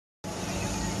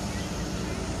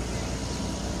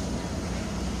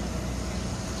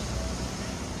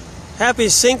Happy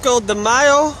Cinco de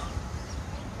Mayo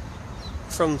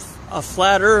from a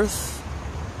flat earth.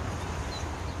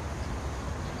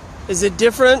 Is it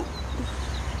different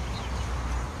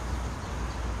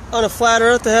on a flat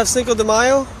earth to have Cinco de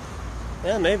Mayo?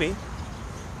 Yeah, maybe.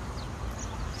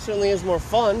 Certainly is more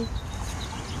fun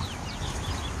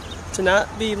to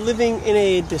not be living in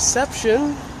a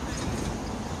deception.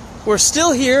 We're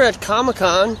still here at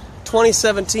Comic-Con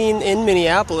 2017 in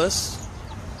Minneapolis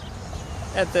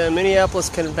at the Minneapolis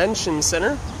Convention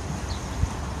Center.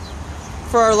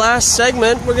 For our last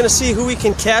segment, we're going to see who we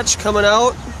can catch coming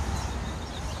out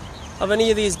of any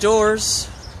of these doors.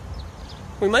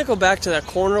 We might go back to that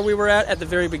corner we were at the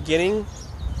very beginning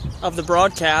of the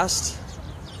broadcast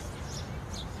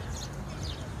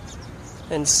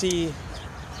and see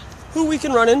who we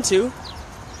can run into.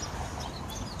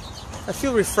 I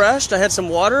feel refreshed. I had some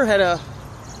water, had a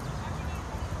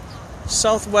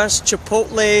Southwest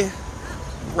Chipotle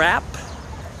wrap.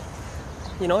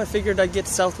 You know, I figured I'd get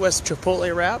Southwest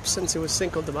Chipotle wrap since it was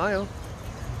Cinco de Mayo.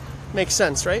 Makes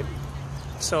sense, right?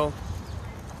 So,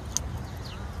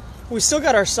 we still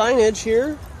got our signage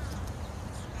here.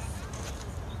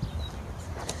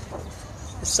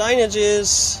 The signage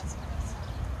is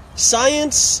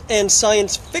science and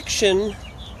science fiction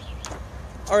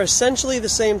are essentially the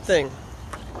same thing.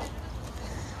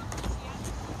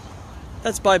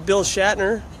 That's by Bill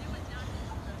Shatner.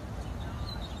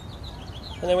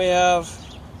 And then we have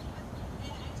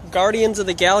Guardians of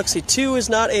the Galaxy 2 is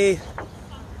not a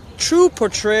true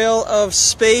portrayal of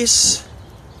space.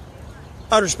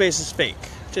 Outer space is fake.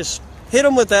 Just hit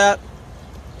them with that.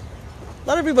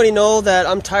 Let everybody know that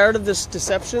I'm tired of this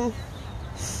deception.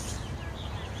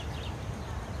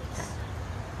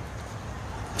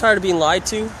 I'm tired of being lied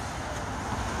to.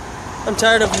 I'm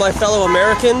tired of my fellow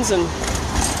Americans and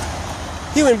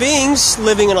human beings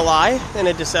living in a lie and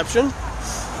a deception.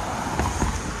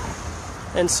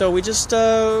 And so we just,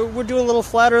 we're doing a little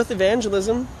flat earth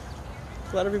evangelism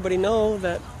to let everybody know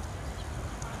that.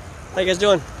 How you guys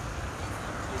doing?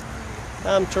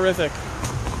 I'm terrific.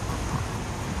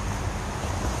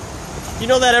 You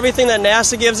know that everything that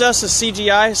NASA gives us is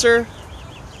CGI, sir?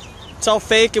 It's all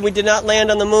fake and we did not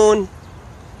land on the moon.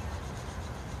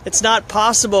 It's not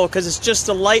possible because it's just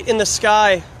the light in the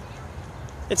sky.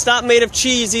 It's not made of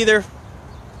cheese either.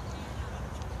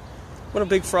 What a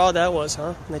big fraud that was,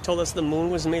 huh? And they told us the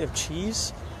moon was made of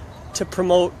cheese to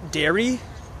promote dairy.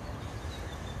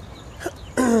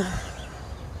 So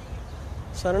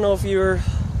I don't know if you're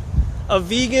a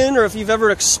vegan or if you've ever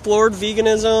explored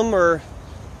veganism or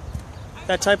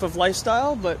that type of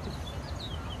lifestyle, but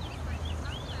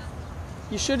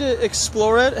you should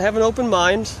explore it, have an open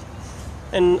mind,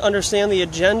 and understand the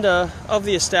agenda of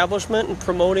the establishment in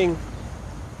promoting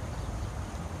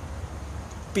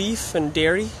beef and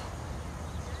dairy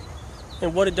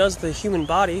and what it does to the human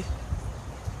body.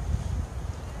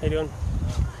 How you doing?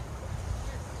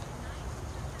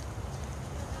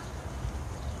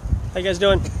 How you guys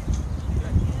doing?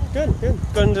 Good, good.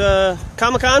 Going to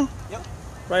Comic-Con? Yep.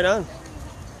 Right on.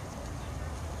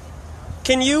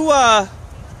 Can you,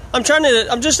 I'm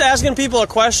just asking people a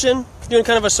question, doing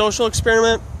kind of a social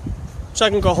experiment, so I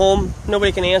can go home.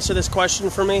 Nobody can answer this question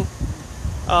for me.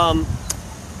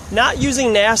 Not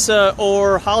using NASA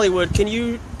or Hollywood, can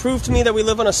you prove to me that we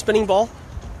live on a spinning ball?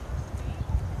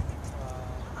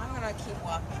 I'm gonna keep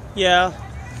walking. Yeah.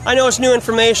 I know it's new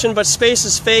information, but space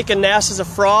is fake and NASA's a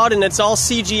fraud and it's all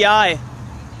CGI.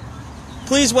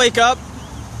 Please wake up.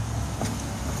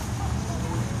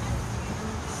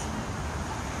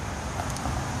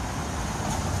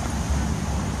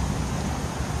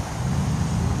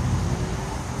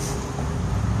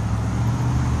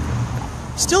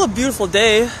 Still a beautiful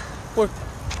day.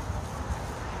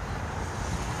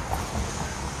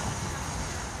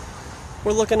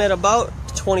 We're looking at about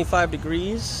 25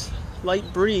 degrees,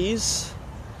 light breeze.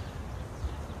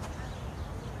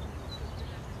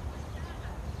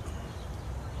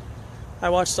 I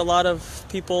watched a lot of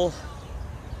people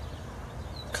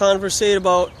conversate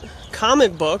about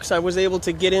comic books. I was able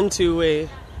to get into a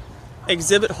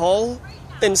exhibit hall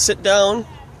and sit down.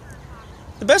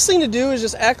 The best thing to do is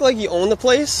just act like you own the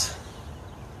place.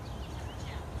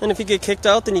 And if you get kicked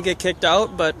out, then you get kicked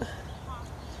out. But,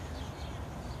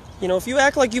 you know, if you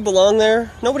act like you belong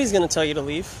there, nobody's going to tell you to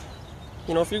leave.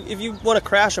 You know, if you want to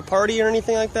crash a party or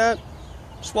anything like that,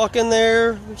 just walk in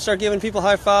there, start giving people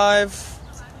high five.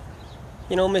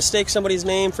 You know, mistake somebody's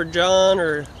name for John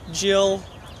or Jill.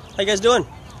 How you guys doing?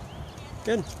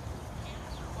 Good.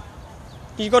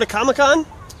 Did you go to Comic-Con?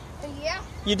 Yeah.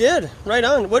 You did? Right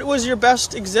on. What was your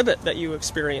best exhibit that you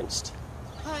experienced?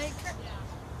 Like,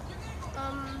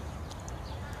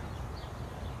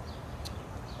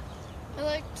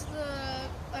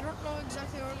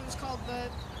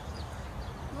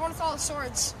 call it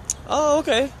swords. Oh,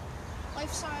 okay.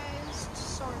 Life-sized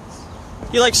swords.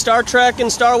 You like Star Trek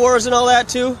and Star Wars and all that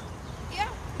too? Yeah.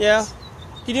 Yeah.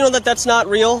 Did you know that that's not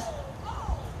real?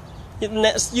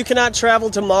 You cannot travel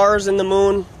to Mars and the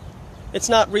moon. It's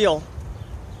not real.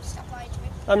 Stop lying to me.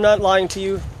 I'm not lying to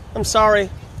you. I'm sorry.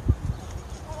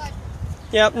 Don't lie.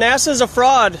 Yep, NASA's a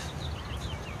fraud.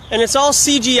 And it's all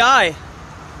CGI.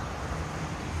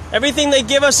 Everything they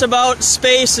give us about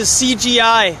space is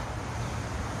CGI.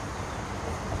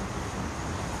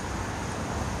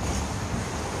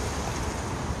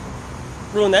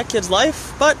 Ruined that kid's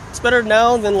life, but it's better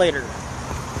now than later.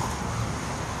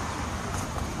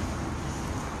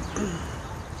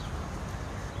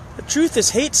 The truth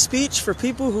is hate speech for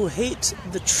people who hate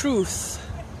the truth.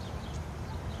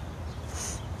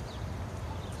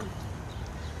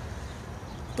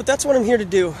 But that's what I'm here to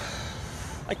do.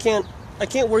 I can't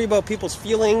worry about people's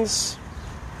feelings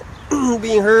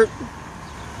being hurt.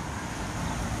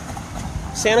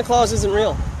 Santa Claus isn't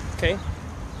real, okay?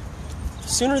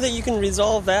 Sooner that you can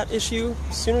resolve that issue,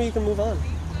 sooner you can move on.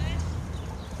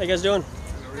 How you guys doing?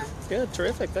 Good,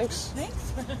 terrific, thanks.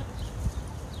 Thanks.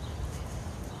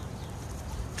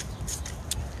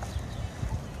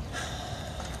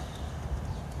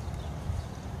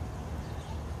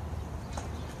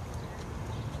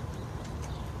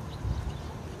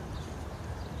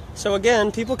 So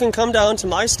again, people can come down to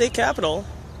my state capital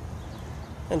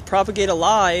and propagate a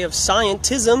lie of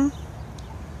scientism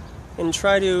and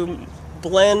try to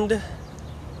blend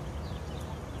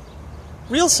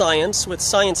real science with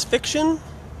science fiction,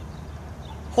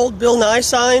 hold Bill Nye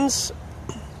signs,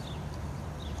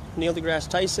 Neil deGrasse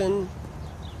Tyson,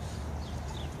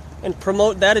 and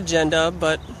promote that agenda.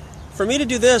 But for me to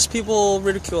do this, people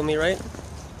ridicule me, right?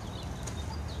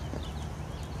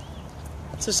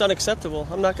 It's just unacceptable.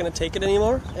 I'm not going to take it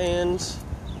anymore, and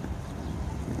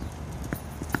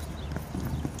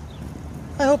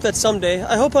I hope that someday,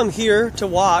 I hope I'm here to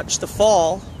watch the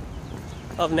fall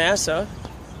of NASA,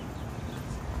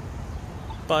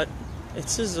 but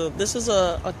this is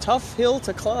a tough hill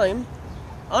to climb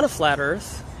on a flat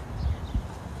Earth.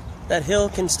 That hill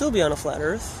can still be on a flat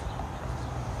Earth.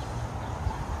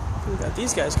 We've got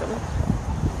these guys coming.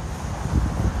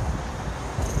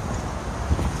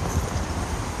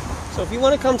 So if you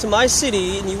want to come to my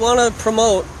city and you want to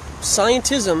promote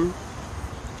scientism,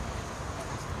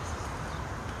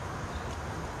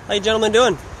 how you gentlemen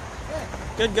doing?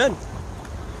 Good, good.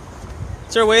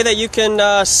 Is there a way that you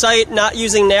can cite not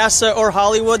using NASA or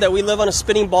Hollywood, that we live on a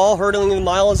spinning ball hurtling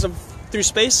miles through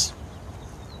space?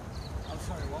 I'm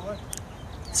sorry, what?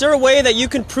 Is there a way that you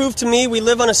can prove to me we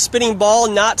live on a spinning ball,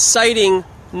 not citing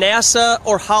NASA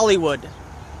or Hollywood?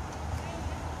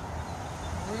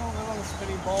 We don't live on a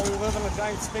spinning ball, we live on a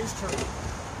giant space turtle.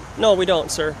 No, we don't,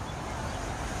 sir.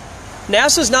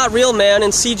 NASA's not real, man,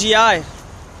 and CGI.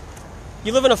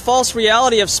 You live in a false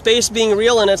reality of space being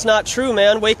real, and it's not true,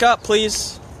 man. Wake up,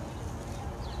 please.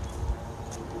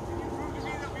 Can you prove to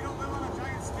me that we don't live on a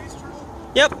giant space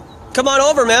turtle? Yep. Come on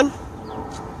over, man.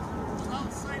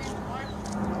 Without citing the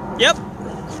Bible? Yep.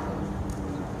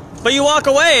 But you walk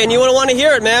away, and you wouldn't want to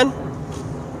hear it, man.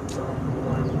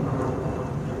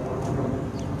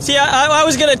 See, I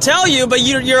was going to tell you, but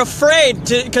you're afraid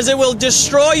because it will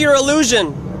destroy your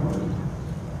illusion.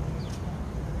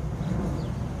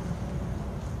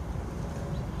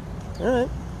 All right.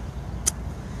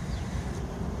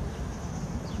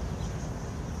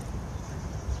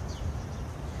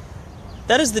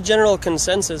 That is the general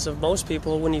consensus of most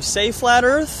people. When you say flat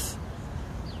Earth,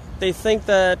 they think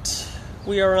that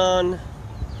we are on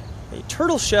a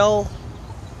turtle shell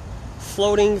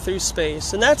floating through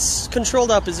space. And that's controlled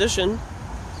opposition.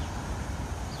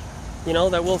 You know,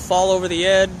 that we'll fall over the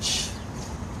edge.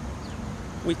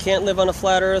 We can't live on a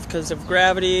flat Earth because of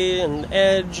gravity and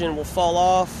edge, and we'll fall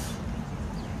off.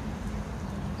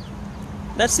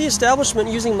 That's the establishment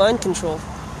using mind control.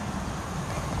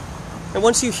 And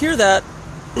once you hear that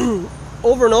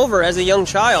over and over as a young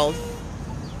child,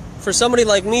 for somebody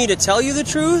like me to tell you the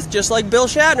truth, just like Bill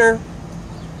Shatner,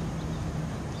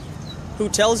 who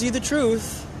tells you the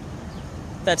truth,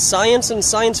 that science and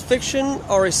science fiction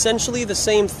are essentially the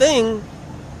same thing,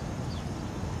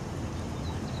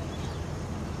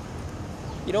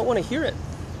 you don't want to hear it.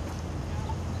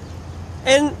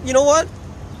 And you know what?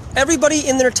 Everybody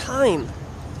in their time.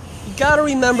 You gotta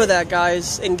remember that,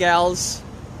 guys and gals.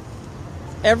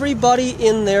 Everybody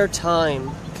in their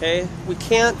time, okay? We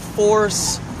can't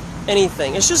force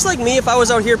anything. It's just like me if I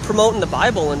was out here promoting the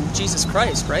Bible and Jesus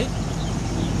Christ, right?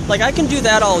 Like, I can do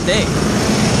that all day.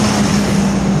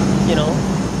 You know?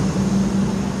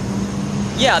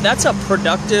 Yeah, that's a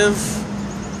productive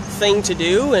thing to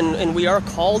do, and we are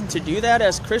called to do that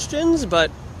as Christians,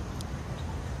 but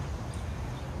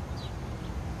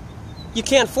you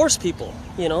can't force people,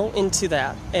 you know, into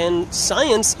that. And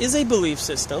science is a belief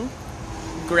system.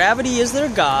 Gravity is their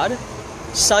God.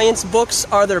 Science books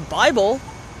are their Bible.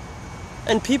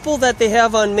 And people that they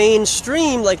have on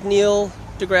mainstream, like Neil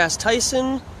deGrasse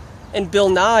Tyson and Bill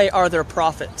Nye, are their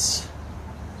prophets.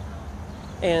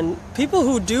 And people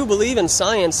who do believe in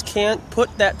science can't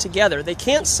put that together. They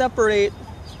can't separate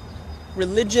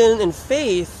religion and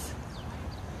faith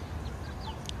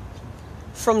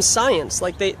from science.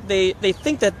 Like they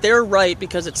think that they're right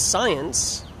because it's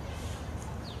science.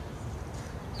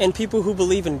 And people who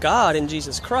believe in God and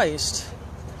Jesus Christ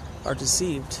are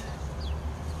deceived.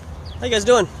 How you guys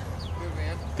doing? Good,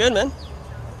 man. Good, man.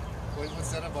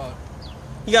 What's that about?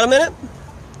 You got a minute?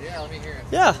 Yeah, let me hear it.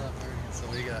 Yeah. So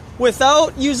what do you got?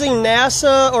 Without using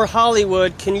NASA or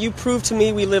Hollywood, can you prove to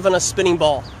me we live on a spinning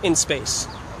ball in space?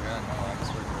 Oh, God, no. I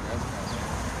just worked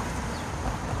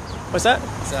for What's that?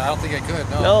 so I don't think I could,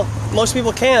 no. No, most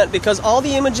people can't, because all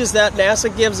the images that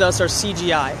NASA gives us are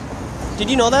CGI. Did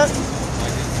you know that? Wow,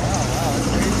 that's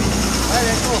crazy. All right,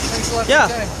 man, cool. Thanks a lot for Yeah.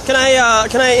 your time.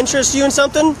 Can I interest you in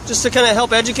something just to kind of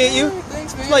help educate you?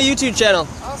 Thanks, man. It's my YouTube channel.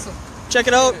 Awesome. Check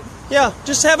it out. Yeah,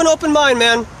 just have an open mind,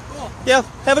 man. Cool. Yeah,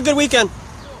 have a good weekend.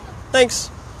 Thanks.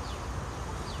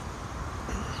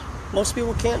 Most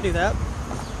people can't do that.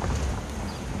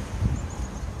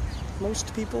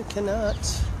 Most people cannot.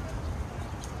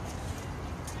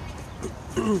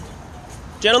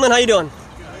 Gentlemen, how you doing?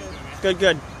 Good,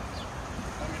 good.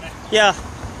 Yeah.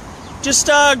 Just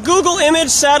Google image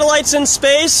satellites in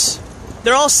space.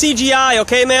 They're all CGI,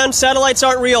 okay, man? Satellites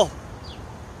aren't real.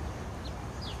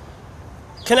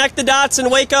 Connect the dots and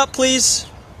wake up, please.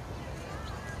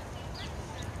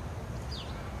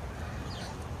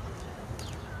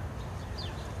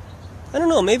 I don't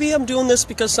know, maybe I'm doing this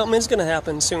because something is going to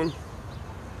happen soon.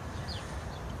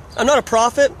 I'm not a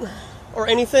prophet or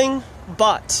anything,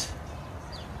 but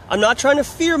I'm not trying to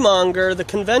fearmonger the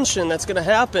convention that's going to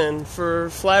happen for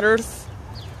Flat Earth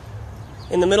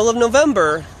in the middle of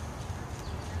November.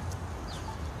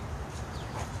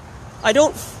 I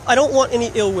don't want any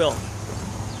ill will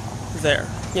there.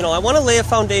 You know, I want to lay a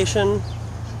foundation.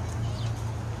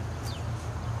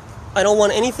 I don't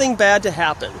want anything bad to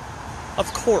happen.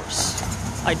 Of course,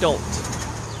 I don't.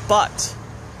 But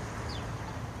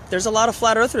there's a lot of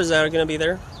flat earthers that are going to be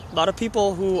there. A lot of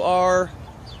people who are,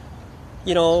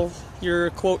 you know, your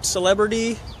quote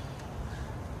celebrity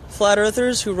flat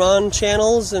earthers who run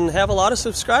channels and have a lot of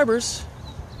subscribers.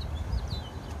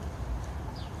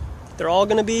 They're all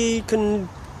going to be,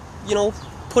 you know,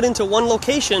 put into one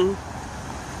location.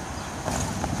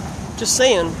 Just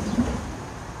saying.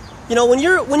 You know, when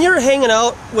you're hanging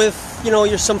out with, you know,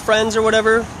 some friends or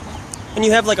whatever, and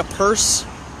you have like a purse,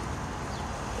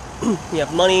 you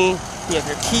have money, you have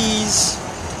your keys.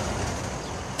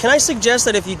 Can I suggest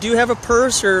that if you do have a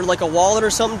purse or like a wallet or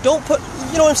something, don't put,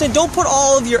 you know what I'm saying, don't put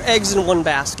all of your eggs in one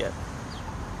basket.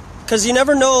 Because you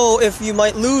never know if you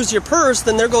might lose your purse,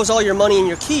 then there goes all your money and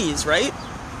your keys, right?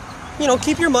 You know,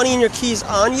 keep your money and your keys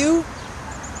on you,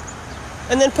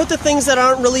 and then put the things that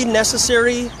aren't really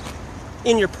necessary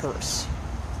in your purse.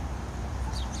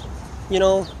 You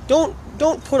know, don't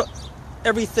put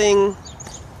everything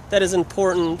that is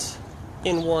important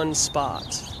in one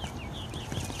spot.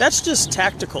 That's just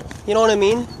tactical. You know what I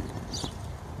mean?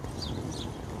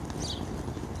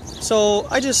 So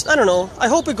I don't know. I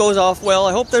hope it goes off well.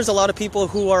 I hope there's a lot of people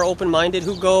who are open-minded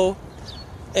who go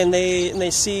and they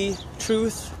see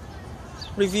truth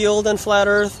revealed on Flat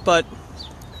Earth. But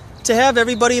to have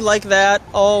everybody like that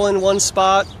all in one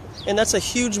spot, and that's a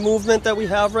huge movement that we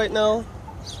have right now.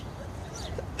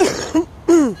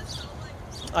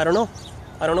 I don't know.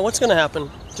 I don't know what's going to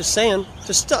happen. Just saying.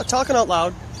 Just talking out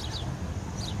loud.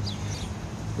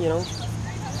 You know.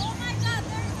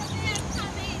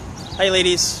 Hey,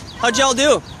 ladies. How'd y'all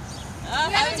do? We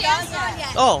haven't danced on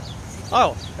yet. Oh,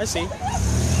 I see.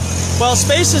 Well,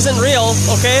 space isn't real,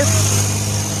 okay?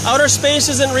 Outer space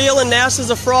isn't real and NASA's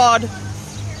a fraud.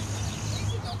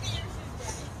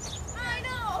 I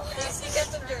know. Casey, get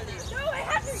them dirty. No, I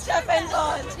have to Step and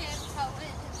on.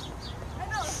 I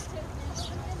know.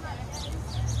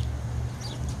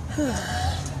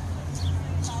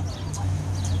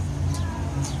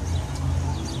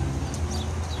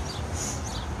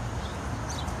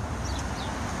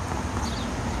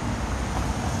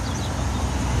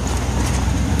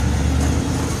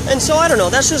 And so I don't know.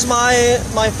 That's just my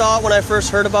thought when I first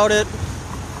heard about it.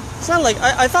 It's not like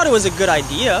I thought it was a good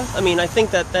idea. I mean, I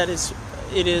think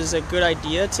it is a good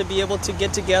idea to be able to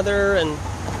get together and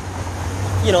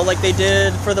you know, like they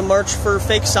did for the March for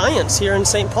Fake Science here in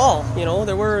St. Paul. You know,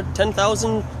 there were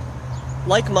 10,000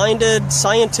 like-minded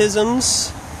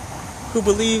scientisms who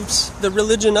believed the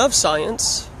religion of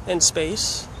science and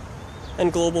space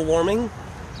and global warming.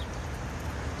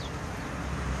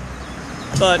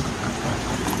 But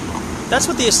that's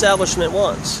what the establishment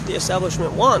wants. The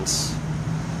establishment wants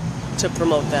to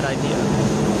promote that idea.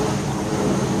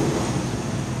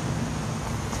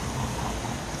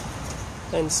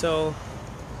 And so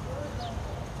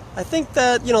I think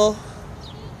that, you know,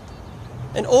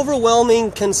 an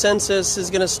overwhelming consensus is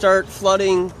going to start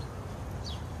flooding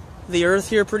the earth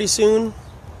here pretty soon,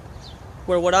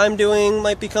 where what I'm doing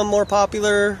might become more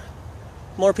popular.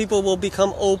 More people will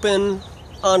become open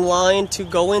online to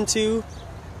go into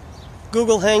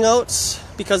Google Hangouts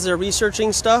because they're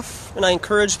researching stuff, and I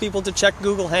encourage people to check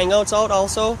Google Hangouts out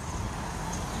also.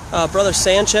 Brother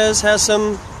Sanchez has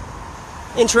some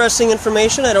interesting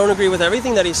information. I don't agree with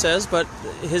everything that he says, but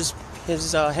his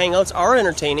Hangouts are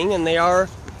entertaining and they are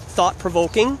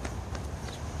thought-provoking.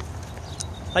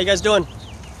 How you guys doing?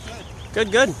 Good.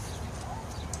 Good, good.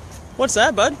 What's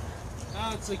that, bud?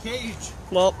 It's a cage.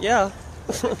 Well, yeah.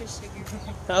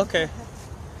 Okay.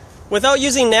 Without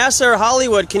using NASA or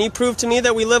Hollywood, can you prove to me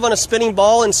that we live on a spinning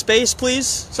ball in space, please,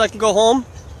 so I can go home?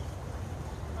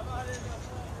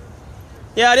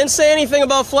 Yeah, I didn't say anything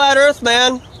about flat Earth,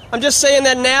 man. I'm just saying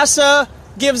that NASA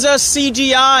gives us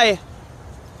CGI.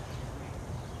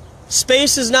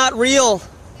 Space is not real.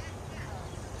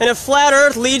 And if flat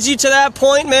Earth leads you to that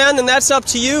point, man, then that's up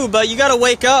to you, but you gotta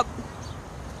wake up.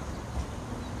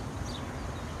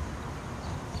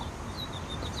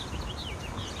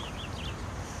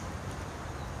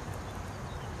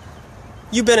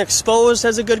 You've Been Exposed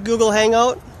has a good Google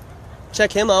Hangout.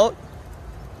 Check him out.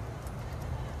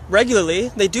 Regularly,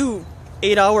 they do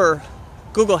 8-hour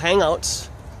Google Hangouts.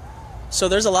 So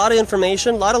there's a lot of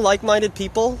information, a lot of like-minded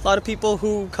people, a lot of people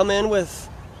who come in with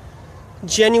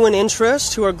genuine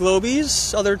interest, who are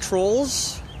globies, other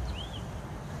trolls.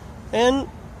 And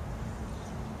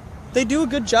they do a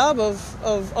good job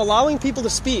of allowing people to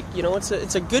speak. You know, it's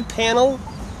a good panel.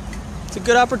 It's a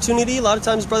good opportunity. A lot of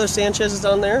times Brother Sanchez is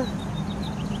on there.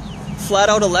 Flat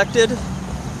Out Elected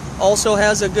also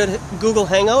has a good Google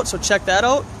Hangout, so check that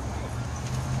out.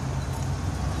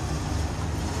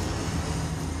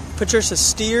 Patricia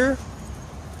Steer,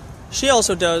 she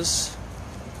also does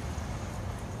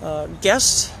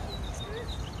guest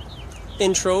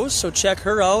intros, so check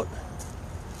her out.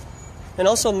 And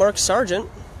also Mark Sargent.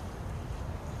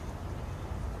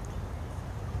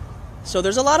 So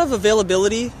there's a lot of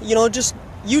availability, you know, just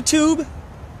YouTube,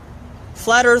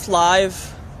 Flat Earth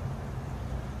Live,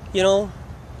 you know,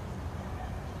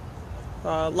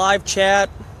 live chat,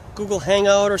 Google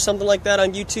Hangout or something like that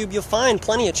on YouTube. You'll find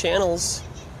plenty of channels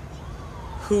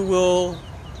who will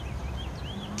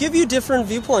give you different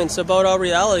viewpoints about our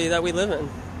reality that we live in.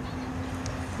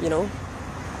 You know,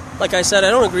 like I said,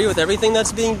 I don't agree with everything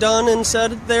that's being done and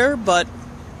said there, but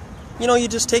you know, you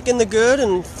just take in the good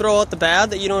and throw out the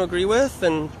bad that you don't agree with,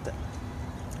 and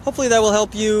hopefully that will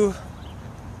help you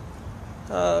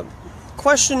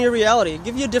question your reality,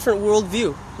 give you a different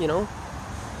worldview, you know,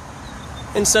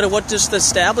 instead of what just the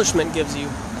establishment gives you.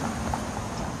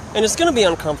 And it's going to be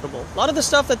uncomfortable. A lot of the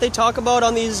stuff that they talk about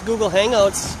on these Google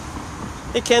Hangouts,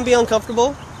 it can be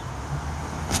uncomfortable,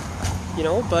 you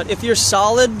know, but if you're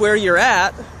solid where you're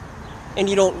at and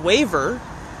you don't waver,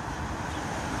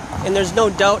 and there's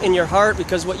no doubt in your heart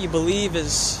because what you believe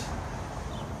is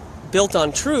built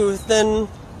on truth, then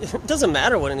it doesn't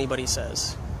matter what anybody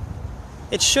says.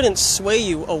 It shouldn't sway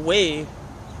you away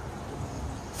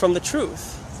from the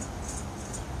truth.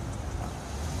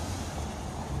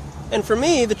 And for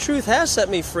me, the truth has set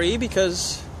me free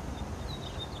because,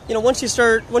 you know, once you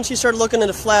start looking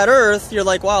into flat Earth, you're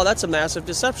like, wow, that's a massive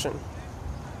deception.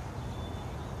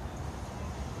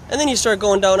 And then you start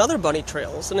going down other bunny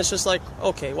trails, and it's just like,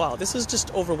 okay, wow, this is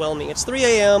just overwhelming. It's 3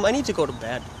 a.m., I need to go to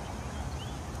bed.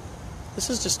 This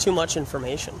is just too much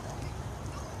information.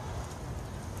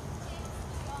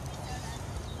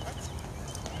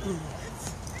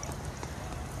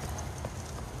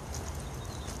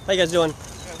 How you guys doing?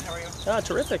 Good, how are you? Ah,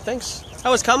 terrific, thanks.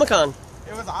 How was Comic-Con?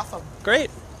 It was awesome. Great.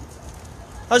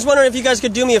 I was wondering if you guys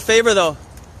could do me a favor, though.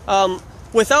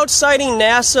 Without citing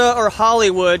NASA or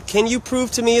Hollywood, can you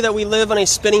prove to me that we live on a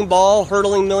spinning ball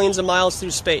hurtling millions of miles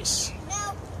through space?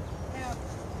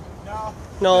 No.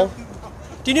 No?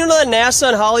 Do you know that NASA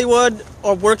and Hollywood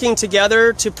are working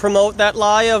together to promote that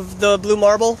lie of the blue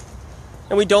marble?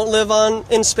 And we don't live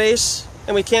in space?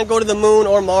 And we can't go to the moon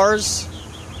or Mars?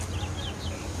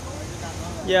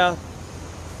 Yeah.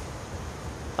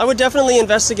 I would definitely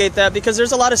investigate that because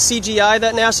there's a lot of CGI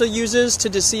that NASA uses to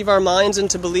deceive our minds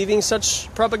into believing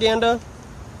such propaganda.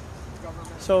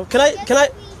 So can I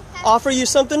offer you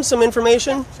something, some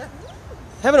information? Sure.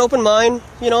 Have an open mind.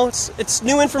 You know, it's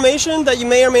new information that you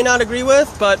may or may not agree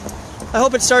with, but I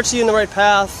hope it starts you in the right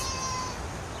path.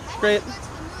 Great.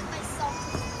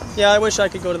 Yeah, I wish I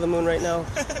could go to the moon right now.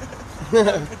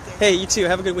 Hey, you too.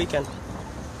 Have a good weekend.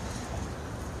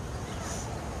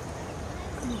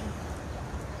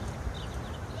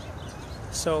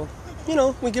 So, you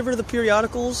know, we give her the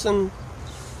periodicals, and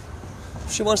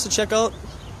if she wants to check out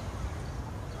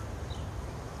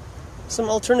some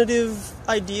alternative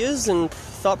ideas and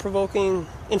thought-provoking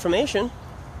information,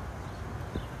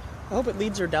 I hope it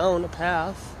leads her down a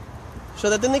path so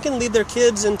that then they can lead their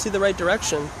kids into the right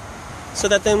direction. So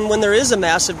that then when there is a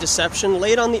massive deception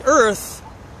laid on the earth,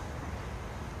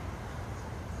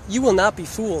 you will not be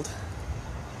fooled.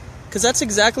 Because that's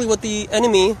exactly what the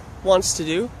enemy wants to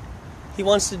do. He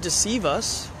wants to deceive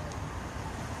us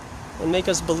and make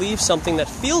us believe something that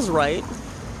feels right,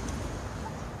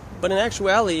 but in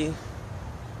actuality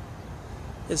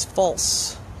is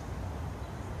false.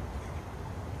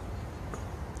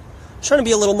 I'm trying to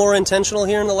be a little more intentional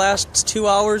here in the last 2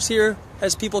 hours here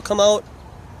as people come out.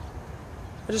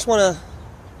 I just want to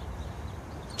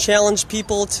challenge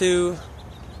people to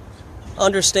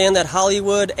understand that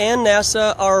Hollywood and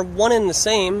NASA are one and the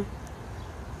same.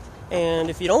 And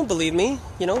if you don't believe me,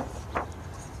 you know,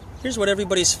 here's what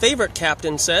everybody's favorite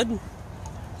captain said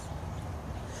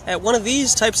at one of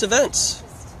these types of events.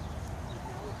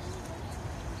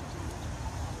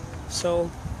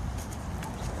 So,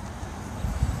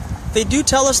 they do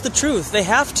tell us the truth. They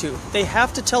have to. They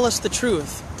have to tell us the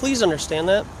truth. Please understand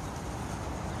that.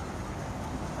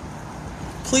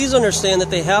 Please understand that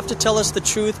they have to tell us the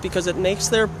truth because it makes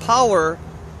their power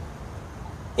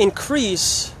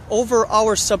increase over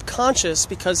our subconscious,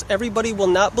 because everybody will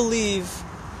not believe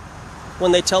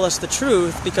when they tell us the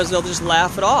truth because they'll just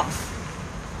laugh it off.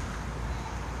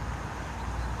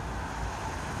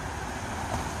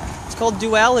 It's called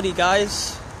duality,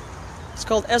 guys. It's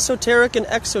called esoteric and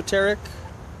exoteric.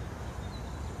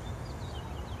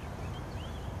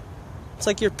 It's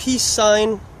like your peace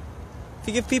sign. If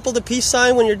you give people the peace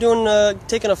sign when you're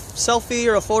taking a selfie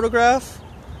or a photograph,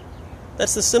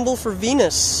 that's the symbol for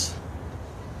Venus.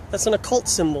 That's an occult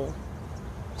symbol.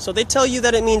 So they tell you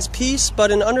that it means peace,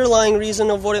 but an underlying reason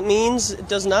of what it means, it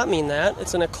does not mean that.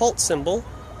 It's an occult symbol.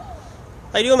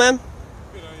 How you doing, man?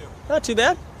 Good, how are you? Not too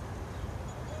bad.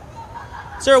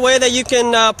 Is there a way that you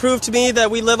can prove to me that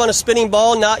we live on a spinning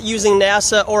ball not using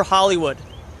NASA or Hollywood?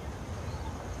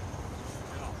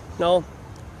 No.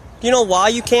 Do you know why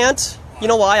you can't? You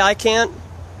know why I can't?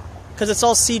 Because it's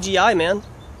all CGI, man.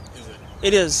 Is it?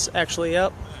 It is, actually,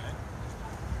 yep.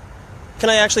 Can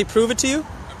I actually prove it to you?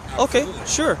 Absolutely. Okay,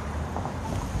 sure.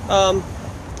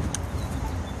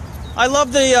 I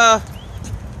love the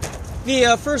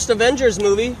first Avengers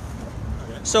movie.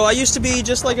 Okay. So I used to be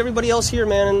just like everybody else here,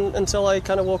 man, until I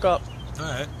kind of woke up.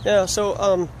 Alright. Yeah,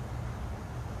 so,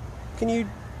 can you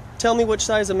tell me which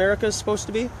size America is supposed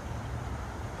to be?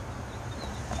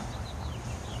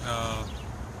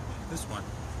 This one.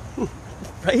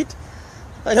 Right?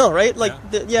 I know, right? Like,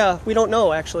 Yeah. we don't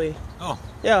know, actually. Oh.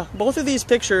 Yeah, both of these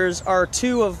pictures are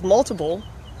two of multiple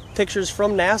pictures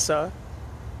from NASA,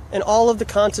 and all of the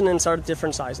continents are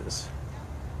different sizes.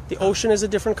 The ocean is a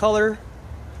different color.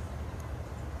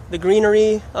 The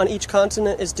greenery on each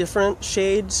continent is different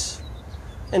shades.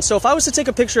 And so if I was to take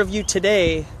a picture of you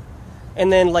today,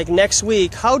 and then like next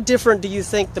week, how different do you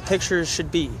think the pictures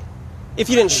should be? If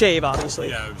you didn't shave, obviously.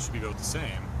 Yeah, it should be about the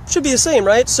same. Should be the same,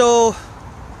 right? So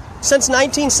since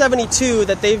 1972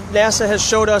 that NASA has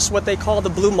showed us what they call the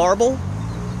blue marble,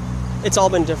 it's all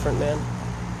been different, man.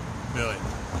 Really?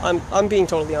 I'm being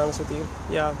totally honest with you.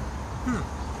 Yeah.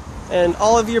 And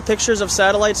all of your pictures of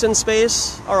satellites in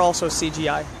space are also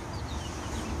CGI.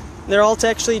 They're all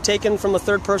actually taken from a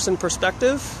third-person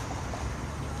perspective.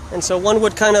 And so one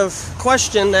would kind of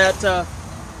question that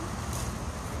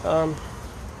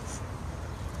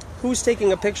who's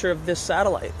taking a picture of this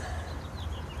satellite?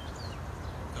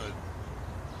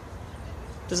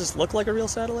 Does this look like a real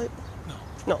satellite? No.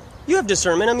 No. You have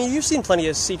discernment. I mean, you've seen plenty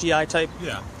of CGI type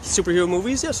Yeah. superhero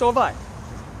movies. Yeah, so have I.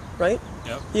 Right?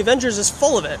 Yep. The Avengers is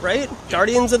full of it, right?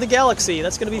 Guardians of the Galaxy,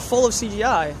 that's going to be full of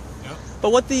CGI. Yep.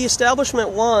 But what the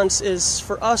establishment wants is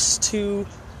for us to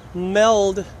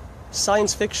meld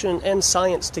science fiction and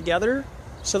science together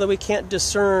so that we can't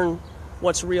discern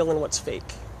what's real and what's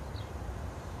fake.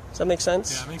 Does that make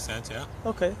sense? Yeah, it makes sense, yeah.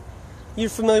 Okay. You're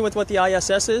familiar with what the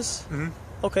ISS is? Mm-hmm.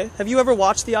 Okay. Have you ever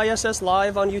watched the ISS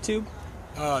live on YouTube?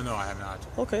 No, I have not.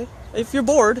 Okay. If you're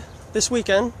bored this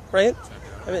weekend, right?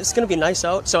 I mean, it's going to be nice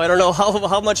out, so I don't know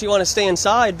how much you want to stay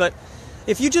inside, but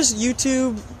if you just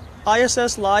YouTube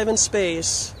ISS Live in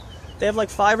Space, they have like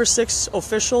 5 or 6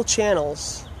 official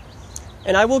channels,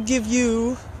 and I will give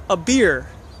you a beer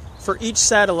for each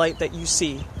satellite that you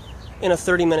see in a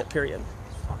 30-minute period.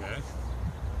 Okay.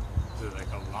 Is it like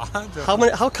a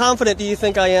lot? How confident do you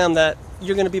think I am that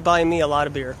you're going to be buying me a lot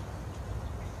of beer?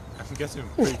 I'm guessing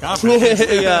pretty confident.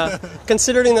 Yeah,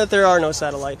 considering that there are no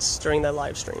satellites during that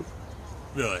live stream.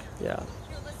 Really? Yeah.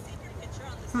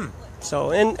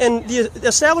 So, and the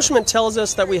establishment tells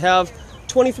us that we have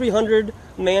 2,300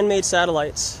 man-made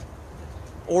satellites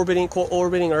orbiting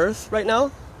Earth right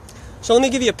now. So let me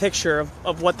give you a picture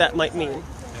of what that might mean.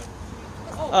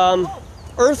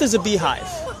 Earth is a beehive,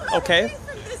 okay?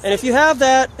 And if you have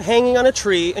that hanging on a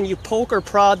tree and you poke or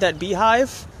prod that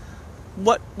beehive,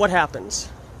 what happens?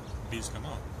 Bees come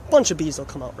out. A bunch of bees will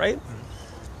come out, right?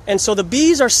 And so the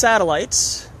bees are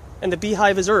satellites and the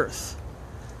beehive is Earth.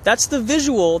 That's the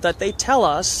visual that they tell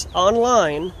us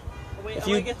online.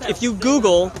 If you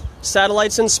Google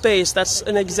satellites in space, that's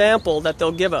an example that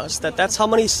they'll give us, that's how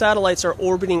many satellites are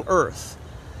orbiting Earth.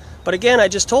 But again, I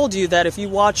just told you that if you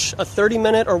watch a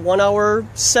 30-minute or 1-hour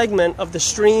segment of the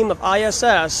stream of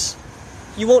ISS,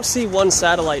 you won't see one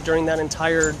satellite during that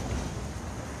entire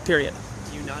period.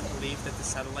 Do you not believe that the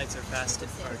satellites are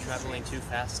traveling too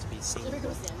fast to be seen?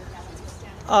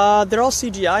 They're all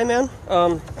CGI,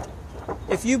 man.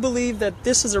 If you believe that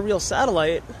this is a real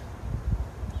satellite,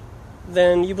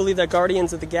 then you believe that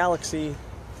Guardians of the Galaxy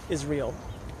is real.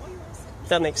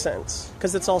 That makes sense,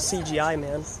 because it's all CGI,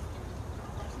 man.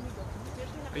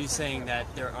 Are you saying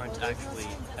that there aren't actually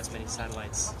as many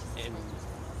satellites in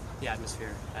the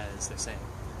atmosphere as they're saying?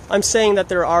 I'm saying that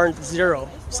there aren't 0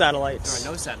 satellites. There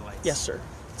are no satellites? Yes, sir.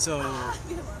 So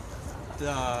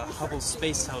the Hubble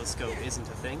Space Telescope isn't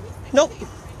a thing? Nope.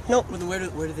 Nope. Well, then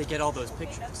where do they get all those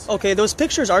pictures? Okay, those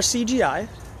pictures are CGI.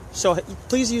 So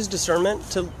please use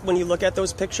discernment to when you look at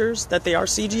those pictures that they are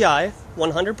CGI,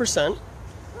 100%.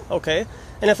 Okay?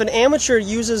 And if an amateur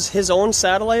uses his own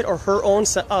satellite or her own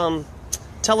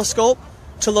telescope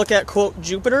to look at, quote,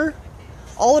 Jupiter,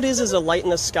 all it is a light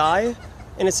in the sky,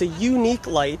 and it's a unique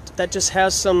light that just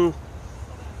has some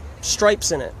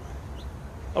stripes in it.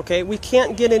 Okay, we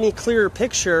can't get any clearer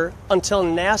picture until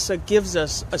NASA gives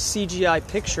us a CGI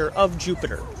picture of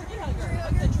Jupiter.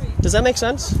 Does that make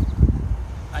sense?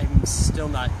 I'm still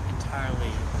not entirely...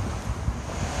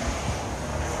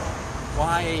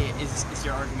 Why is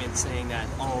your argument saying that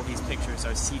all these pictures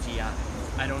are CGI?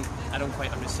 I don't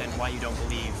quite understand why you don't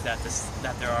believe that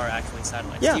there are actually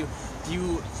satellites. Yeah. Do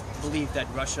you believe that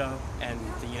Russia and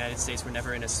the United States were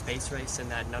never in a space race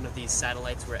and that none of these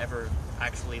satellites were ever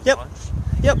actually launched?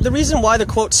 Yep. The reason why the,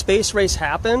 quote, space race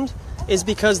happened is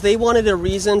because they wanted a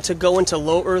reason to go into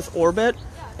low Earth orbit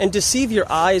and deceive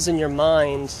your eyes and your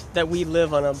mind that we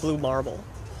live on a blue marble.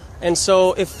 And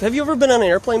so, have you ever been on an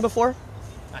airplane before?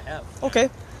 I have. Okay.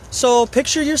 So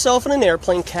picture yourself in an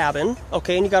airplane cabin,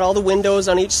 okay, and you got all the windows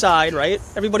on each side, right?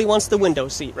 Everybody wants the window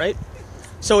seat, right?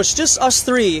 So it's just us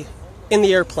 3 in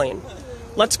the airplane.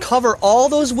 Let's cover all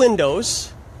those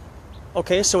windows,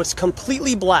 okay, so it's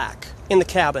completely black in the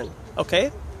cabin,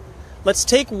 okay? Let's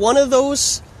take one of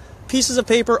those pieces of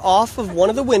paper off of one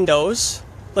of the windows.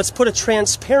 Let's put a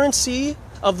transparency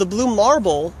of the blue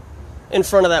marble in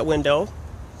front of that window.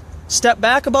 Step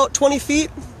back about 20 feet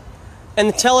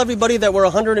and tell everybody that we're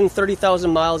 130,000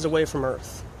 miles away from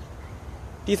Earth.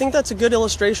 Do you think that's a good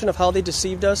illustration of how they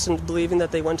deceived us into believing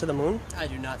that they went to the moon? I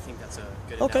do not think that's a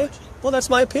good Okay, analogy. well that's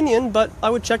my opinion, but I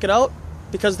would check it out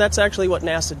because that's actually what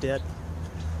NASA did.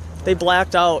 They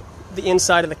blacked out the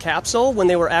inside of the capsule when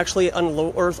they were actually on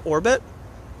low Earth orbit.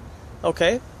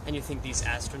 Okay? And you think these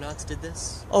astronauts did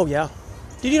this? Oh yeah.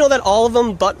 Did you know that all of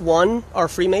them but one are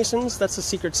Freemasons? That's a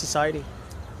secret society.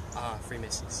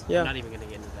 Freemasons. Yeah. I'm not even going to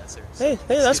get into that, sir. Hey,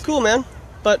 that's cool, man.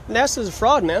 But NASA's a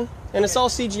fraud, man. And it's all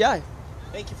CGI.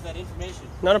 Thank you for that information.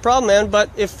 Not a problem, man. But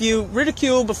if you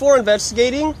ridicule before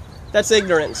investigating, that's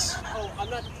ignorance. Oh, I'm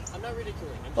not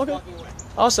ridiculing. I'm just Okay. walking away.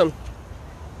 Awesome.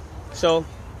 So,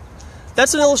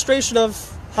 that's an illustration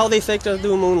of how they faked the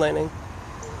moon landing.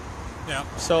 Yeah.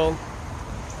 So,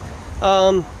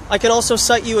 I can also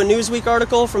cite you a Newsweek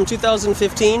article from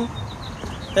 2015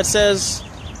 that says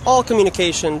all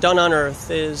communication done on Earth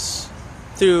is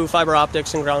through fiber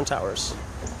optics and ground towers.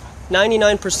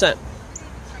 99%.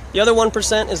 The other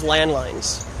 1% is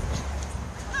landlines.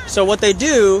 So what they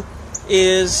do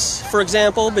is, for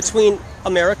example, between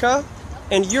America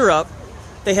and Europe,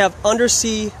 they have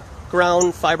undersea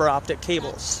ground fiber optic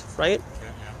cables, right?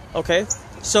 Okay.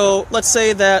 So let's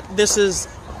say that this is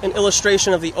an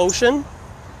illustration of the ocean,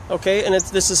 okay, and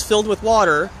this is filled with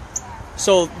water.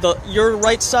 So your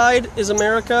right side is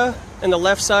America, and the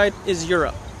left side is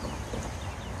Europe.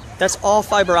 That's all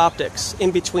fiber optics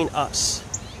in between us.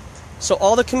 So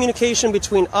all the communication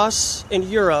between us and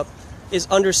Europe is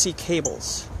undersea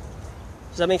cables.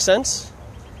 Does that make sense?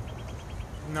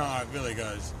 No, it really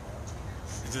does.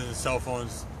 It's just cell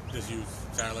phones just use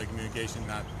satellite communication,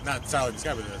 not satellite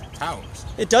sky, but the towers.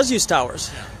 It does use towers.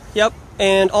 Yeah. Yep.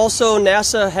 And also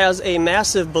NASA has a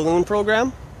massive balloon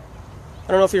program. I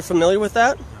don't know if you're familiar with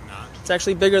that. I'm not. It's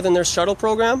actually bigger than their shuttle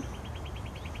program.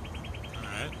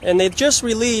 Alright. And they've just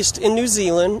released in New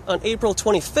Zealand on April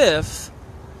 25th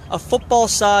a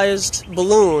football-sized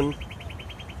balloon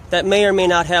that may or may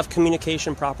not have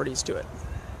communication properties to it.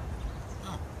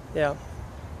 Oh. Yeah.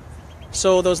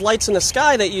 So those lights in the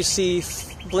sky that you see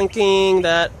blinking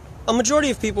that a majority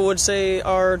of people would say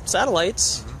are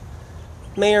satellites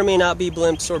may or may not be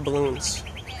blimps or balloons.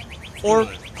 Or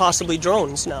Really? possibly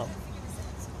drones now.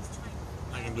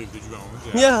 I can believe the drones.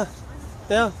 Yeah.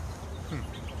 Yeah.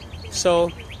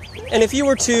 So, and if you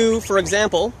were to, for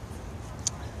example,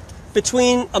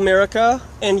 between America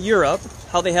and Europe,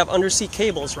 how they have undersea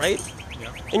cables, right? Yeah.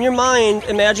 In your mind,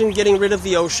 imagine getting rid of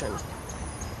the ocean,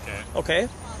 Okay. okay?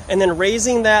 And then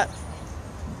raising the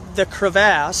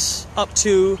crevasse up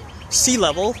to sea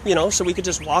level, you know, so we could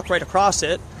just walk right across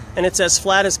it, and it's as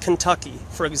flat as Kentucky,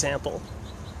 for example.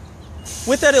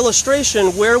 With that illustration,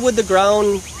 where would the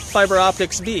ground fiber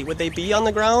optics be? Would they be on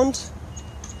the ground?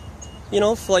 You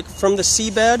know, like from the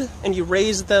seabed, and you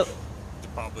raise the...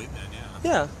 Probably then,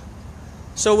 yeah. Yeah.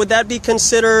 So would that be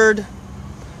considered...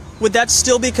 Would that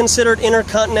still be considered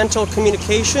intercontinental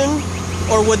communication?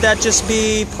 Or would that just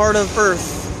be part of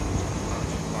Earth?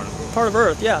 Part of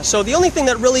Earth, yeah. So the only thing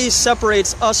that really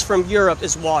separates us from Europe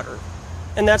is water.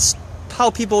 And that's how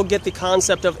people get the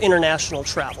concept of international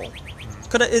travel.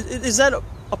 Is that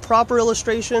a proper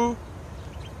illustration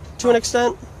to an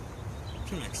extent?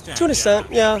 To an extent. To an extent,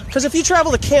 yeah. Because if you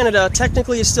travel to Canada,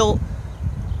 technically it's still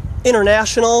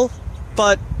international,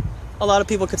 but a lot of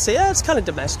people could say, it's kind of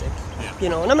domestic. Yeah. You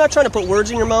know, and I'm not trying to put words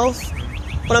in your mouth,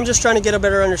 but I'm just trying to get a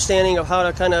better understanding of how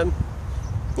to kind of,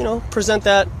 you know, present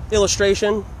that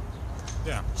illustration.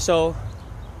 Yeah. So,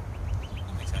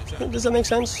 That makes sense, yeah. does that make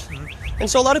sense? And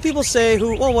so a lot of people say,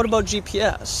 well, what about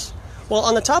GPS? Well,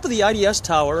 on the top of the IDS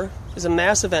tower is a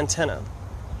massive antenna.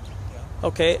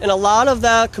 Okay, and a lot of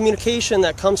that communication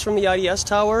that comes from the IDS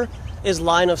tower is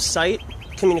line of sight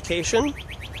communication.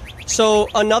 So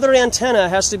another antenna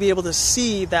has to be able to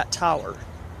see that tower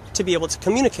to be able to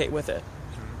communicate with it,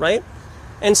 right?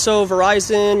 And so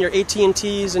Verizon, your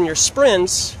AT&Ts, and your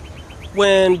Sprints,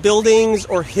 when buildings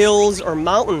or hills or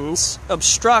mountains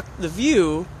obstruct the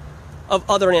view of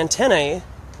other antennae,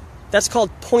 that's called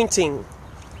pointing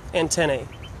antennae.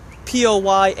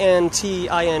 Poynting.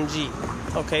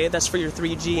 Okay, that's for your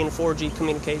 3G and 4G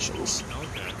communications.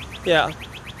 Okay. Yeah.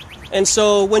 And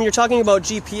so when you're talking about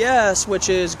GPS, which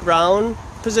is ground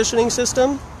positioning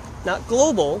system, not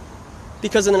global,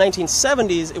 because in the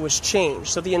 1970s it was changed.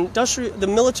 So the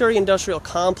military-industrial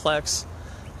complex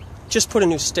just put a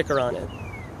new sticker on it,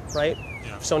 right?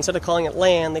 Yeah. So instead of calling it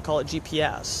land, they call it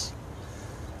GPS.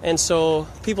 And so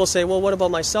people say, well, what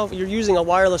about myself? You're using a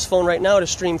wireless phone right now to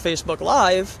stream Facebook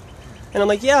Live. And I'm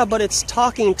like, yeah, but it's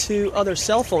talking to other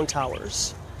cell phone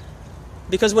towers.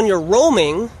 Because when you're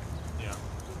roaming,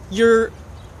 Yeah.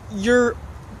 you're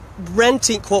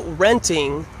renting, quote,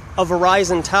 renting a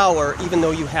Verizon tower even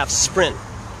though you have Sprint.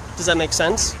 Does that make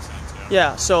sense? Makes sense,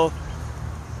 Yeah, so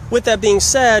with that being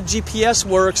said, GPS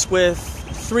works with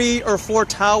 3 or 4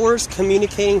 towers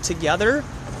communicating together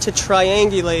to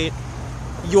triangulate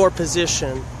your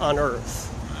position on Earth.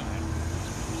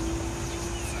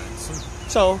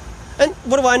 So, and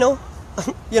what do I know?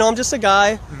 You know, I'm just a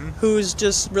guy who's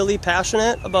just really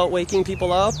passionate about waking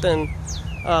people up and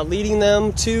leading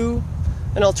them to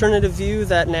an alternative view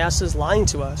that NASA's lying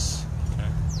to us. Okay.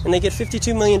 And they get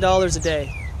 $52 million a day.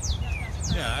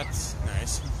 Yeah, that's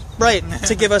nice. Right,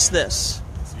 to give us this.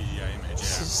 CGI image,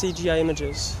 yeah. CGI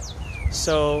images.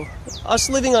 So, us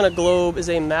living on a globe is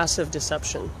a massive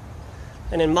deception.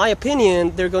 And in my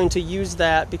opinion, they're going to use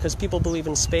that because people believe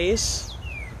in space,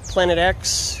 Planet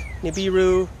X,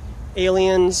 Nibiru,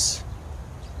 aliens,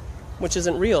 which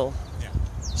isn't real. Yeah.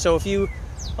 So if you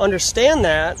understand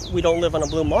that we don't live on a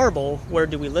blue marble, where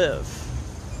do we live?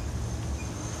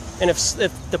 And if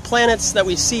the planets that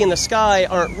we see in the sky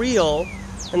aren't real,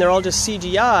 and they're all just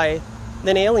CGI,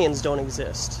 then aliens don't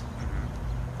exist.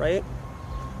 Right?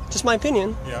 Just my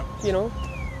opinion, Yeah. you know?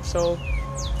 So,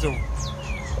 So,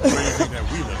 where do you think that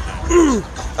we live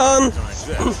then? Don't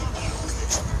exist.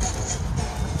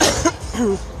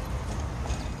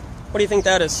 What do you think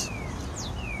that is?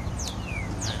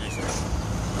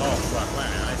 Oh, flat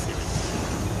planet. I see it.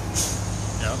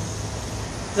 Yep.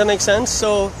 Does that make sense?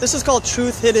 So this is called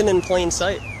truth hidden in plain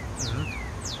sight.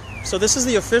 So this is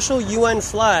the official UN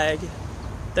flag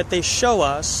that they show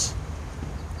us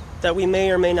that we may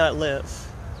or may not live.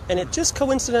 And it just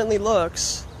coincidentally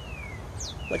looks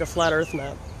like a flat Earth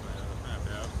map.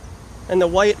 And the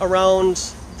white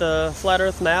around the flat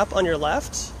Earth map on your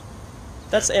left,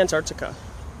 that's Antarctica.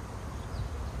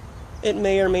 It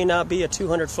may or may not be a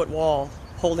 200-foot wall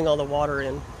holding all the water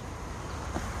in.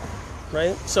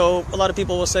 Right? So a lot of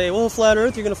people will say, well, flat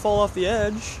Earth, you're going to fall off the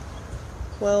edge.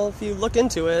 Well, if you look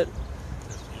into it,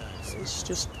 it's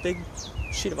just a big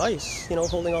sheet of ice, you know,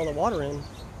 holding all the water in.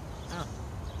 Oh.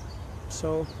 So,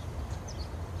 All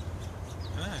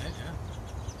right,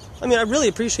 I mean, I really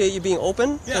appreciate you being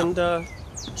open Yeah. and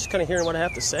just kind of hearing what I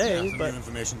have to say. some but new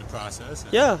information to process.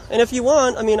 yeah, and if you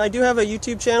want, I mean, I do have a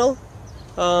YouTube channel,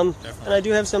 and Definitely. I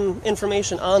do have some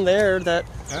information on there that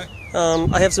Okay.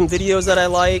 I have some videos that I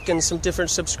like and some different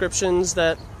subscriptions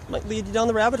that might lead you down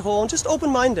the rabbit hole, and just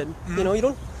open-minded. You know, you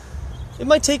don't. It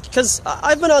might take, because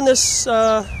I've been on this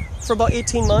for about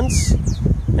 18 months,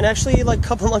 and actually, like a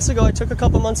couple months ago, I took a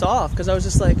couple months off because I was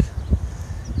just like,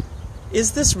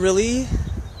 is this really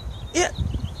it?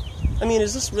 I mean,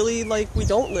 is this really like we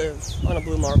don't live on a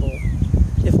blue marble?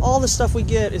 If all the stuff we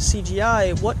get is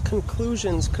CGI, what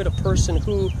conclusions could a person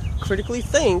who critically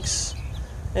thinks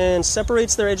and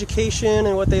separates their education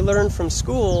and what they learn from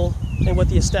school and what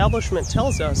the establishment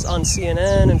tells us on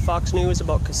CNN and Fox News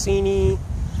about Cassini?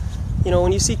 You know,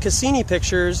 when you see Cassini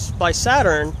pictures by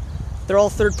Saturn, they're all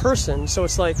third person. So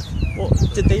it's like, well,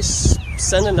 did they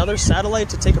send another satellite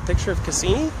to take a picture of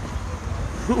Cassini?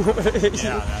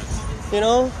 Yeah, that's... You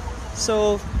know,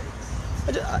 so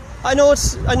I know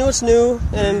it's new,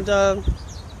 and I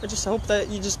just hope that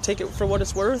you just take it for what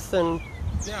it's worth. And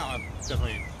Yeah, I'll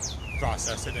definitely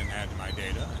process it and add to my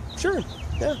data. sure,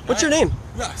 yeah. What's your name?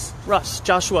 Russ. Russ,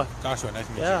 Joshua. Joshua, nice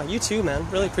to meet Yeah, you. you too, man.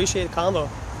 Really appreciate the combo.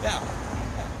 Yeah.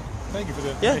 Thank you for the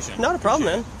Yeah, information. not a problem,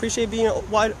 man. Appreciate Appreciate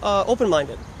being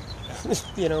open-minded. it.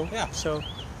 You know. Yeah. So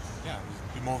Yeah,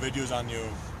 there's more videos on your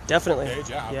definitely. page.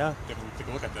 Yeah, I'll Yeah. definitely take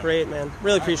a look at them. Great, man.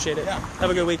 Really All right. appreciate it. Yeah. Have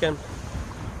a good weekend.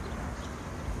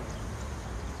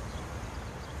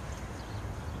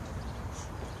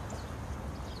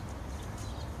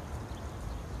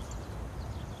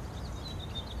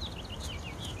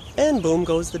 And boom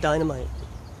goes the dynamite.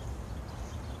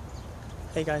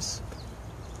 Hey guys.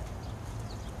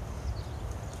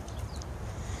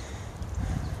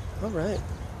 All right.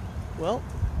 Well,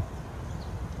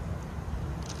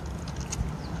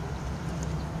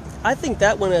 I think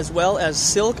that went as well as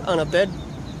silk on a bed.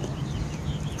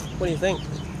 What do you think?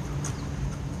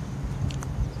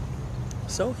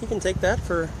 So he can take that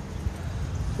for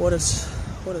what it's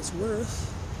worth.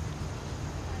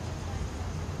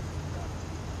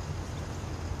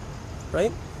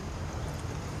 Right?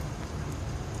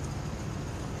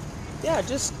 Yeah,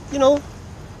 just, you know,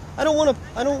 I don't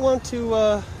want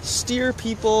to steer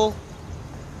people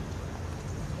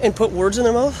and put words in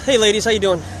their mouth. Hey ladies, how you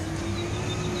doing?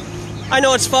 I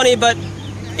know it's funny, but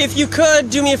if you could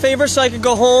do me a favor so I could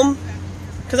go home,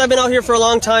 because I've been out here for a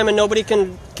long time and nobody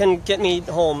can get me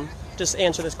home. Just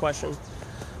answer this question.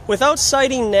 Without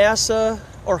citing NASA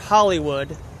or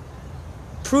Hollywood,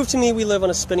 prove to me we live on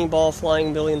a spinning ball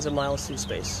flying millions of miles through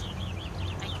space.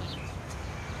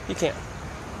 You can't.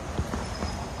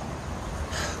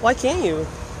 Why can't you?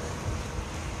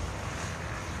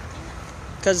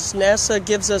 Because NASA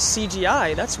gives us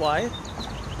CGI, that's why.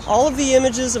 All of the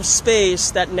images of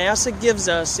space that NASA gives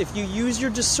us, if you use your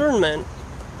discernment,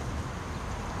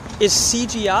 is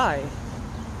CGI.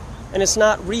 And it's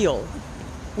not real.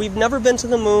 We've never been to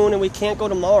the moon and we can't go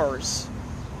to Mars.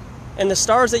 And the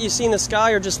stars that you see in the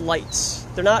sky are just lights.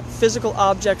 They're not physical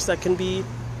objects that can be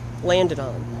landed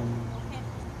on.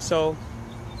 So,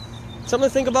 something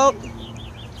to think about.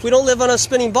 If we don't live on a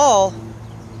spinning ball,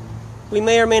 we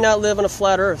may or may not live on a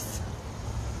flat Earth.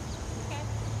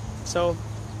 So,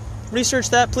 research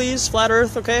that, please. Flat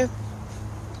Earth, okay?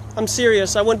 I'm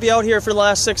serious. I wouldn't be out here for the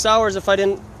last 6 hours if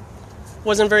I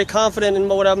wasn't very confident in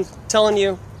what I'm telling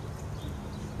you.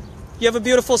 You have a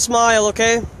beautiful smile,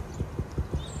 okay?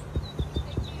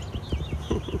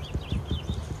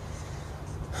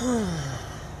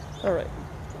 All right.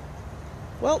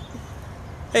 Well,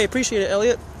 hey, appreciate it,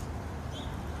 Elliot.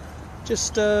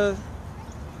 Just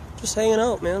hanging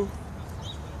out, man.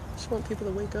 Just want people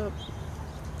to wake up.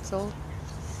 That's all.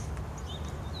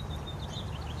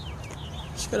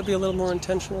 Just gotta be a little more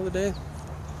intentional today.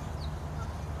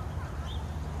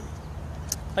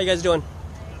 How you guys doing?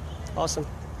 Awesome.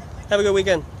 Have a good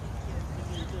weekend.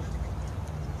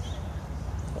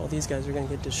 Oh, these guys are gonna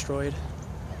get destroyed.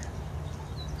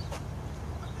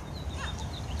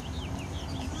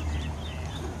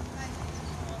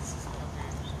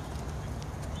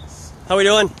 How we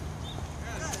doing?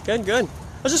 Good, good.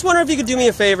 I was just wondering if you could do me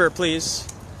a favor, please.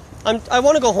 I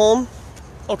want to go home.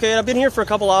 Okay, I've been here for a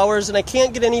couple hours, and I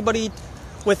can't get anybody,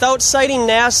 without citing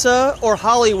NASA or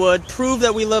Hollywood, prove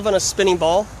that we live on a spinning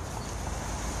ball.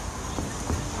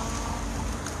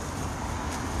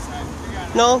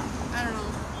 No? I don't know.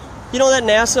 You know that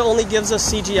NASA only gives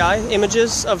us CGI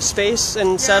images of space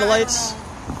and satellites? I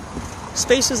don't know.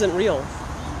 Space isn't real.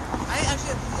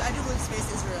 I do believe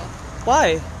space is real.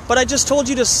 Why? But I just told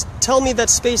you to tell me that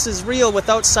space is real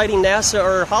without citing NASA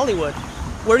or Hollywood.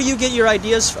 Where do you get your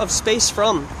ideas of space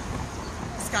from?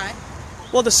 Sky.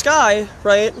 Well, the sky,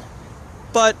 right?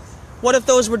 But what if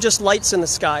those were just lights in the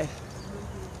sky?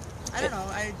 I don't know.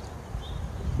 I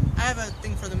have a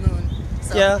thing for the moon.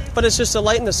 So. Yeah, but it's just a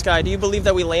light in the sky. Do you believe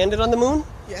that we landed on the moon?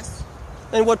 Yes.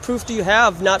 And what proof do you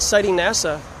have not citing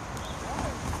NASA?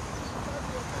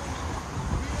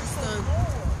 Just the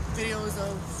videos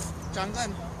of John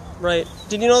Glenn. Right.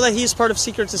 Did you know that he's part of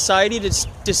secret society to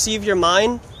deceive your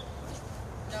mind?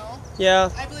 No.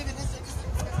 Yeah, I believe in this.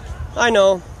 I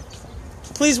know.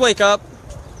 Please wake up.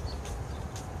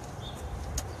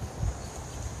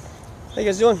 How you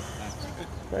guys doing?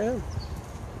 Right on.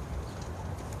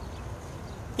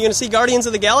 You gonna see Guardians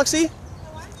of the Galaxy? I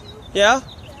want to. Yeah?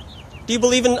 Do you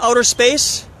believe in outer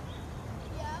space?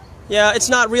 Yeah. Yeah, it's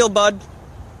not real, bud.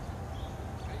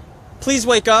 Please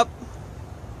wake up.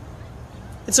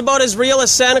 It's about as real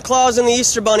as Santa Claus and the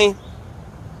Easter Bunny.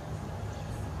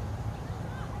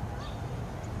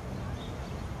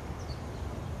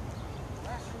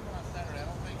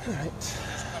 All right.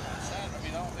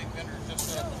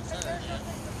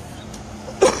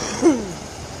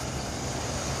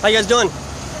 How you guys doing?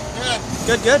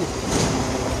 Good, good.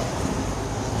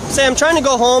 Say, I'm trying to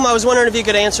go home. I was wondering if you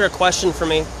could answer a question for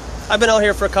me. I've been out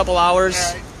here for a couple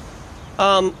hours.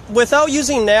 Without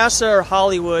using NASA or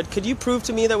Hollywood, could you prove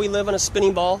to me that we live on a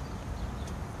spinning ball?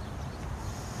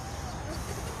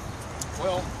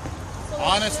 Well,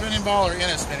 on a spinning ball or in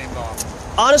a spinning ball?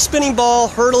 On a spinning ball,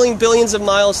 hurtling billions of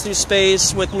miles through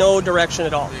space with no direction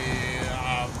at all.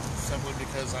 Simply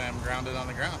because I am grounded on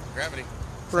the ground, gravity.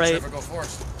 Right. Centrifugal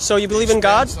force. So you believe in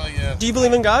God? So, yeah. Do you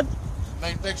believe in God?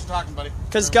 Thanks for talking, buddy.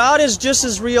 Because God is just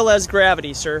as real as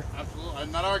gravity, sir. Absolutely.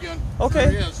 I'm not arguing. Okay.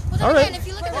 Sure he is. Well, then All right. again, if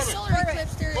you look at the solar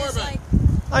eclipse, there is Corbin. like.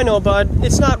 I know, bud.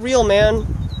 It's not real, man.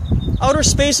 Outer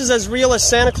space is as real as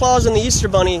Santa Claus and the Easter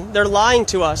Bunny. They're lying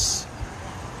to us.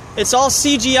 It's all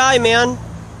CGI, man.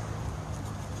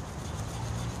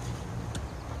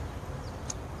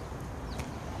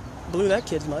 Blew that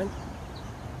kid's mind.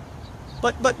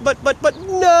 But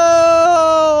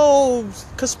no!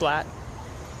 Kasplat.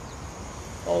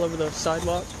 All over the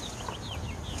sidewalk.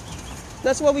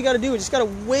 That's what we gotta do. We just gotta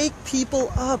wake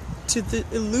people up to the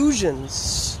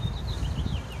illusions.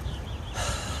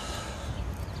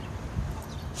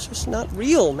 It's just not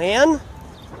real, man.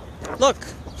 Look,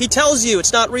 he tells you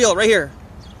it's not real right here.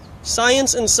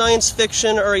 Science and science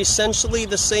fiction are essentially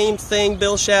the same thing.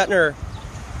 Bill Shatner,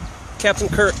 Captain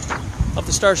Kirk of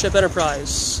the Starship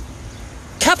Enterprise.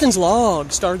 Captain's log,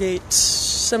 Stargate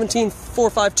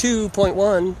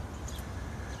 17452.1.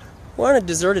 We're on a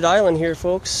deserted island here,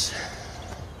 folks.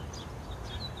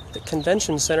 The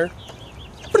convention center.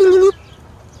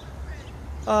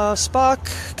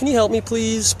 Spock, can you help me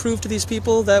please prove to these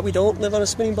people that we don't live on a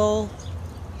spinning ball?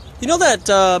 You know that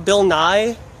Bill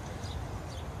Nye?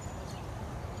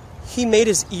 He made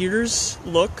his ears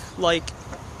look like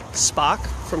Spock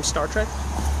from Star Trek.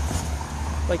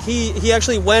 Like he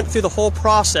actually went through the whole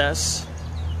process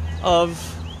of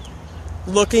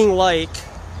looking like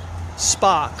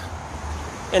Spock,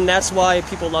 and that's why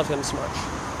people love him so much.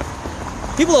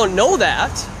 People don't know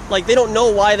that. Like, they don't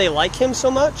know why they like him so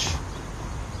much.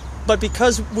 But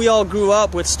because we all grew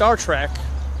up with Star Trek,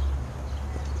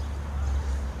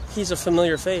 he's a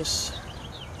familiar face.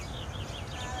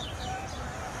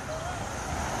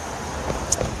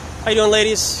 How you doing,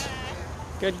 ladies?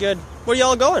 Good, good. Where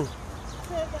y'all going?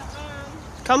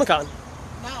 Comic-Con.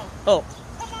 No. Oh.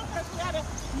 Come on, because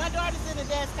my daughter's in a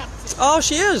dance competition. Oh,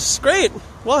 she is. Great.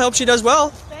 Well, I hope she does well.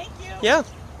 Thank you. Yeah.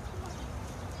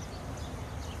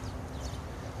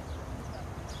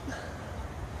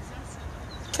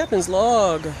 Captain's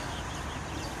log.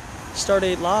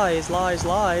 Stardate lies, lies,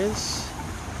 lies.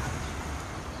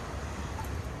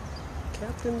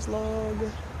 Captain's log.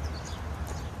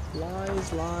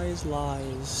 Lies, lies,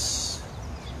 lies.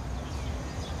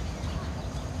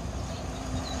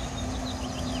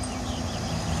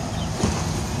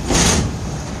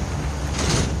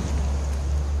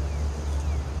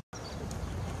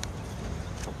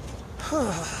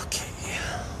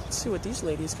 see what these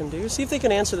ladies can do. See if they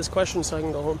can answer this question so I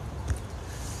can go home.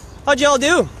 How'd y'all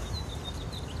do?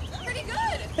 Pretty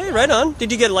good. Hey, right on.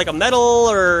 Did you get like a medal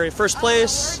or first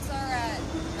place? The words are at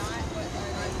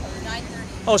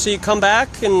 9:30. Oh, so you come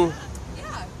back and...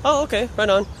 Yeah. Oh, okay. Right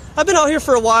on. I've been out here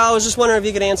for a while. I was just wondering if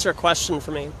you could answer a question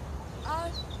for me.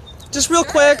 Just real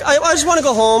quick. I just want to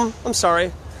go home. I'm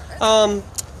sorry.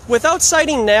 Without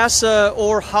citing NASA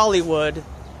or Hollywood,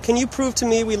 can you prove to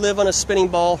me we live on a spinning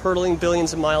ball hurtling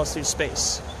billions of miles through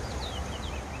space?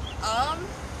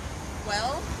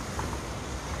 Well,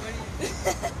 what do you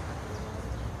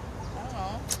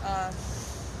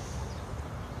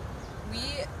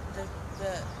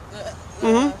I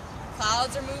don't know. The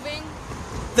clouds are moving.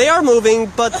 They are moving,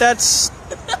 but that's...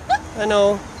 I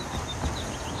know.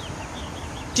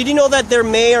 Did you know that there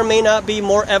may or may not be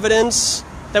more evidence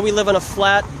that we live on a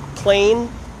flat plane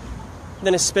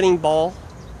than a spinning ball?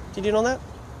 Did you know that?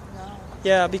 No.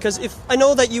 Yeah, because if I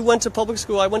know that you went to public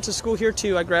school, I went to school here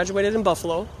too. I graduated in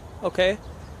Buffalo, okay?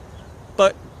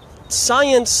 But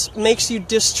science makes you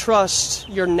distrust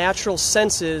your natural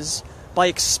senses by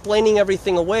explaining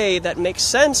everything away that makes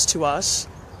sense to us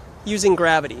using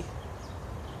gravity.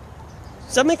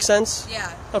 Does that make sense?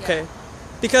 Yeah. Okay. Yeah.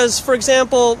 Because, for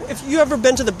example, if you ever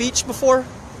been to the beach before?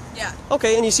 Yeah.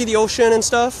 Okay, and you see the ocean and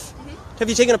stuff? Have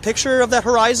you taken a picture of that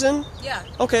horizon? Yeah.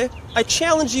 Okay. I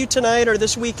challenge you tonight or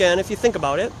this weekend, if you think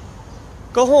about it,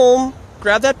 go home,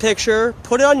 grab that picture,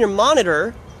 put it on your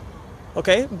monitor,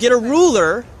 okay? Get a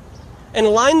ruler, and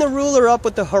line the ruler up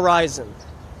with the horizon.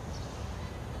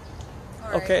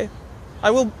 All right. Okay?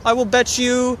 I will bet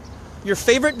you your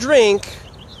favorite drink,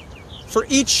 for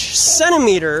each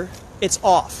centimeter, it's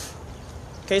off.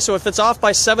 Okay, so if it's off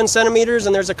by 7 centimeters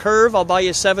and there's a curve, I'll buy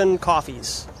you 7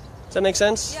 coffees. Does that make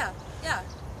sense? Yeah. Yeah.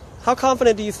 How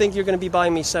confident do you think you're going to be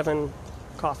buying me 7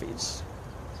 coffees?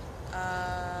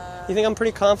 You think I'm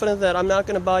pretty confident that I'm not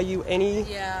going to buy you any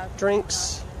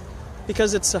drinks?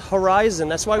 Because it's a horizon.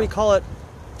 That's why we call it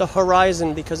the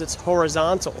horizon, because it's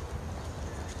horizontal.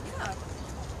 Yeah.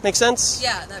 Make sense?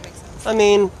 Yeah, that makes sense. I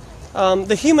mean,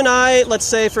 the human eye, let's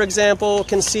say, for example,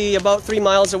 can see about 3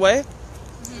 miles away.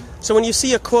 So when you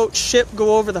see a, quote, ship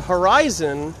go over the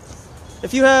horizon,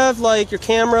 if you have, like, your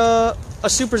camera, a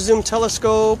super zoom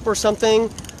telescope or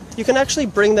something, you can actually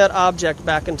bring that object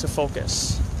back into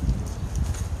focus.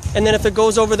 And then if it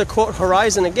goes over the, quote,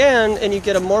 horizon again, and you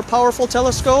get a more powerful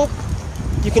telescope,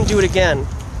 you can do it again,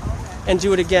 and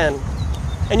do it again.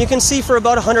 And you can see for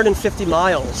about 150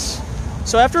 miles.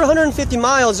 So after 150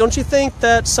 miles, don't you think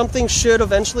that something should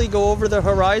eventually go over the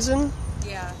horizon?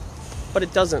 Yeah. But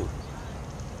it doesn't.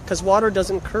 Because water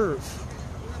doesn't curve.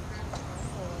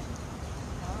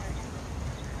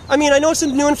 I mean, I know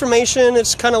some new information.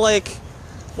 It's kind of like,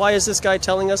 why is this guy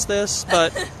telling us this?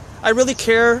 But I really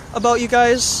care about you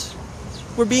guys.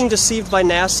 We're being deceived by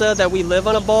NASA that we live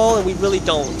on a ball, and we really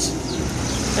don't.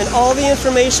 And all the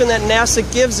information that NASA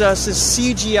gives us is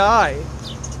CGI.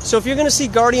 So if you're going to see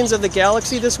Guardians of the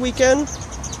Galaxy this weekend,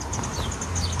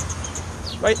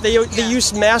 right, they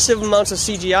use massive amounts of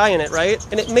CGI in it, right?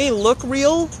 And it may look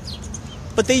real,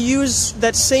 but they use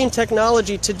that same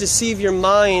technology to deceive your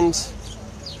mind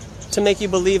to make you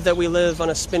believe that we live on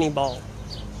a spinning ball.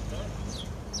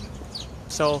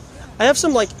 So I have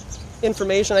some, like,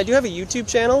 information. I do have a YouTube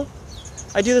channel.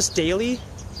 I do this daily.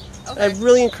 Okay. I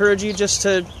really encourage you just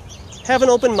to have an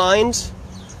open mind.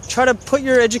 Try to put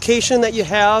your education that you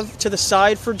have to the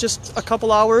side for just a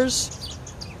couple hours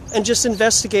and just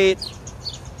investigate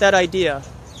that idea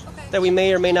that we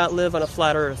may or may not live on a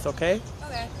flat earth, okay?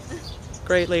 Okay.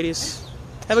 Great, ladies.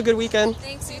 Have a good weekend.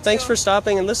 Thanks, you Thanks too. for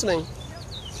stopping and listening.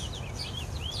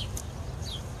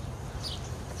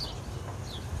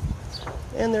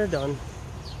 And they're done.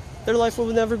 Their life will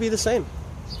never be the same.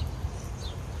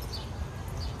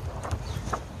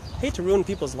 Hate to ruin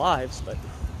people's lives, but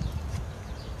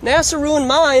NASA ruined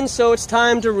mine, so it's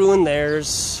time to ruin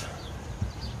theirs.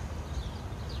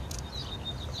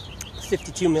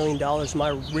 $52 million my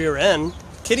rear end.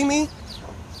 Kidding me?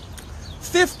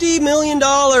 $50 million.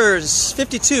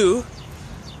 52.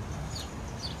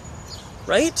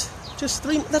 Right? Just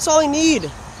 3. That's all I need.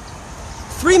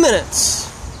 3 minutes.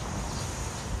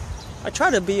 I try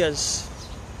to be as,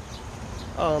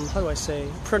 how do I say,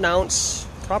 pronounce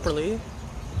properly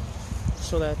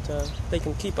so that they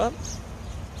can keep up.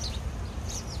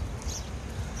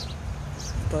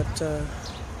 But, look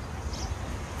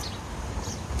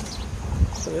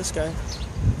at this guy.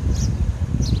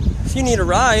 If you need a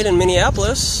ride in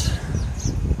Minneapolis,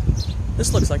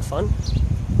 this looks like fun.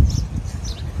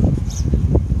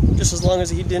 Just as long as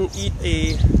he didn't eat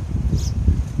a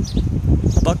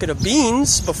bucket of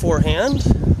beans beforehand,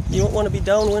 you won't want to be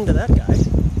downwind to that guy.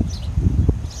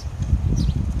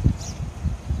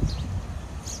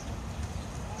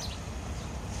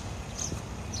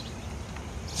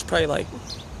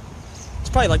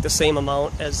 probably like the same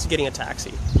amount as getting a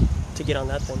taxi to get on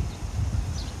that thing.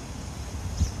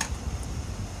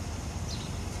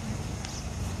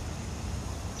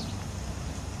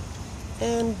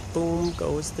 And boom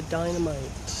goes the dynamite.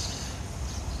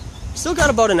 Still got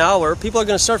about an hour. People are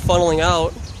going to start funneling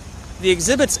out. The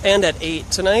exhibits end at 8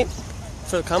 tonight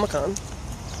for the Comic-Con.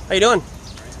 How you doing?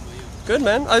 Good,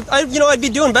 man. I'd be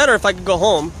doing better if I could go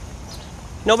home.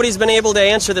 Nobody's been able to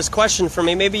answer this question for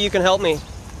me. Maybe you can help me.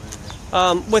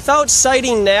 Without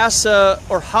citing NASA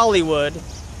or Hollywood,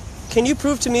 can you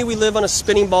prove to me we live on a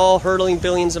spinning ball hurtling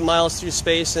billions of miles through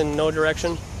space in no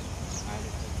direction?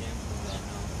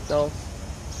 No.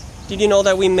 Did you know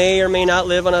that we may or may not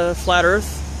live on a flat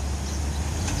Earth?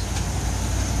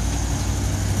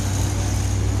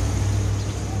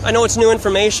 I know it's new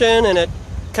information and it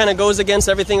kind of goes against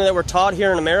everything that we're taught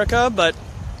here in America, but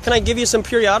can I give you some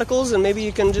periodicals and maybe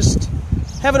you can just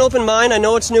have an open mind? I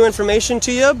know it's new information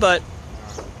to you, but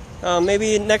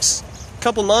maybe next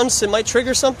couple months it might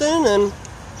trigger something and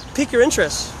pique your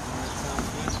interest.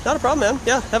 Not a problem, man.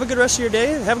 Yeah, have a good rest of your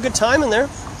day. Have a good time in there.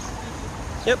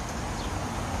 Yep.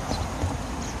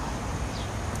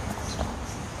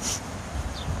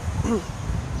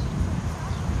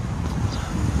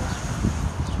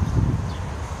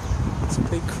 It's a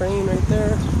big crane right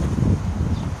there.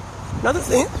 Another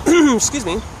thing, excuse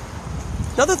me.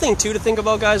 Another thing too to think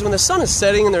about, guys, when the sun is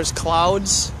setting and there's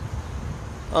clouds,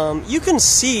 you can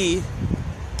see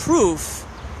proof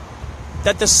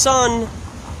that the sun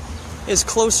is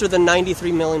closer than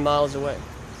 93 million miles away.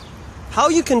 How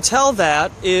you can tell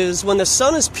that is when the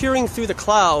sun is peering through the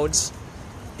clouds,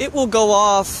 it will go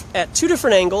off at two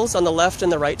different angles on the left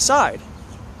and the right side.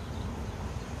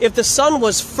 If the sun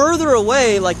was further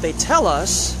away, like they tell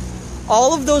us,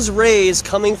 all of those rays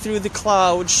coming through the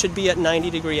clouds should be at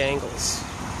 90-degree angles.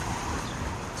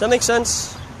 Does that make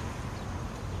sense?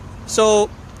 So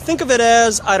think of it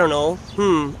as, I don't know,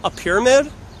 a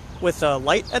pyramid with a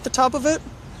light at the top of it.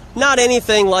 Not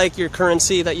anything like your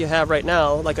currency that you have right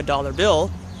now, like a dollar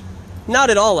bill. Not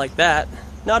at all like that.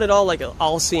 Not at all like an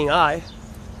all-seeing eye.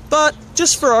 But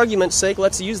just for argument's sake,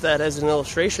 let's use that as an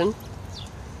illustration.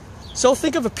 So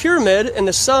think of a pyramid and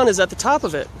the sun is at the top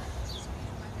of it.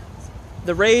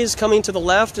 The rays coming to the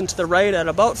left and to the right at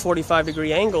about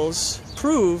 45-degree angles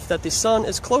prove that the sun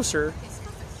is closer,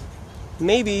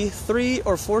 maybe 3,000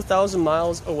 or 4,000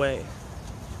 miles away.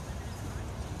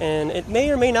 And it may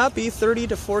or may not be 30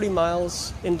 to 40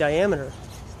 miles in diameter.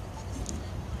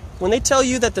 When they tell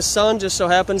you that the sun just so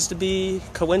happens to be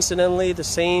coincidentally the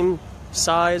same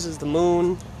size as the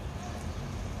moon,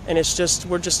 and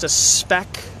we're just a speck,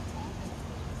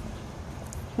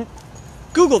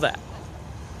 Google that.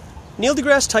 Neil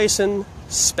deGrasse Tyson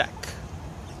speck.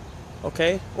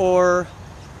 Okay? Or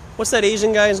what's that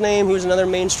Asian guy's name who's another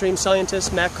mainstream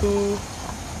scientist? Maku.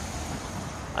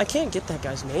 I can't get that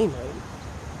guy's name right.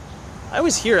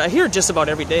 I hear it just about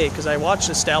every day because I watch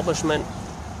Establishment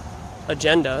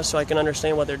Agenda so I can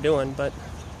understand what they're doing, but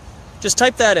just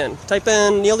type that in. Type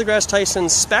in Neil deGrasse Tyson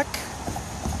speck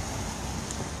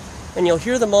and you'll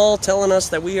hear them all telling us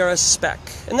that we are a speck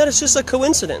and that it's just a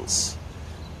coincidence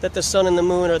that the sun and the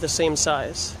moon are the same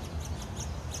size.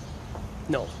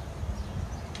 No.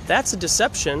 That's a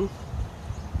deception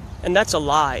and that's a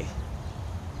lie.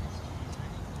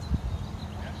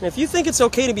 And if you think it's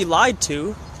okay to be lied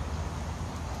to,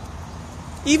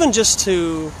 even just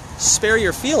to spare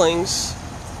your feelings,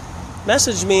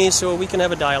 message me so we can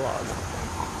have a dialogue.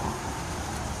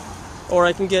 Or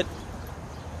I can get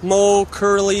Mo,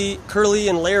 Curly,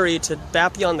 and Larry to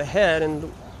bap you on the head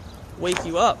and wake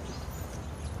you up.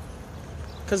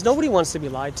 Because nobody wants to be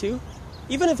lied to.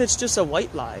 Even if it's just a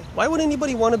white lie. Why would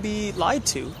anybody want to be lied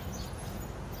to?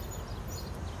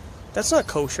 That's not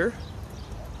kosher.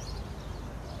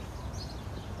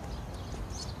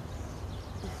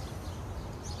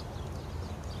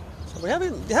 So we're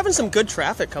having some good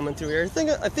traffic coming through here.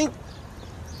 I think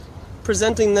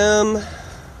presenting them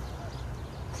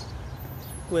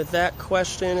with that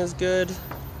question is good.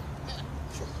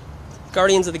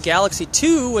 Guardians of the Galaxy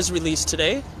 2 was released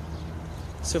today.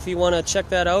 So if you want to check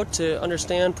that out to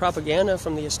understand propaganda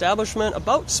from the establishment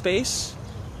about space,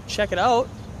 check it out.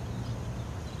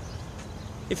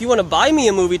 If you want to buy me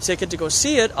a movie ticket to go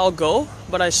see it, I'll go,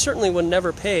 but I certainly would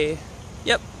never pay.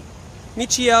 Yep,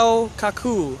 Michio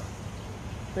Kaku.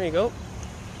 There you go.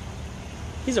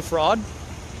 He's a fraud.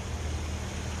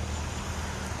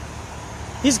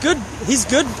 He's good. He's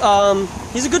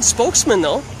a good spokesman,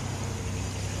 though.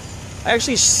 I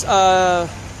actually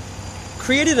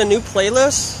created a new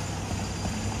playlist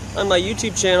on my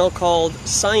YouTube channel called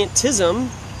Scientism,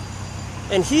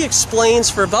 and he explains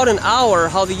for about an hour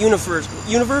how the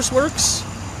universe works.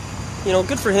 You know,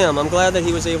 good for him. I'm glad that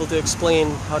he was able to explain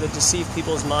how to deceive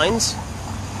people's minds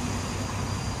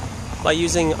by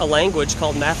using a language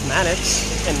called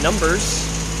mathematics and numbers,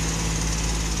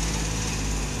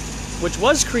 which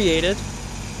was created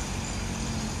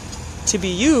to be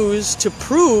used to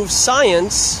prove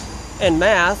science and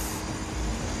math.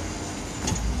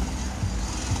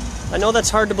 I know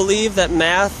that's hard to believe, that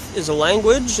math is a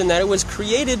language and that it was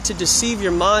created to deceive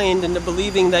your mind into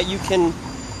believing that you can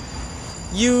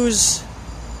use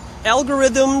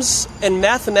algorithms and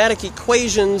mathematic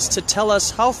equations to tell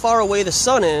us how far away the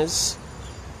sun is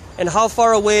and how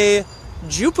far away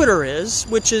Jupiter is,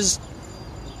 which is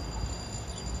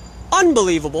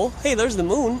unbelievable. Hey, there's the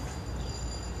moon.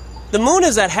 The moon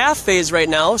is at half phase right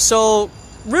now, so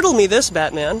riddle me this,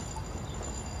 Batman.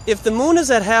 If the moon is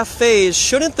at half phase,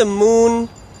 shouldn't the moon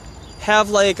have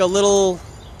like a little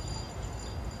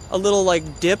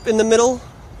like dip in the middle?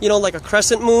 You know, like a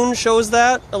crescent moon shows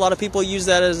that. A lot of people use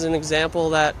that as an example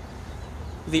that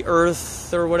the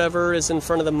Earth or whatever is in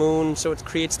front of the moon, so it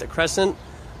creates the crescent.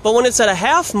 But when it's at a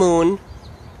half moon,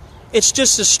 it's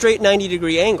just a straight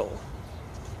 90-degree angle.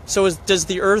 So does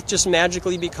the Earth just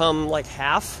magically become like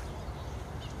half?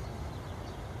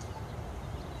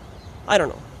 I don't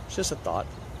know. It's just a thought.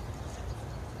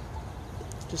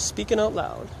 Just speaking out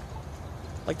loud.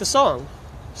 Like the song,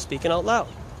 Speaking Out Loud.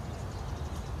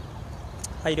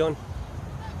 How you doing?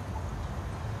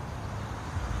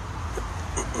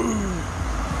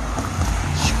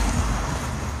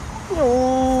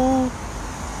 No.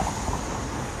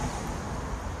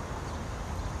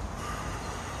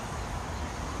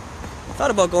 I thought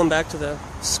about going back to the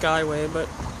Skyway, but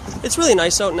it's really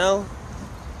nice out now.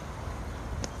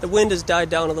 The wind has died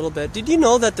down a little bit. Did you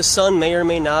know that the sun may or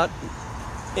may not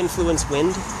influence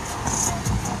wind?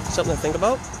 Something to think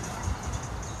about.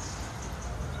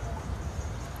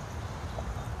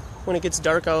 When it gets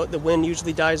dark out, the wind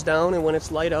usually dies down, and when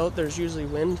it's light out, there's usually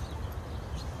wind.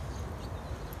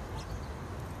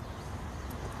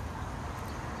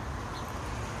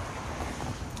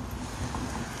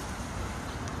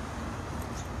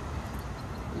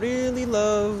 Really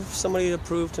love somebody to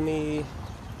prove to me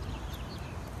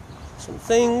some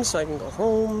things so I can go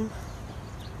home.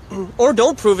 Or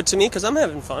don't prove it to me because I'm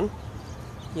having fun.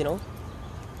 You know?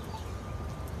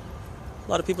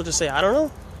 A lot of people just say, I don't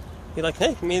know. You're like,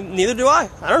 hey, neither do I.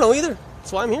 I don't know either.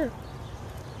 That's why I'm here.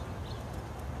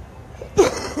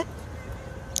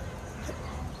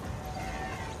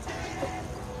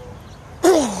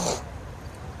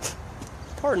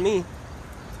 Pardon me.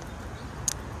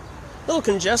 A little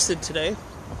congested today.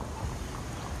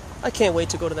 I can't wait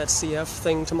to go to that CF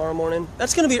thing tomorrow morning.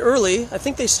 That's going to be early. I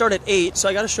think they start at 8, so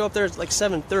I got to show up there at like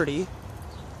 7:30.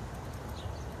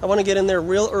 I want to get in there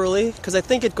real early because I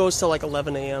think it goes till like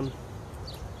 11 a.m.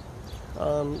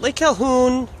 Lake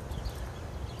Calhoun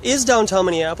is downtown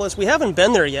Minneapolis. We haven't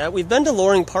been there yet. We've been to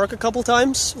Loring Park a couple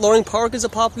times. Loring Park is a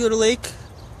popular lake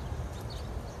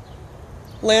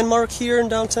landmark here in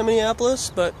downtown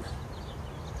Minneapolis, but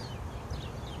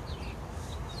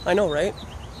I know, right?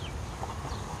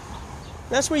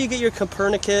 That's where you get your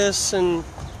Copernicus and,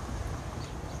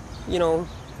 you know,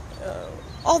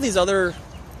 all these other,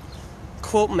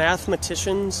 quote,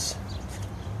 mathematicians.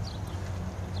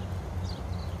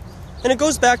 And it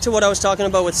goes back to what I was talking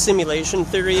about with simulation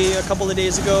theory a couple of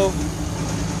days ago.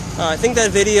 I think that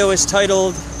video is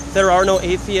titled, There Are No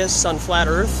Atheists on Flat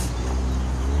Earth.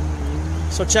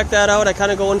 So check that out. I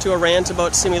kind of go into a rant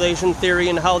about simulation theory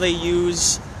and how they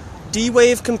use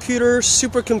D-Wave computer,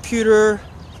 supercomputer,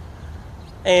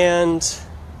 and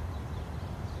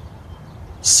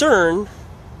CERN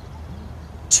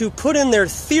to put in their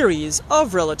theories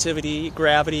of relativity,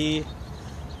 gravity,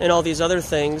 and all these other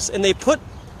things. And they put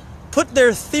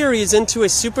their theories into a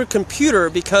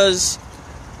supercomputer because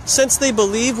since they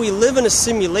believe we live in a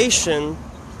simulation,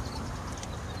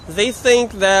 they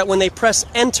think that when they press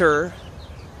enter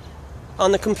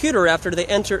on the computer after they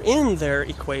enter in their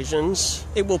equations,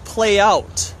 it will play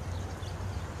out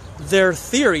their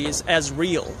theories as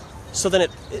real. So then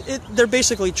they're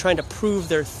basically trying to prove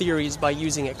their theories by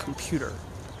using a computer.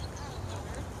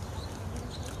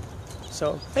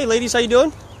 So, hey ladies, how you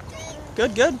doing?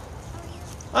 Good, good.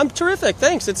 I'm terrific,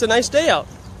 thanks. It's a nice day out.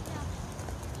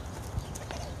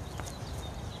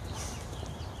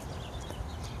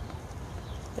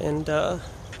 And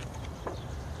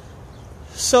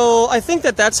so I think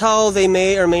that that's how they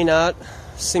may or may not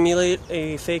simulate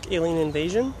a fake alien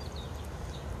invasion.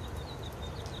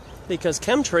 Because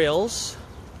chemtrails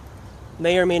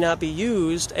may or may not be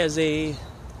used as a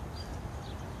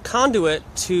conduit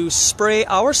to spray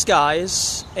our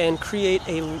skies and create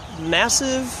a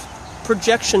massive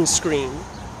projection screen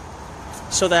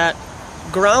so that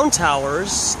ground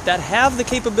towers that have the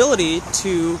capability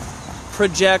to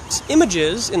project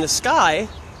images in the sky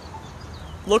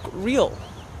look real.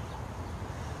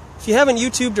 If you haven't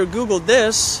YouTubed or Googled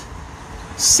this,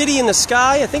 city in the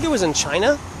sky, I think it was in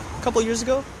China a couple years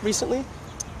ago, recently.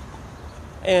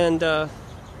 And a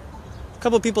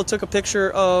couple of people took a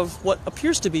picture of what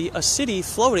appears to be a city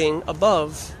floating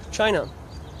above China.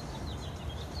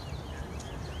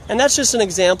 And that's just an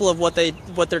example of what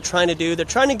they're trying to do. They're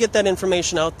trying to get that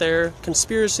information out there.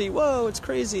 Conspiracy, whoa, it's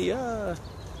crazy.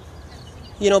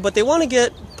 You know, but they want to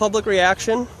get public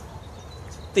reaction.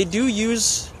 They do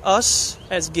use us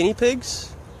as guinea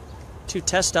pigs to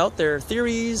test out their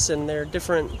theories and their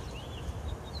different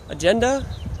agenda.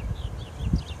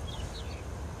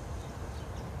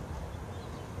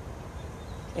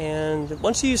 And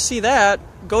once you see that,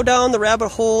 go down the rabbit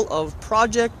hole of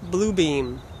Project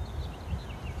Bluebeam.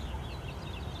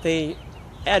 They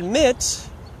admit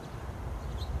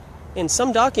in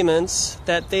some documents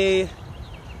that they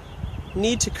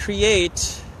need to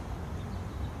create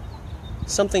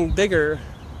something bigger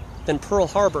than Pearl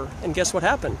Harbor. And guess what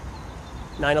happened?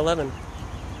 9/11.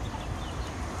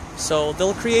 So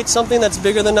they'll create something that's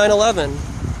bigger than 9/11.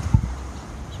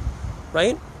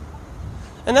 Right?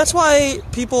 And that's why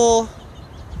people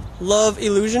love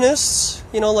illusionists,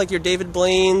 you know, like your David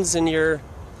Blaine's and your,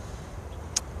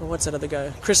 what's that other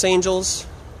guy? Chris Angels.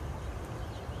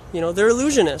 You know, they're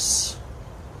illusionists.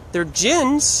 They're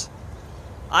jinns.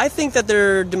 I think that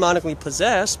they're demonically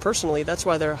possessed, personally. That's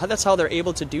how they're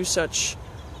able to do such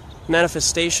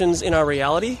manifestations in our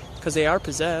reality, because they are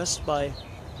possessed by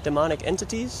demonic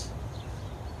entities.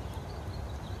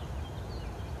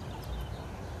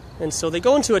 And so they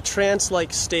go into a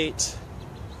trance-like state.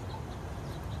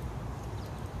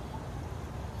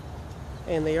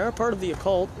 And they are part of the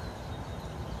occult.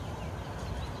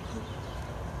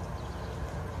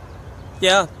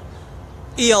 Yeah.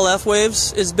 ELF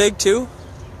waves is big too.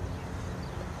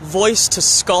 Voice to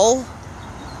skull.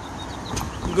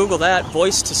 Google that,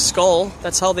 voice to skull.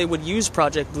 That's how they would use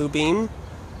Project Bluebeam.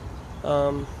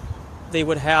 They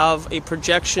would have a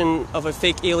projection of a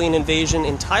fake alien invasion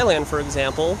in Thailand, for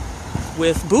example,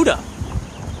 with Buddha.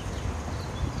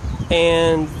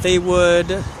 And they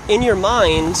would, in your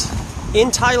mind,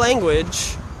 in Thai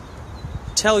language,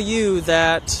 tell you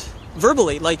that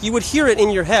verbally, like you would hear it in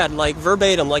your head, like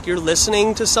verbatim, like you're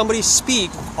listening to somebody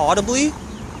speak audibly,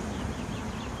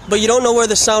 but you don't know where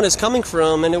the sound is coming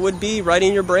from, and it would be right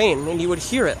in your brain, and you would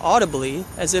hear it audibly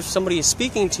as if somebody is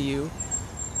speaking to you.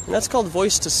 And that's called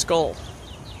voice to skull.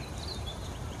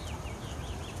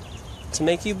 To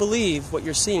make you believe what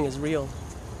you're seeing is real.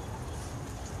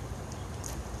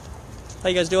 How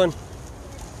you guys doing?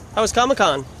 How was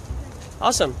Comic-Con?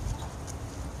 Awesome.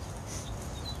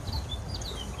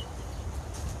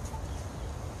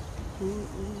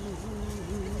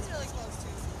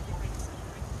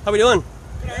 How we doing?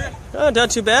 Oh, not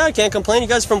too bad. Can't complain. You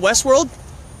guys from Westworld?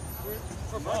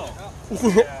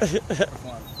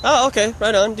 Oh, okay.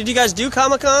 Right on. Did you guys do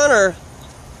Comic-Con or?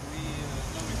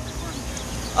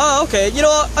 Oh, okay. You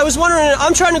know, I was wondering,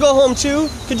 I'm trying to go home too.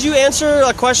 Could you answer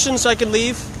a question so I could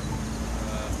leave?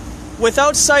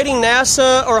 Without citing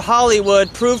NASA or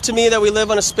Hollywood, prove to me that we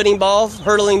live on a spinning ball,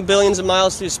 hurtling billions of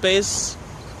miles through space.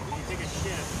 When you take a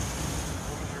ship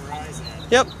over the horizon,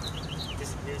 Yep. it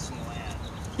disappears from the land.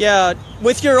 Yeah,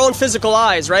 with your own physical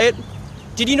eyes, right?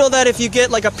 Did you know that if you get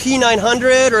like a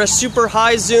P900 or a super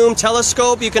high zoom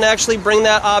telescope, you can actually bring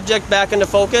that object back into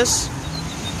focus?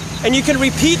 And you can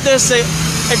repeat this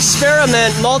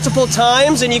experiment multiple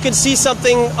times and you can see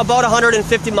something about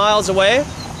 150 miles away.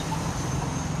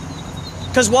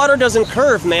 Because water doesn't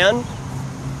curve, man.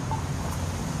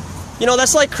 You know,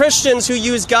 that's like Christians who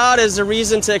use God as a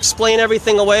reason to explain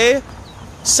everything away.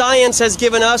 Science has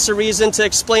given us a reason to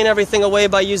explain everything away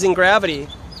by using gravity.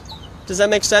 Does that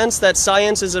make sense? That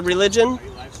science is a religion? Are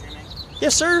you live streaming?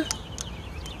 Yes, sir.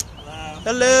 Hello.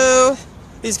 Hello.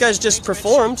 These guys just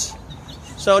performed.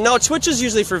 So, no, Twitch is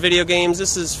usually for video games.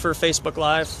 This is for Facebook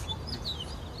Live.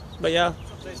 But yeah.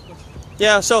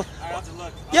 Yeah, so, I'll have to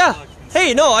look. yeah.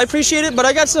 Hey, no, I appreciate it, but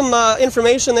I got some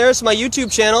information there. It's my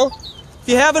YouTube channel. If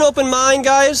you have an open mind,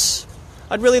 guys,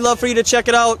 I'd really love for you to check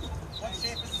it out. What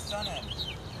shape is the sun in?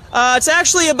 It's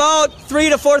actually about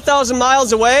 3,000 to 4,000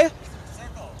 miles away.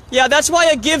 Circle. Yeah, that's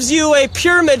why it gives you a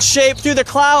pyramid shape through the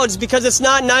clouds, because it's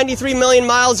not 93 million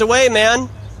miles away, man.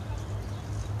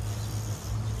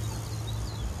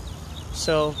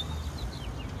 So,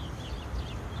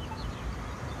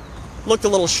 looked a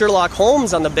little Sherlock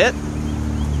Holmes on the bit.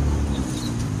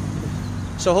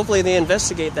 So hopefully they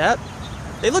investigate that.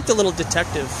 They looked a little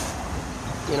detective,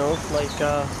 you know, like,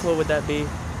 what would that be?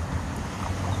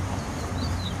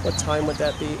 What time would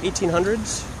that be?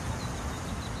 1800s?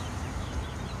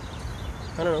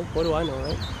 I don't know. What do I know,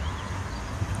 right?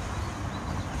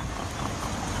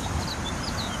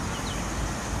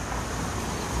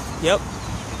 Yep.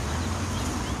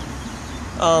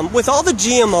 With all the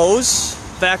GMOs,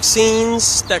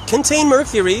 vaccines that contain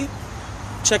mercury,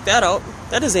 check that out.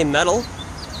 That is a metal.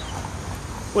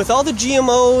 With all the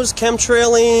GMOs,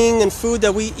 chemtrailing, and food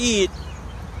that we eat,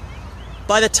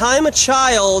 by the time a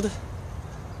child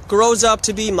grows up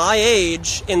to be my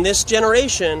age in this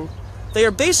generation, they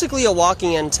are basically a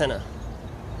walking antenna.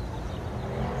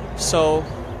 So,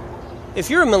 if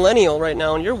you're a millennial right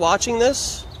now and you're watching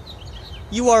this,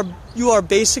 you are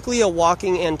basically a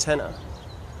walking antenna.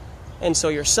 And so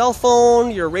your cell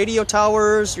phone, your radio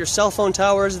towers, your cell phone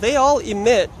towers, they all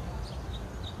emit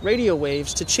radio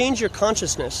waves to change your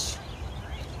consciousness.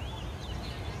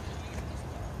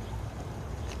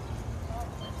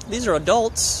 These are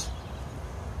adults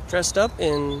dressed up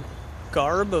in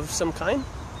garb of some kind.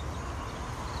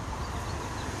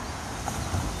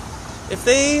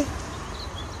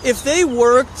 If they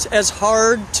worked as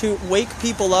hard to wake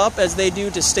people up as they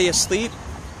do to stay asleep,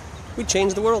 we'd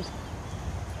change the world.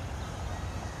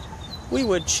 We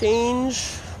would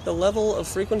change the level of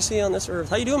frequency on this earth.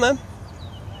 How you doing, man?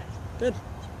 Good.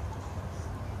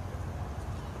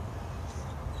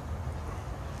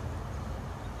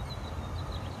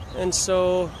 And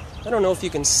so, I don't know if you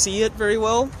can see it very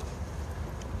well,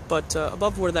 but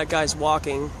above where that guy's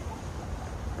walking,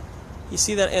 you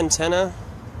see that antenna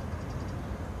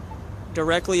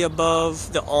directly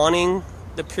above the awning,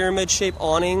 the pyramid-shaped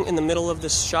awning in the middle of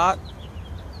this shot?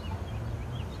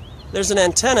 There's an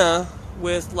antenna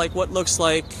with like what looks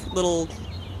like little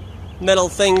metal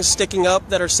things sticking up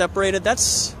that are separated.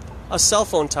 That's a cell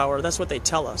phone tower. That's what they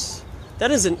tell us. That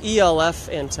is an ELF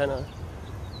antenna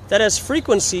that has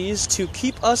frequencies to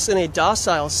keep us in a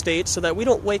docile state so that we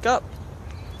don't wake up.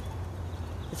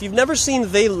 If you've never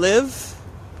seen They Live,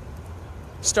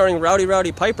 starring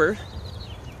Rowdy Piper,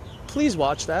 please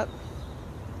watch that.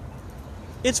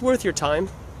 It's worth your time.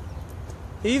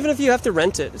 Even if you have to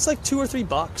rent it. It's like $2 or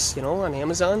 $3, you know, on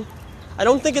Amazon. I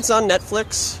don't think it's on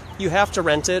Netflix. You have to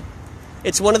rent it.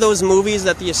 It's one of those movies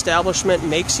that the establishment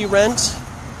makes you rent.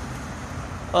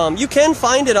 You can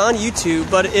find it on YouTube,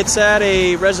 but it's at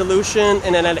a resolution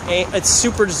and then it's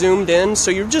super zoomed in, so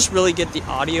you just really get the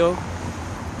audio.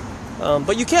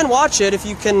 But you can watch it if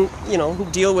you can, you know,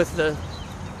 deal with the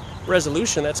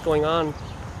resolution that's going on.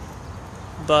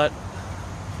 But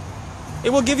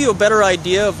it will give you a better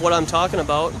idea of what I'm talking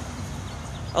about.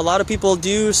 A lot of people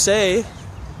do say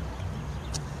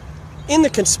in the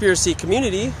conspiracy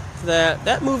community that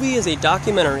that movie is a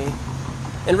documentary.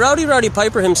 And Rowdy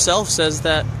Piper himself says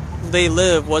that They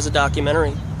Live was a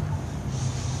documentary.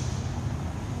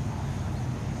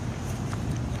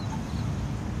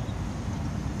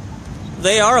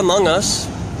 They are among us.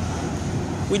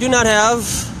 We do not have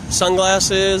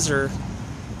sunglasses or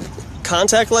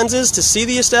contact lenses to see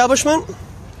the establishment,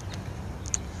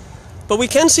 but we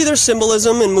can see their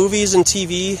symbolism in movies and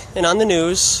TV and on the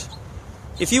news.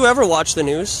 If you ever watch the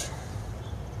news,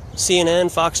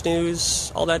 CNN, Fox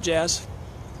News, all that jazz,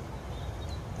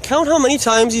 count how many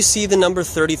times you see the number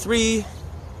 33,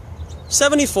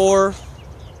 74,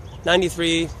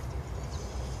 93,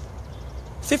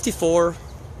 54,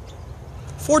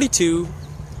 42.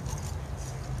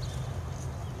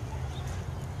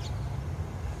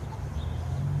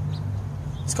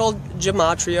 It's called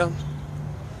gematria.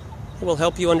 It will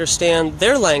help you understand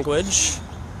their language.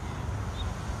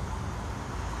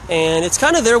 And it's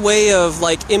kind of their way of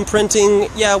like imprinting,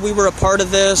 yeah, we were a part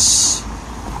of this.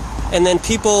 And then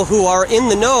people who are in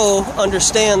the know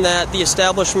understand that the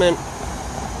establishment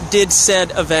did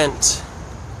said event.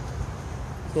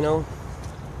 You know?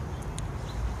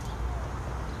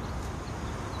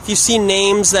 If you see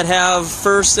names that have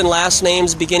first and last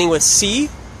names beginning with C,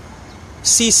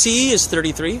 CC is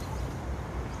 33.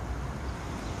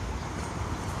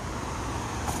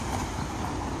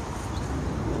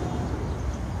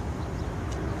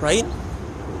 Right?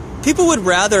 People would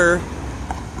rather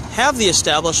have the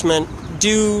establishment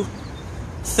do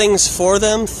things for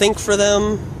them, think for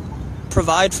them,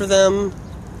 provide for them,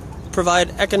 provide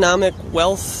economic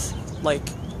wealth like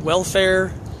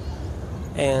welfare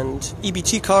and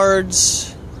EBT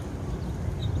cards,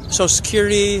 Social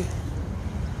Security.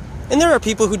 And there are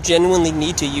people who genuinely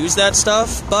need to use that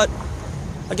stuff, but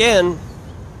again,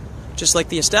 just like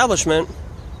the establishment,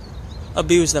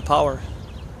 abuse the power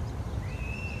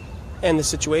and the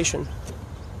situation.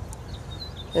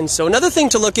 And so another thing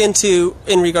to look into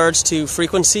in regards to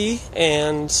frequency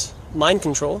and mind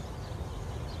control,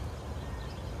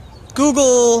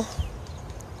 Google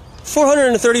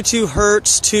 432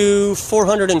 hertz to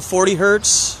 440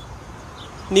 hertz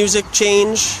music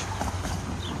change.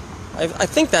 I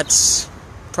think that's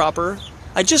proper.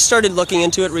 I just started looking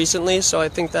into it recently, so I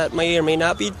think that may or may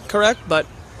not be correct, but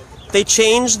they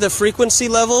changed the frequency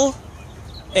level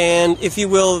and, if you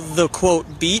will, the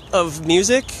quote beat of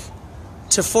music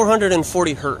to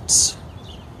 440 hertz.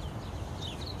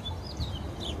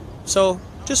 So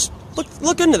just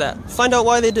look into that. Find out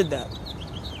why they did that.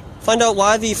 Find out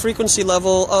why the frequency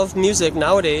level of music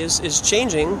nowadays is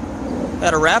changing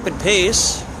at a rapid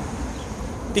pace,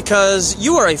 because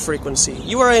you are a frequency.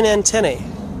 You are an antennae.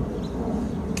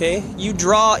 Okay? You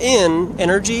draw in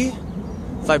energy,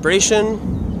 vibration,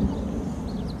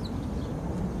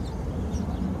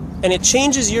 and it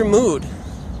changes your mood.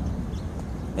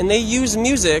 And they use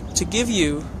music to give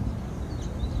you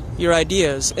your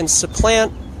ideas and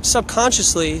supplant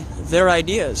subconsciously their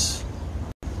ideas,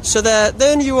 so that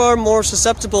then you are more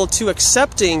susceptible to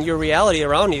accepting your reality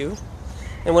around you.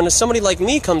 And when somebody like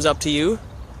me comes up to you,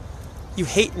 you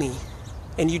hate me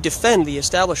and you defend the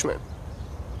establishment.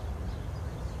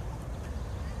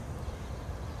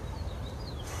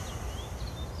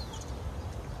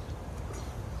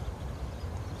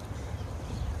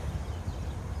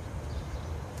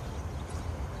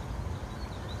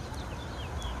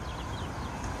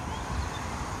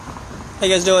 How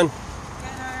you guys doing?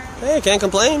 Hey, can't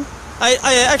complain.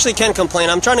 I actually can't complain.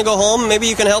 I'm trying to go home. Maybe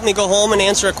you can help me go home and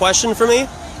answer a question for me.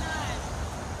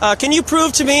 Can you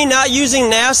prove to me, not using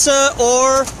NASA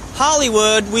or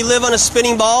Hollywood, we live on a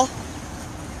spinning ball?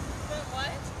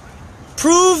 What?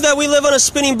 Prove that we live on a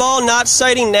spinning ball, not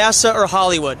citing NASA or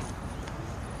Hollywood.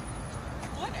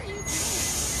 What are you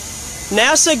doing?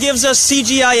 NASA gives us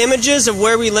CGI images of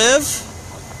where we live,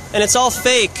 and it's all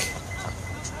fake.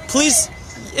 Please,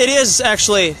 it is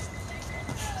actually.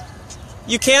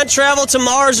 You can't travel to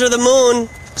Mars or the moon.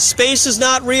 Space is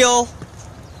not real.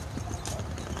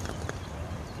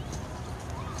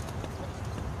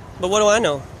 But what do I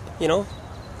know? You know,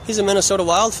 he's a Minnesota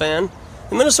Wild fan.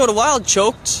 The Minnesota Wild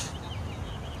choked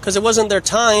because it wasn't their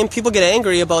time. People get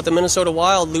angry about the Minnesota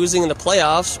Wild losing in the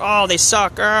playoffs. Oh, they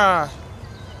suck. Ah.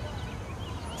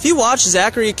 If you watch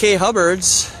Zachary K.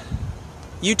 Hubbard's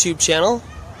YouTube channel,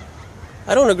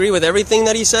 I don't agree with everything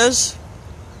that he says,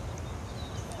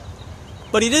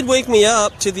 but he did wake me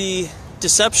up to the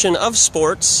deception of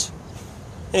sports.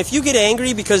 And if you get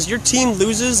angry because your team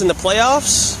loses in the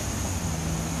playoffs,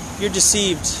 you're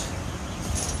deceived.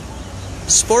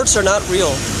 Sports are not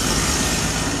real.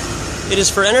 It is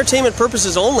for entertainment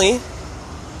purposes only,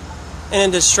 and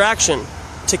a distraction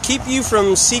to keep you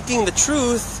from seeking the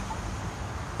truth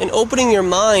and opening your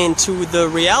mind to the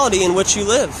reality in which you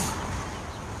live.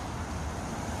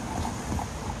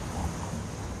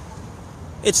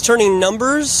 It's turning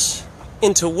numbers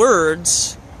into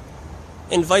words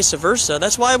and vice versa.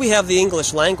 That's why we have the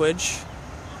English language.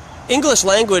 English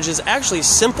language is actually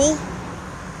simple,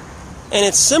 and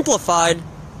it's simplified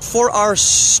for our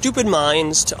stupid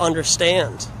minds to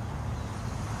understand.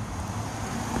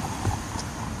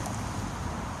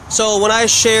 So when I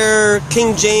share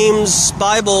King James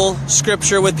Bible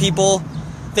scripture with people,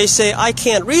 they say, I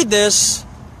can't read this,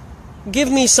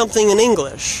 give me something in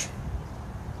English.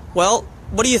 Well,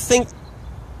 what do you think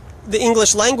the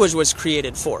English language was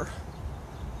created for?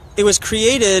 It was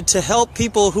created to help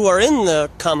people who are in the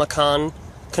Comic-Con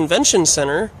Convention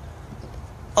Center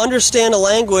understand a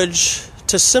language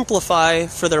to simplify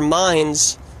for their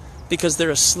minds because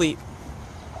they're asleep.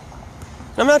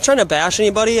 I'm not trying to bash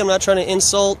anybody, I'm not trying to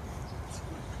insult,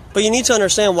 but you need to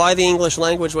understand why the English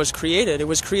language was created. It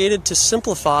was created to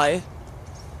simplify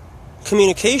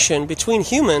communication between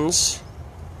humans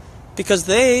because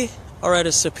they are at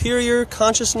a superior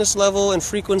consciousness level and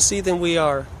frequency than we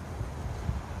are.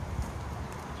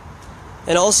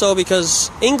 And also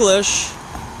because English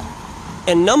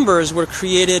and numbers were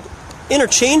created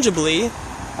interchangeably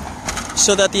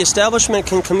so that the establishment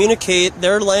can communicate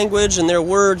their language and their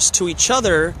words to each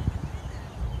other,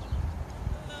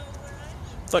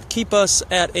 but keep us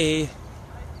at a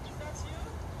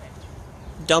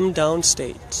dumbed down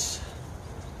state.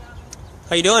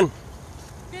 How you doing?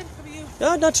 Good, how are you?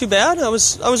 Yeah, not too bad. I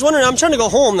was wondering, I'm trying to go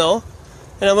home though,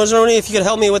 and I was wondering if you could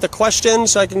help me with a question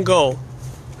so I can go.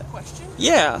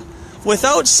 Yeah.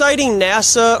 Without citing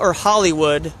NASA or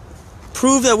Hollywood,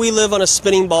 prove that we live on a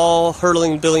spinning ball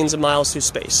hurtling billions of miles through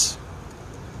space.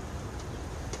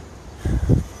 I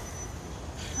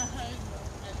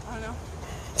don't know.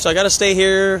 So I gotta stay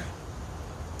here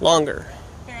longer.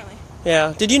 Apparently.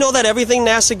 Yeah. Did you know that everything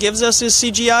NASA gives us is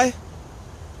CGI?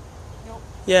 Nope.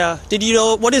 Yeah. Did you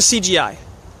know, what is CGI?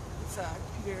 It's a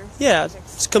computer. Yeah,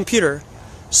 it's a computer.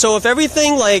 So if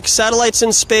everything like satellites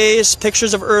in space,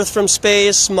 pictures of Earth from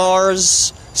space,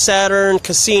 Mars, Saturn,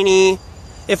 Cassini,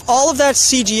 if all of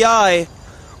that's CGI,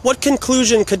 what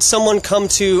conclusion could someone come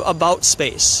to about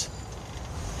space?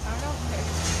 I don't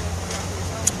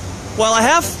know. Well, I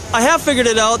have figured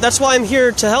it out. That's why I'm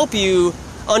here to help you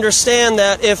understand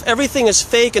that if everything is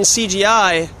fake and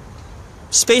CGI,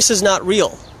 space is not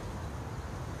real.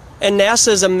 And NASA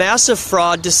is a massive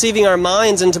fraud, deceiving our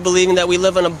minds into believing that we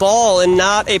live on a ball and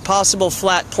not a possible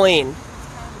flat plane.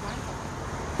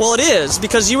 Well, it is,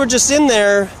 because you were just in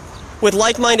there with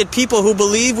like-minded people who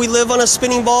believe we live on a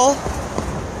spinning ball,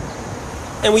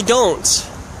 and we don't.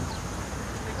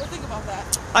 Go think about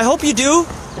that. I hope you do.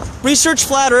 Research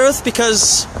flat Earth,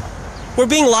 because we're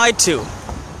being lied to.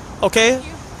 Okay?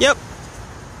 Yep.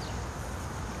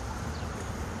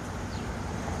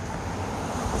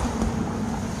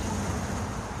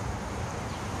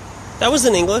 That was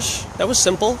in English. That was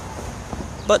simple.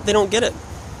 But they don't get it.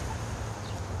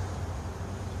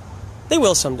 They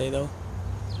will someday, though.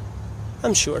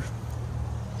 I'm sure.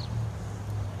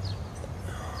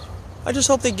 I just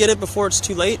hope they get it before it's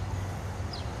too late.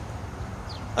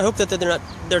 I hope that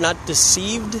they're not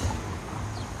deceived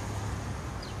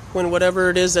when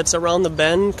whatever it is that's around the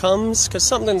bend comes, because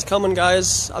something's coming,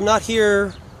 guys. I'm not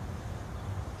here.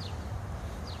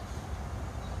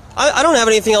 I don't have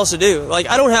anything else to do. Like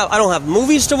I don't have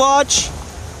movies to watch.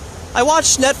 I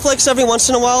watch Netflix every once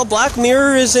in a while. Black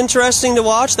Mirror is interesting to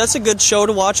watch. That's a good show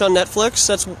to watch on Netflix.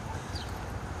 That's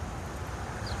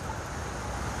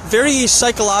very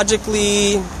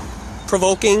psychologically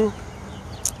provoking.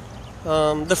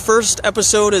 The first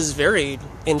episode is very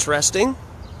interesting.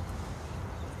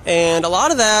 And a lot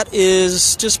of that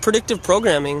is just predictive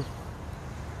programming.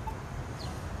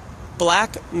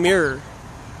 Black Mirror.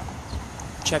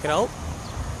 Check it out.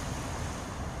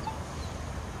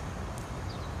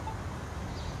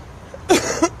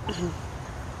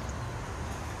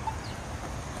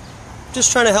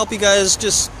 Just trying to help you guys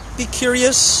just be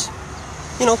curious.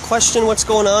 You know, question what's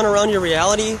going on around your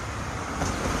reality.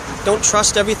 Don't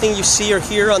trust everything you see or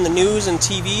hear on the news and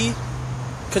TV,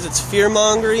 because it's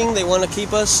fear-mongering. They want to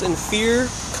keep us in fear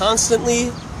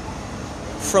constantly,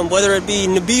 from whether it be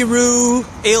Nibiru,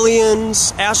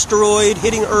 aliens, asteroid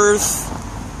hitting Earth,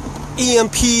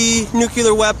 EMP,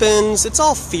 nuclear weapons. It's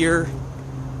all fear.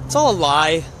 It's all a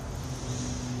lie.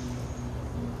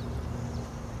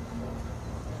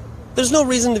 There's no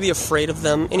reason to be afraid of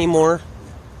them anymore.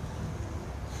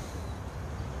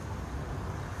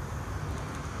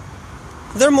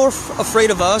 They're more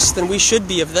afraid of us than we should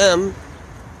be of them.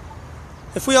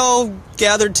 If we all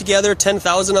gathered together,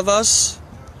 10,000 of us,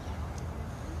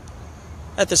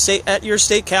 at your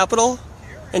state capitol,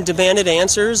 and demanded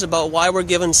answers about why we're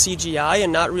given CGI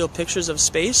and not real pictures of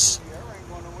space,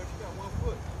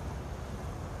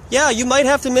 yeah, you might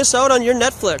have to miss out on your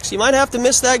Netflix. You might have to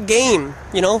miss that game,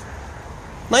 you know.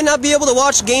 Might not be able to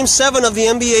watch Game 7 of the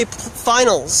NBA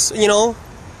Finals, you know.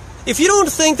 If you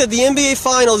don't think that the NBA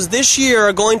Finals this year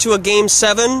are going to a Game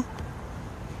 7,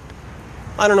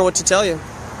 I don't know what to tell you.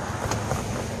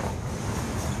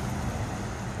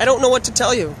 I don't know what to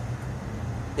tell you.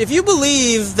 If you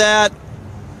believe that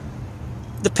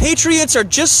the Patriots are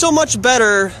just so much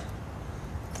better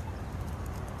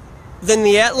than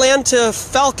the Atlanta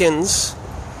Falcons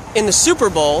in the Super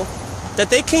Bowl, that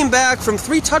they came back from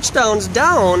 3 touchdowns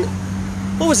down,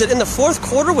 what was it, in the fourth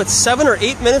quarter with 7 or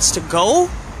 8 minutes to go?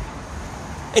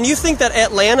 And you think that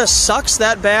Atlanta sucks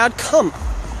that bad? Come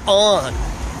on.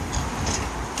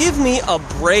 Give me a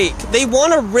break. They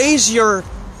want to raise your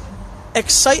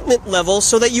excitement level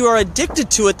so that you are addicted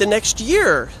to it the next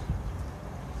year.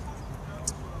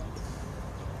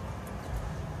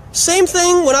 Same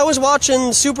thing when I was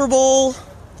watching Super Bowl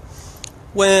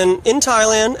when in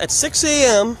Thailand at 6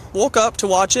 a.m. woke up to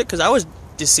watch it because I was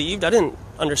deceived. I didn't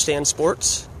understand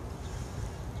sports.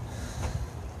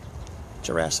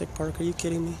 Jurassic Park, are you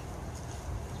kidding me?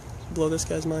 Blow this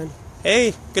guy's mind.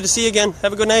 Hey, good to see you again.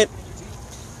 Have a good night.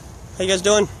 How you guys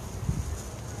doing?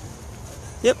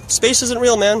 Yep, space isn't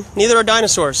real, man. Neither are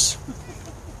dinosaurs.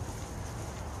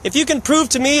 If you can prove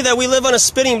to me that we live on a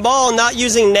spinning ball not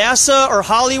using NASA or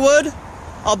Hollywood,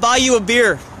 I'll buy you a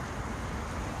beer.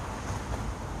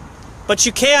 But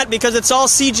you can't because it's all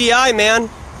CGI, man.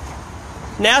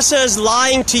 NASA is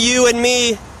lying to you and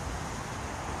me.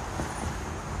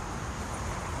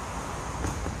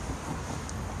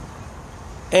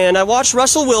 And I watched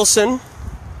Russell Wilson,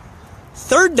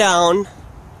 3rd down,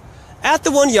 at the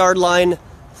 1-yard line,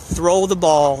 throw the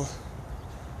ball.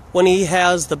 when he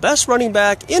has the best running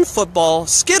back in football,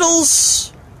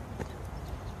 Skittles,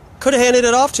 could have handed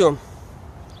it off to him.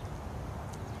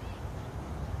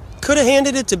 Could have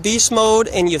handed it to beast mode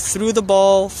and you threw the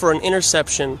ball for an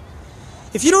interception.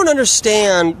 If you don't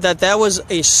understand that that was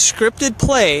a scripted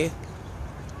play,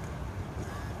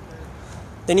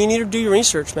 then you need to do your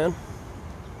research, man.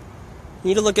 You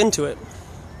need to look into it.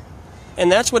 And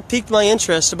that's what piqued my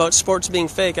interest about sports being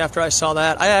fake after I saw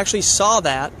that. I actually saw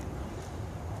that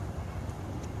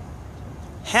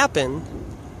happen,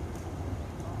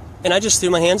 and I just threw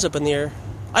my hands up in the air.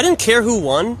 I didn't care who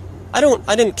won. I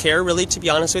didn't care, really, to be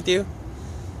honest with you.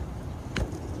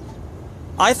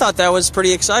 I thought that was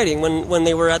pretty exciting when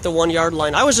they were at the 1 yard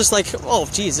line. I was just like, oh,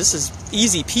 geez, this is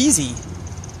easy peasy.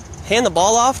 Hand the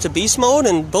ball off to beast mode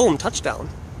and boom, touchdown.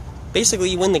 Basically,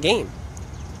 you win the game.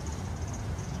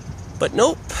 But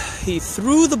nope, he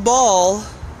threw the ball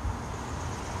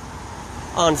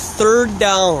on 3rd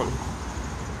down.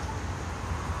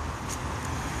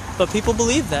 But people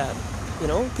believe that, you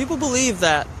know? People believe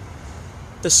that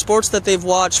the sports that they've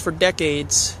watched for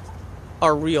decades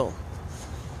are real.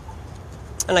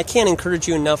 And I can't encourage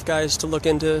you enough, guys, to look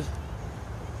into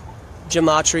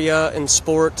gematria and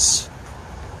sports.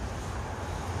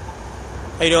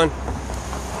 How you doing?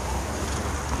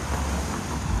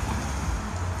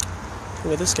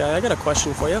 Look at this guy. I got a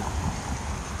question for you.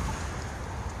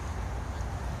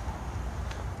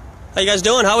 How you guys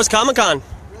doing? How was Comic-Con?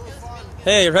 Really fun.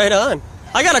 Hey, right on.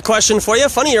 I got a question for you.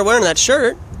 Funny you're wearing that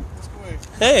shirt.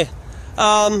 Hey,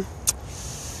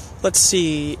 let's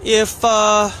see. If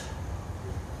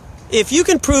you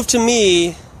can prove to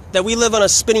me that we live on a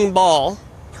spinning ball,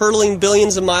 hurtling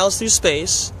billions of miles through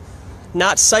space,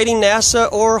 not citing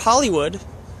NASA or Hollywood,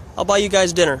 I'll buy you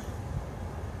guys dinner.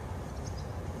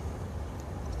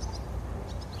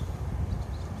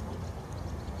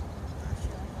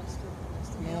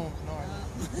 No, I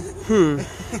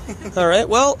don't. All right.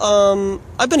 Well,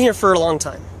 I've been here for a long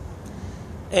time.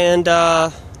 And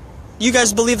you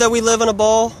guys believe that we live in a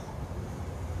ball?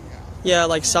 Yeah,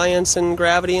 like science and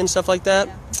gravity and stuff like that.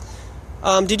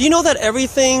 Did you know that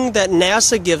everything that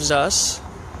NASA gives us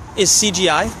is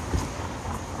CGI?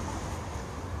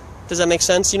 Does that make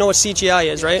sense? You know what CGI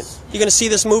is, right? You going to see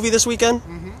this movie this weekend?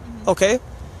 Mm-hmm. Okay.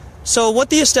 So what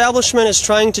the establishment is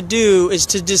trying to do is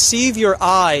to deceive your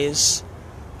eyes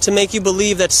to make you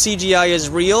believe that CGI is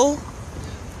real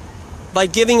by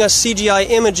giving us CGI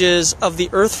images of the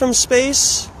Earth from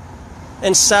space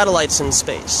and satellites in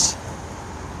space.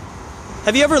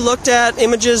 Have you ever looked at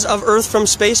images of Earth from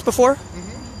space before?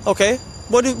 Mm-hmm. Okay.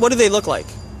 What do they look like?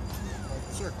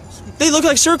 Circles. They look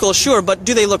like circles, sure, but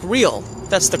do they look real?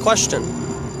 That's the question.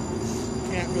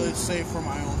 Can't really say for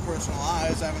my own personal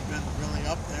eyes. I haven't been really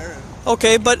up there. And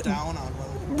Okay, but down on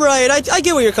whether right, I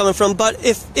get where you're coming from, but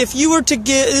if you were to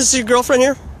get, is your girlfriend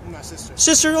here? my sister.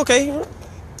 Sister, okay.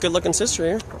 Good looking sister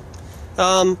here.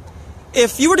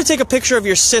 If you were to take a picture of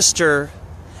your sister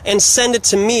and send it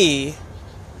to me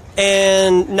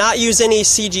and not use any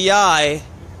CGI,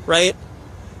 right,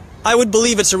 I would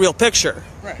believe it's a real picture,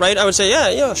 right? I would say,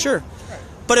 yeah, sure. Right.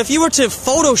 But if you were to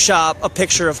Photoshop a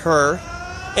picture of her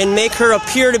and make her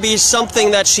appear to be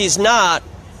something that she's not,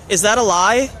 is that a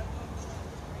lie?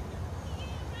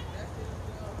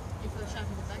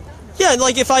 Yeah,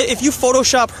 like if you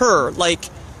Photoshop her, like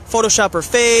Photoshop her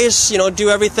face, you know, do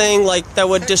everything like that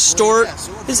would distort. Yes,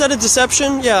 it would Is that a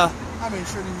deception? Yeah. I mean,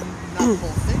 sure, not the whole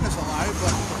thing is a lie,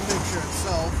 but the picture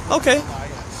itself Okay. is a lie,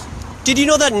 yes. Did you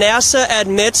know that NASA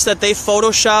admits that they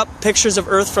Photoshop pictures of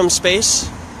Earth from space?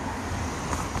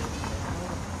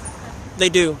 They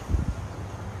do.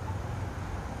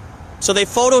 So they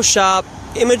Photoshop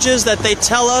images that they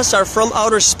tell us are from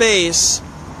outer space,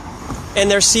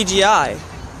 and they're CGI.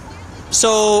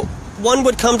 So one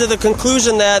would come to the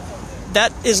conclusion that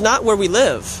that is not where we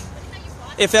live,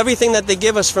 if everything that they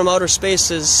give us from outer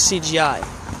space is CGI.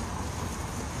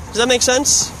 Does that make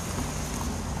sense?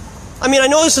 I mean, I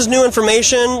know this is new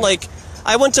information. Like,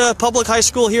 I went to public high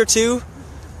school here too,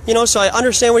 you know, so I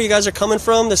understand where you guys are coming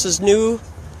from. This is new.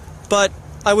 But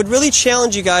I would really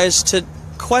challenge you guys to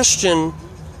question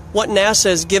what NASA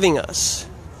is giving us.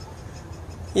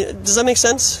 Does that make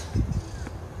sense? It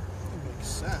makes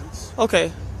sense.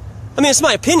 Okay. I mean, it's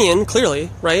my opinion,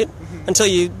 clearly, right? Until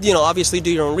you obviously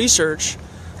do your own research.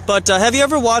 But have you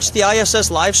ever watched the ISS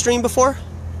live stream before?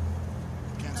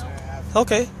 Can't say I have.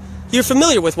 Okay. You're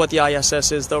familiar with what the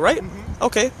ISS is, though, right?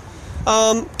 Okay.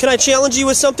 Can I challenge you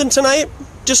with something tonight?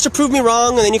 Just to prove me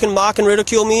wrong, and then you can mock and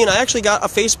ridicule me. And I actually got a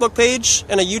Facebook page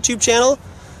and a YouTube channel.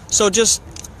 So just,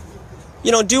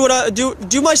 you know,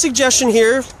 do my suggestion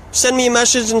here. Send me a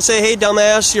message and say, hey,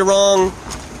 dumbass, you're wrong.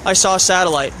 I saw a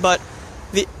satellite. But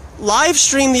live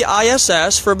stream the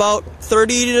ISS for about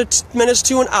 30 minutes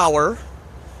to an hour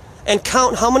and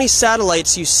count how many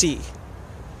satellites you see.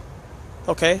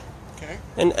 Okay? Okay.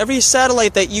 And every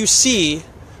satellite that you see,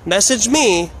 message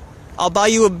me. I'll buy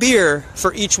you a beer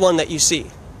for each one that you see.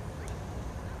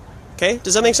 Okay?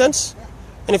 Does that make sense?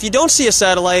 And if you don't see a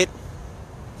satellite,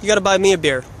 you got to buy me a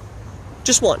beer.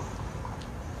 Just one.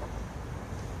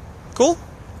 Cool?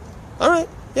 All right.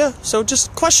 Yeah. So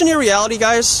just question your reality,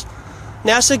 guys.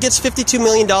 NASA gets $52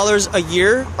 million a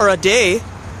year, or a day,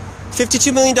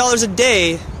 $52 million a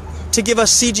day to give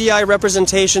us CGI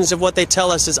representations of what they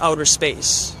tell us is outer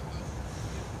space.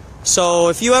 So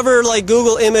if you ever like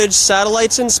Google image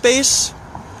satellites in space,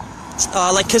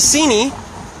 like Cassini,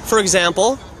 for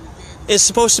example, is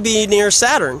supposed to be near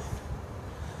Saturn.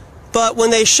 But when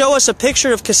they show us a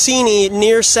picture of Cassini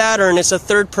near Saturn, it's a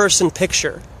third-person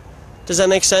picture. Does that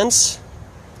make sense?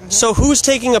 Mm-hmm. So who's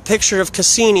taking a picture of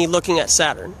Cassini looking at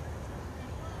Saturn?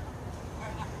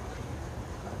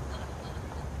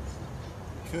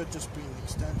 Could just be an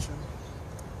extension.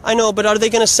 I know, but are they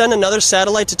going to send another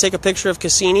satellite to take a picture of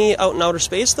Cassini out in outer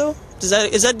space, though? Do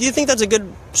you think that's a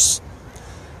good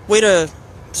way to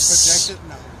Project it?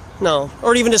 No. No,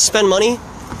 or even to spend money?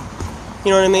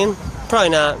 You know what I mean? Probably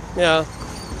not. Yeah.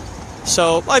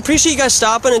 So I appreciate you guys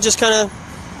stopping and just kind of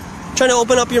trying to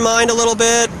open up your mind a little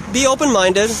bit. Be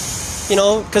open-minded, you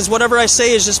know, because whatever I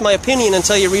say is just my opinion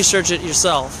until you research it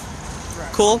yourself.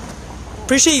 Right. Cool.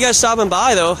 Appreciate you guys stopping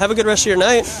by, though. Have a good rest of your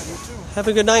night. Yeah, you too. Have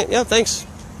a good night. Yeah, thanks.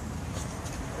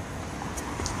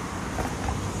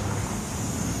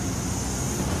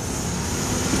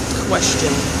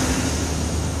 Question.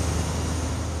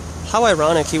 How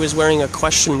ironic, he was wearing a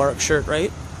question mark shirt,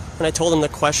 right? And I told him to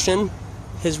question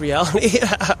his reality.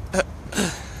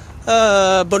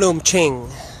 Boom,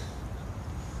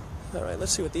 Alright,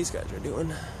 let's see what these guys are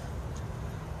doing.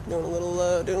 Doing a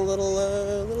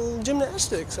little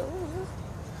gymnastics. Huh?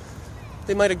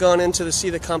 They might have gone in to see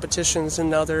the competitions and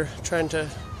now they're trying to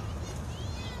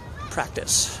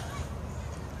practice.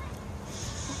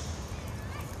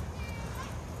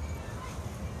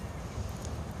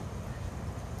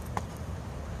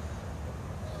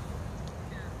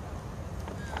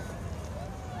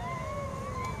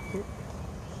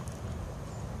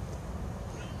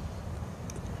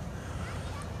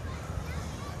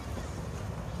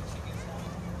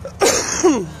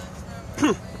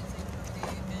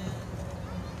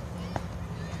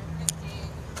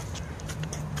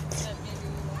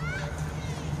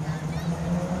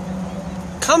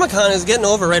 Comic-Con is getting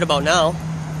over right about now.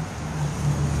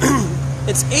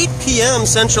 It's 8 p.m.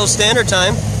 Central Standard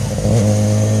Time.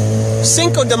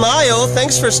 Cinco de Mayo.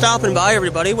 Thanks for stopping by,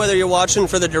 everybody, whether you're watching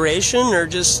for the duration or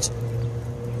just,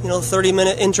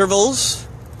 30-minute intervals.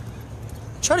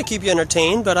 Try to keep you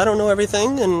entertained, but I don't know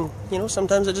everything, and,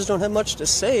 sometimes I just don't have much to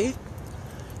say.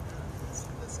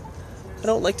 I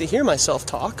don't like to hear myself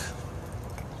talk.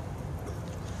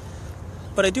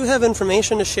 But I do have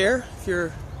information to share if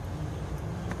you're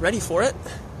ready for it.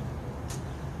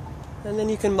 And then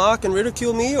you can mock and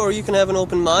ridicule me, or you can have an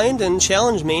open mind and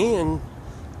challenge me and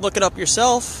look it up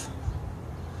yourself.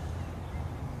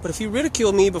 But if you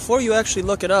ridicule me before you actually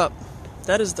look it up,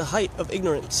 that is the height of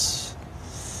ignorance.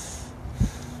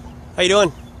 How you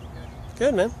doing?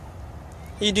 Good, man.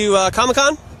 You do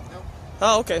Comic-Con? Nope.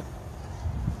 Oh, okay.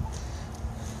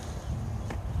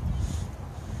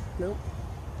 Nope.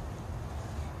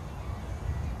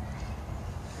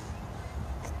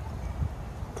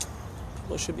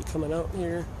 People should be coming out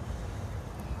here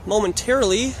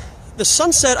momentarily. The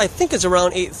sunset, I think, is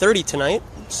around 8:30 tonight,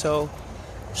 so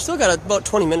still got about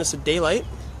 20 minutes of daylight.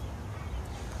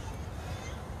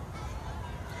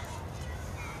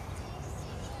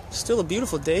 Still a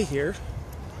beautiful day here.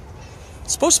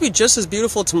 It's supposed to be just as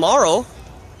beautiful tomorrow.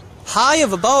 High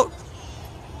of about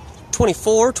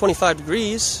 24, 25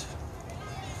 degrees.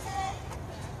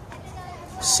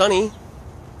 Sunny.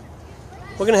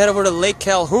 We're going to head over to Lake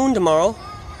Calhoun tomorrow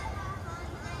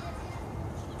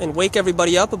and wake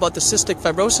everybody up about the Cystic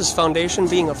Fibrosis Foundation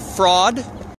being a fraud,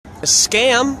 a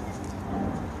scam.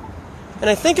 And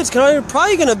I think it's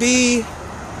probably going to be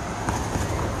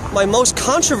my most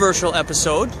controversial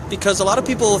episode, because a lot of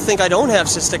people think I don't have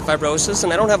cystic fibrosis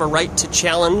and I don't have a right to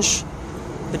challenge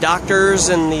the doctors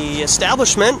and the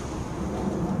establishment.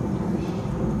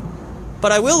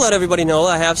 But I will let everybody know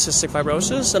I have cystic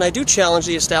fibrosis, and I do challenge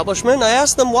the establishment. I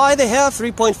ask them why they have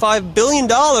 $3.5 billion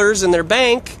in their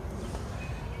bank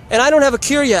and I don't have a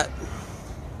cure yet.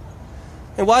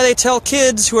 And why they tell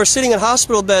kids who are sitting in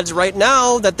hospital beds right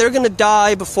now that they're going to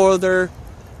die before their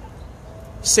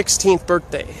 16th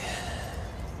birthday.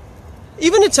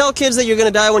 Even to tell kids that you're going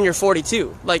to die when you're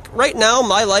 42. Like, right now,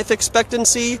 my life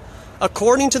expectancy,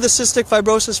 according to the Cystic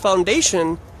Fibrosis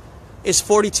Foundation, is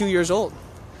 42 years old.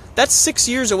 That's 6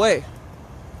 years away.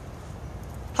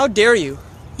 How dare you?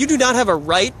 You do not have a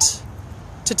right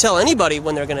to tell anybody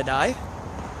when they're going to die.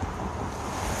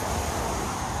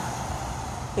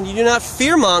 And you do not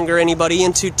fearmonger anybody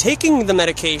into taking the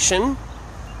medication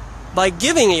by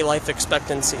giving a life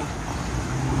expectancy.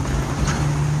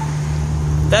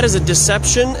 That is a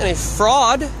deception and a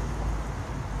fraud.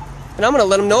 And I'm going to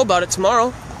let them know about it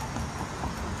tomorrow.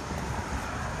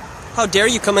 How dare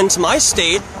you come into my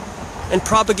state and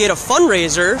propagate a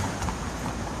fundraiser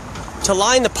to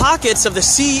line the pockets of the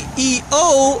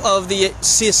CEO of the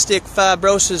Cystic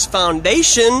Fibrosis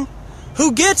Foundation,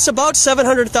 who gets about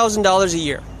 $700,000 a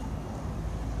year.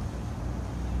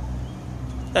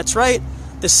 That's right.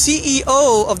 The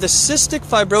CEO of the Cystic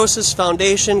Fibrosis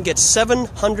Foundation gets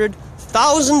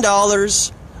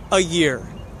 $700,000 a year.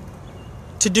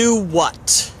 To do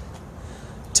what?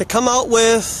 To come out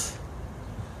with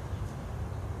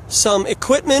some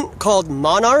equipment called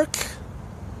Monarch,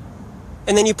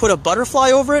 and then you put a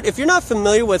butterfly over it. If you're not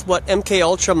familiar with what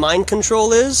𝓤𝓾𝓽𝓚 mind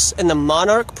control is and the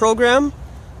Monarch program,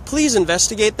 please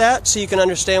investigate that so you can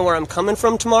understand where I'm coming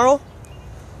from tomorrow.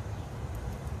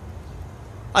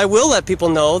 I will let people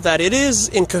know that it is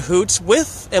in cahoots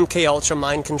with 𝓤𝓾𝓽𝓚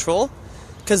mind control,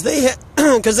 because they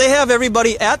have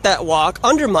everybody at that walk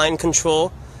under mind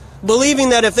control, believing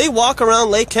that if they walk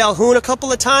around Lake Calhoun a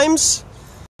couple of times,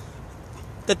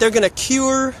 that they're going to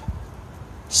cure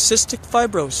cystic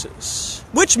fibrosis,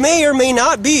 which may or may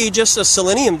not be just a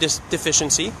selenium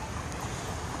deficiency.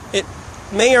 It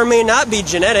may or may not be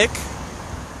genetic.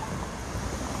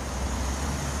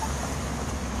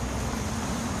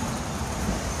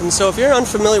 And so if you're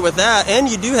unfamiliar with that and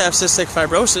you do have cystic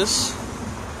fibrosis,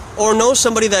 or know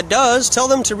somebody that does, tell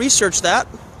them to research that.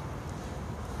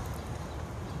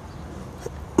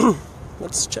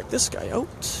 Let's check this guy out.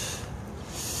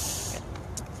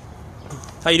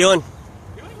 How you doing?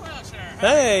 Doing well, sir.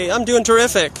 Hey, I'm doing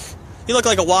terrific. You look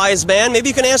like a wise man. Maybe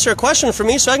you can answer a question for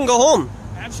me so I can go home.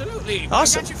 Absolutely.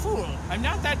 Awesome. I got you fooled. I'm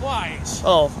not that wise.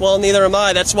 Oh, well, neither am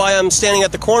I. That's why I'm standing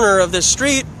at the corner of this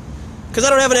street, because I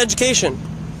don't have an education.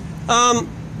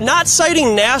 Not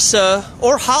citing NASA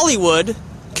or Hollywood,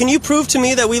 can you prove to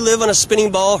me that we live on a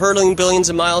spinning ball hurtling billions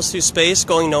of miles through space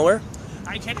going nowhere?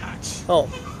 I cannot. Oh.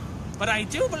 But I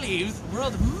do believe the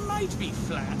world might be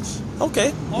flat.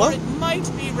 Okay. Or Well, it might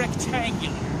be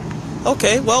rectangular.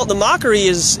 okay. Well, the mockery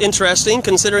is interesting,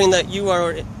 considering that you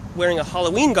are wearing a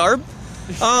Halloween garb.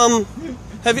 Are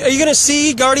you going to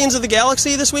see Guardians of the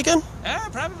Galaxy this weekend?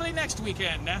 Probably next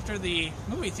weekend, after the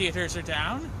movie theaters are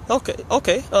down. Okay.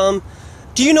 Okay.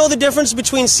 Do you know the difference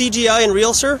between CGI and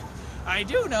real, sir? I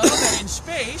do know that in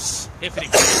space, if it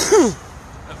exists,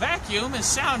 a vacuum is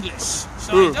soundless.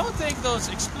 So I don't think those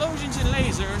explosions and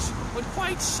lasers would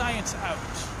quite science out.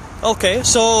 Okay.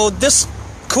 So this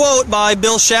quote by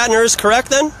Bill Shatner is correct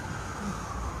then?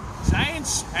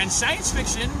 Science and science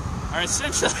fiction are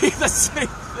essentially the same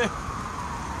thing.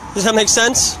 Does that make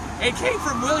sense? It came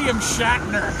from William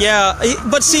Shatner. Yeah,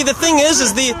 but see, the thing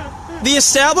is the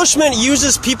establishment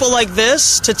uses people like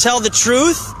this to tell the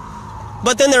truth,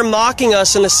 but then they're mocking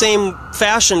us in the same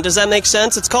fashion. Does that make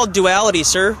sense? It's called duality,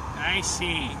 sir. I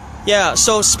see. Yeah,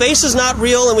 so space is not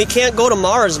real and we can't go to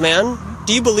Mars, man.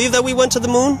 Do you believe that we went to the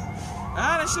moon?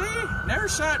 Honestly, never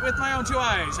saw it with my own two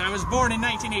eyes. I was born in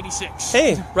 1986.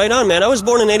 Hey, right on, man. I was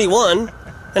born in 81,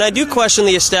 and I do question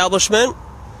the establishment.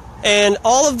 And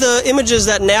all of the images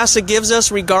that NASA gives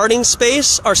us regarding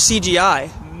space are CGI.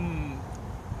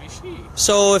 I see.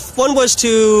 So if one was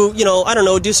to, I don't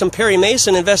know, do some Perry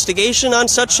Mason investigation on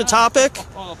such a topic,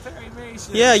 Oh, Perry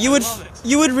Mason. yeah, I you would love it.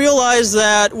 you would realize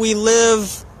that we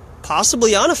live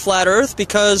possibly on a flat Earth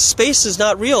because space is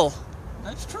not real.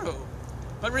 That's true.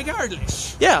 But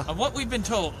regardless Yeah. of what we've been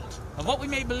told, of what we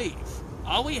may believe,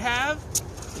 all we have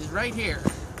is right here.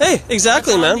 Hey,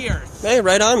 exactly, Right on man. the Earth. Hey,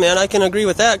 right on, man. I can agree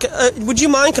with that. Would you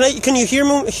mind? Can you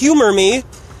humor me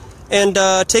and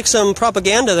take some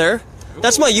propaganda there?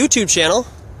 That's my YouTube channel.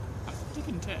 Dick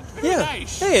and Ted. Very Yeah.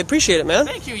 nice. Hey, appreciate it, man.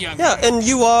 Thank you, young Yeah, man. and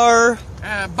you are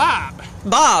Bob.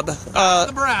 Bob.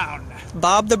 The Brown.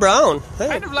 Bob the Brown. Hey.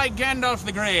 Kind of like Gandalf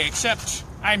the Grey, except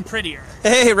I'm prettier.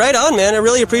 Hey, right on, man. I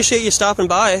really appreciate you stopping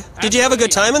by. Did you have a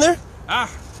good time in there? Ah,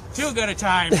 too good a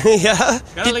time. Yeah.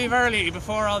 Gotta leave early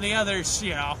before all the others,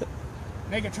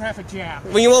 make a traffic jam.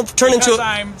 Well, you won't turn Because into a...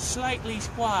 I'm slightly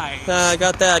wise. I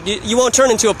got that. You won't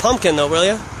turn into a pumpkin, though, will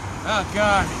you? Oh,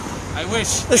 God. I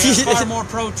wish they had far more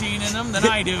protein in them than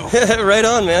I do. Right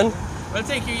on, man. Well,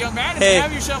 thank you, young man, and Hey.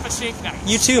 have yourself a safe night.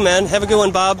 You too, man. Have a good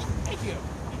one, Bob. Thank you.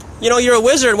 You know, you're a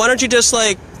wizard. Why don't you just,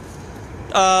 like,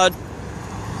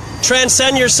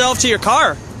 transcend yourself to your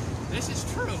car? This is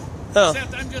true. Oh.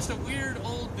 Except I'm just a weird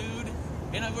old dude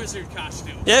in a wizard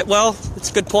costume. Yeah, well,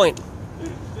 it's a good point.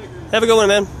 Have a good one,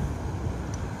 man.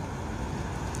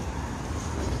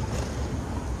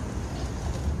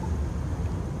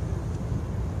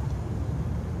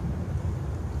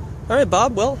 All right,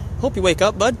 Bob. Well, hope you wake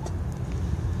up, bud.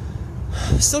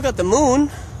 Still got the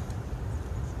moon,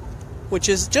 which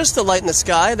is just a light in the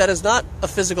sky. That is not a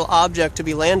physical object to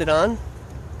be landed on.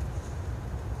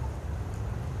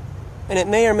 And it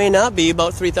may or may not be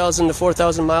about 3,000 to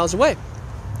 4,000 miles away.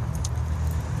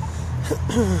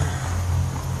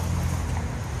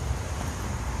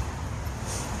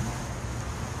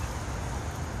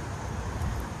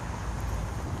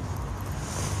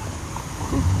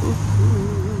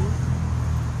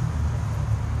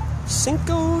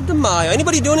 Cinco de Mayo.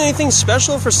 Anybody doing anything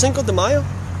special for Cinco de Mayo?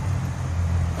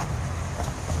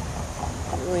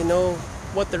 I don't really know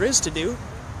what there is to do.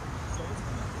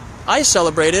 I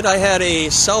celebrated. I had a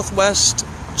Southwest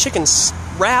chicken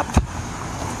wrap,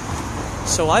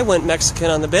 so I went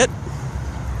Mexican on the bit.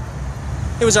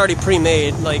 It was already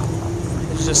pre-made, like,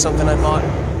 it's just something I bought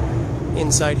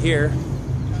inside here.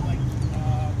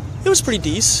 It was pretty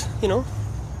decent, you know.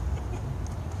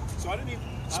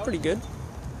 It's pretty good.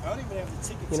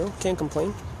 You know, can't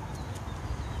complain.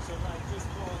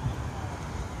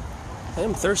 I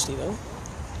am thirsty though.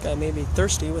 Guy may be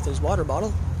thirsty with his water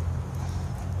bottle.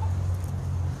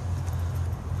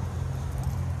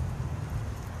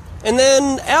 And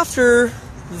then after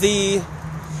the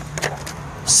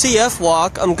CF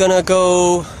walk, I'm gonna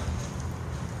go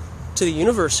to the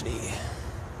university.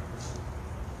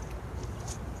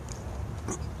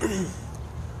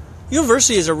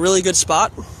 University is a really good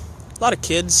spot. A lot of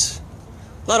kids.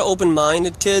 A lot of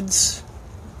open-minded kids,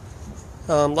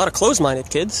 a lot of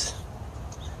closed-minded kids.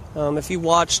 If you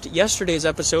watched yesterday's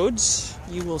episodes,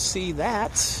 you will see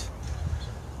that.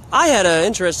 I had an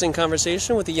interesting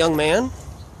conversation with a young man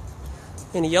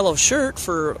in a yellow shirt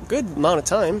for a good amount of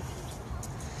time.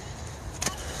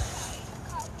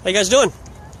 How you guys doing?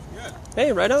 Good.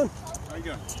 Hey, right on. How you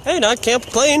doing? Hey, can't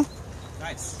complain.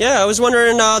 Nice. Yeah, I was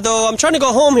wondering, though, I'm trying to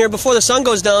go home here before the sun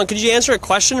goes down. Could you answer a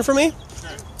question for me?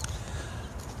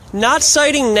 Not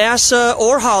citing NASA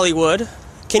or Hollywood,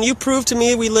 can you prove to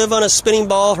me we live on a spinning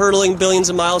ball hurtling billions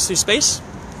of miles through space?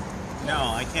 No,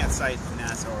 I can't cite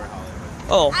NASA or Hollywood.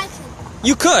 Oh,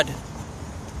 you could.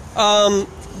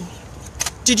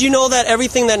 Did you know that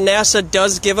everything that NASA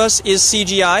does give us is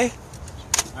CGI?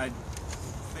 I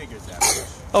figured that.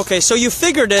 Okay, so you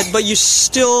figured it, but you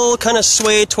still kind of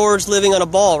sway towards living on a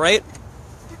ball, right?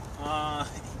 Yeah.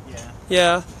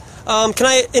 Yeah. Can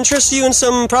I interest you in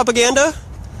some propaganda?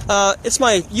 It's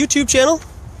my YouTube channel.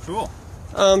 Cool.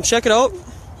 Check it out.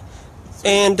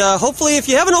 And hopefully, if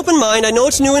you have an open mind, I know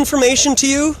it's new information to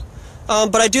you,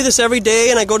 but I do this every day,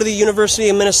 and I go to the University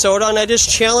of Minnesota, and I just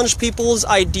challenge people's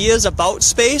ideas about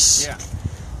space,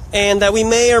 and that we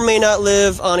may or may not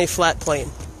live on a flat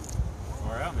plane.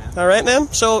 All right, man. All right, ma'am?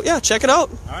 So, yeah, check it out.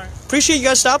 All right. Appreciate you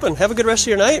guys stopping. Have a good rest of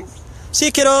your night. See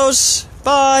you, kiddos.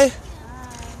 Bye.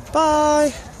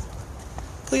 Bye.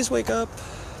 Please wake up.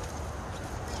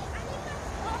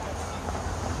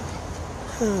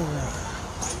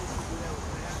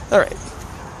 All right.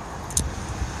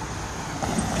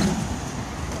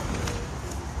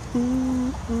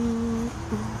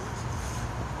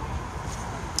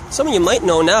 Some of you might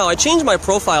know now, I changed my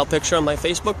profile picture on my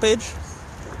Facebook page,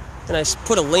 and I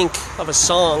put a link of a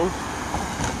song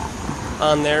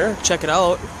on there. Check it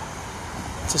out.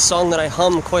 It's a song that I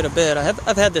hum quite a bit.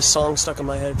 I've had this song stuck in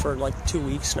my head for like 2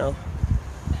 weeks now.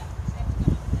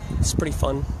 It's pretty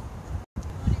fun.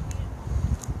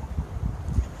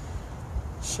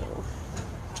 So,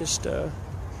 just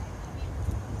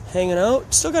hanging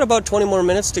out. Still got about 20 more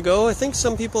minutes to go. I think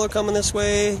some people are coming this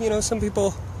way. You know, some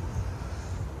people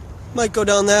might go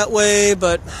down that way,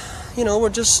 but, you know, we're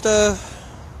just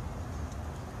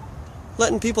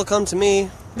letting people come to me.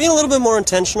 Being a little bit more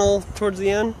intentional towards the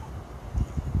end.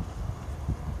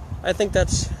 I think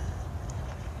that's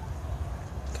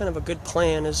kind of a good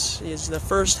plan, is the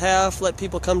first half, let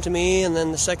people come to me, and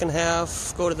then the second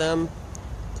half, go to them.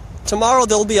 Tomorrow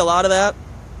there'll be a lot of that,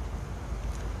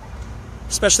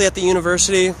 especially at the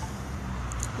university.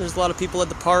 There's a lot of people at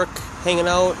the park hanging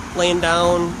out, laying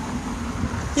down.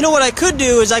 You know what I could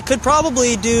do is I could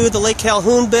probably do the Lake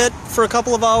Calhoun bit for a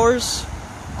couple of hours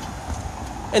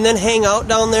and then hang out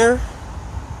down there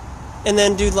and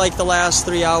then do like the last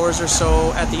 3 hours or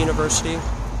so at the university.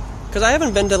 Because I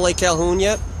haven't been to Lake Calhoun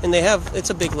yet, and it's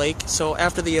a big lake, so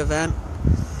after the event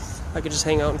I could just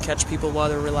hang out and catch people while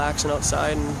they're relaxing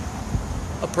outside and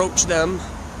approach them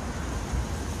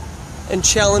and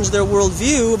challenge their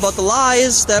worldview about the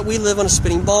lies that we live on a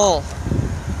spinning ball.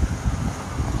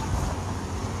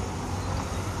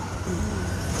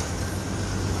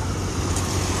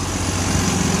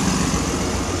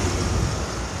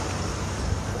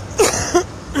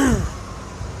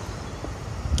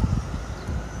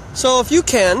 So if you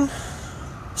can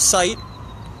cite,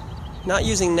 not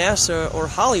using NASA or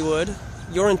Hollywood,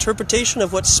 your interpretation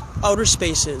of what outer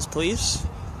space is, please.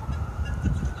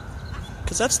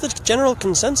 Because that's the general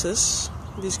consensus.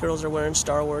 These girls are wearing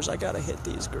Star Wars. I gotta hit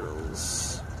these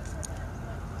girls.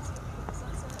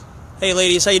 Hey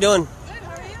ladies, how you doing? Good,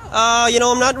 how are you? You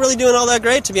know, I'm not really doing all that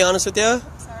great, to be honest with you.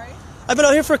 Sorry? I've been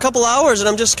out here for a couple hours, and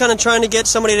I'm just kind of trying to get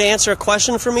somebody to answer a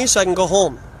question for me so I can go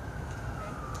home.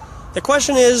 The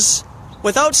question is,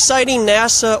 without citing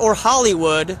NASA or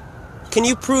Hollywood, can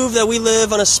you prove that we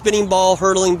live on a spinning ball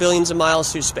hurtling billions of miles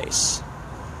through space?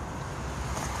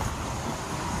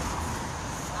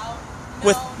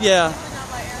 No, yeah. Definitely not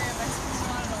my area of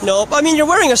expertise. Nope. I mean, you're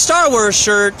wearing a Star Wars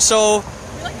shirt, so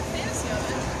We like the fantasy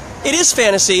of it. it is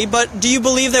fantasy, but do you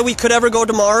believe that we could ever go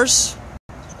to Mars?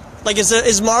 Like,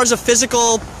 is Mars a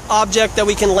physical object that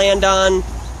we can land on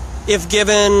if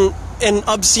given an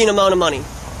obscene amount of money?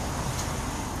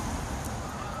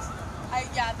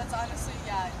 Yeah, that's honestly,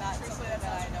 not something that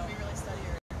I know. We really study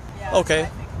or, Okay. I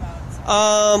think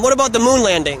about. What about the moon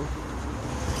landing?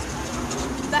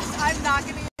 I'm not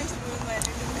getting into moon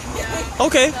landing.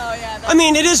 Okay. So, yeah. I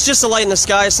mean, it is just a light in the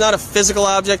sky. It's not a physical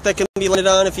object that can be landed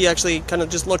on if you actually kind of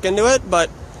just look into it. But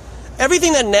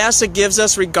everything that NASA gives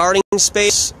us regarding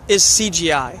space is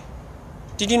CGI.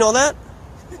 Did you know that?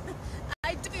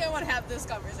 I do think I want to have this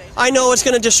conversation. I know it's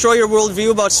going to destroy your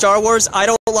worldview about Star Wars. I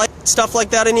don't like stuff like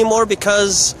that anymore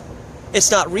because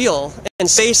it's not real. And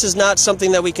space is not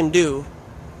something that we can do.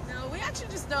 No, we actually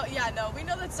just know, we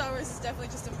know that Star Wars is definitely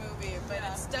just a movie, but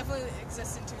it's definitely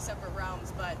exists in two separate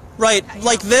realms, but... Right,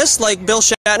 like this, like Bill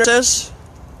Shatner says.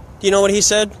 Do you know what he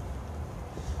said?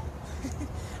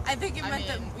 I think it meant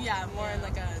more in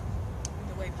like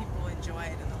the way people enjoy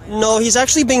it and the way... No, he's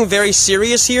actually being very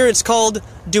serious here. It's called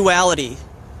duality.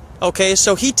 Okay,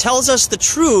 so he tells us the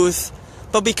truth,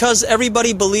 but because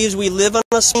everybody believes we live on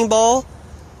a spinning ball,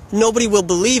 nobody will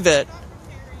believe it.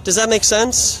 Does that make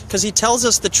sense? Because he tells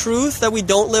us the truth that we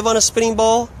don't live on a spinning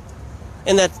ball,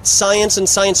 and that science and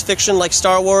science fiction like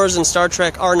Star Wars and Star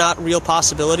Trek are not real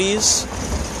possibilities.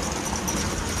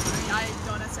 I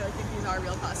don't necessarily think these are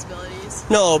real possibilities.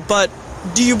 No, but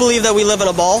do you believe that we live in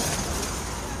a ball?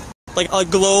 Like a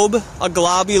globe, a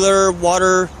globular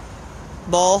water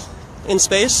ball in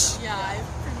space? Yeah, I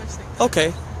pretty much think that.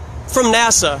 Okay. From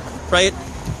NASA, right?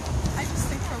 I just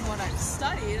think from what I've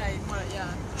studied,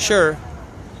 Sure.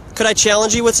 Could I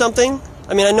challenge you with something?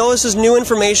 I mean, I know this is new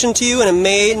information to you and it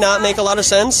may not make a lot of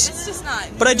sense. It's just not.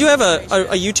 But I do have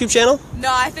a YouTube channel. No,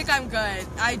 I think I'm good.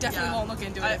 I definitely won't look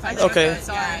into it if I do. Okay.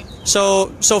 Sorry.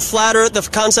 So flat Earth, the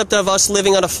concept of us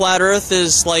living on a flat Earth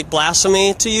is like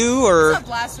blasphemy to you, or? It's not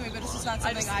blasphemy, but it's just not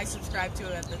something I subscribed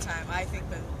to at the time. I think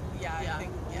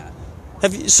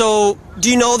that, So, do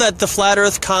you know that the flat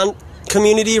Earth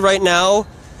community right now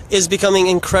is becoming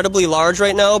incredibly large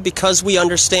right now because we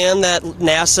understand that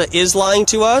NASA is lying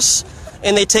to us,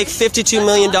 and they take $52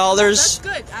 million That's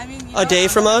good. I mean, a day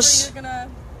from us? We're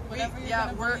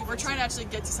trying to actually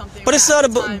get to something. But it's not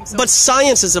but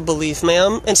science is a belief,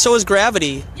 ma'am, and so is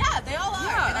gravity. Yeah, they all are.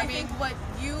 Yeah, and I think what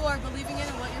you are believing in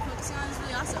and what you're focusing on is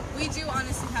really awesome. We do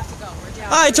honestly have to go. We're down.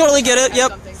 I totally get it.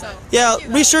 Yep. So, Yeah,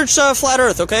 research flat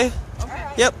Earth, okay?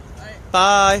 Okay. Yep.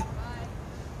 Bye.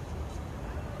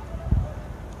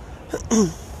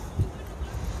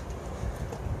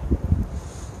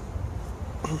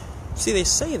 See, they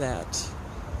say that,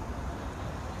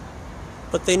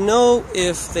 but they know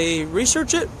if they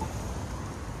research it,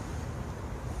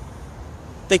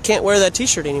 they can't wear that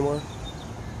t-shirt anymore.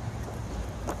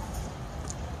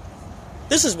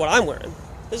 This is what I'm wearing.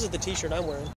 This is the t-shirt I'm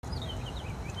wearing.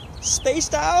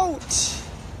 Spaced out!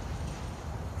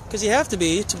 Because you have to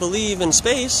be to believe in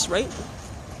space, right?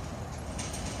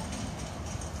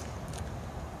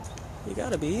 You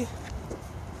gotta be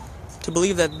to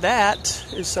believe that that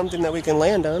is something that we can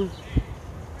land on.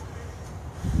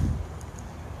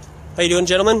 How you doing,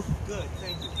 gentlemen? Good,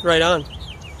 thank you. Right on.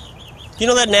 You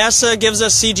know that NASA gives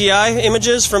us CGI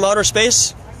images from outer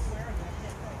space?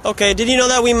 Okay, did you know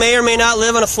that we may or may not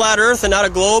live on a flat Earth and not a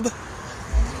globe?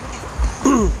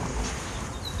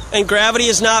 And gravity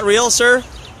is not real, sir?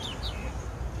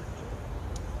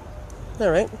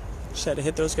 Alright, just had to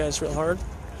hit those guys real hard.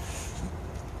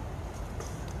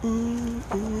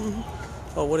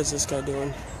 Oh, what is this guy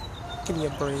doing? Give me a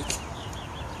break.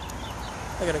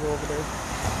 I gotta go over there.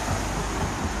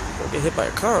 Don't get hit by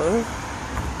a car, huh?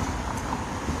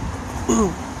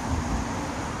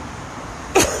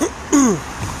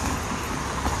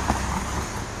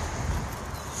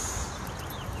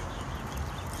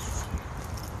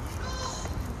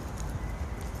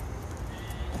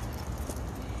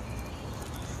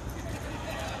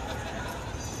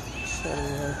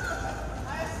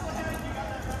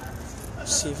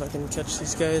 See if I can catch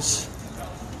these guys.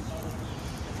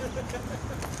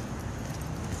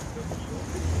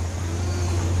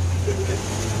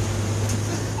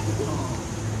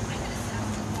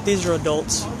 These are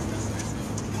adults. We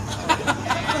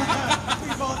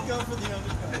both go for the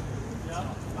undercut. Yeah.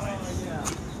 Oh, yeah.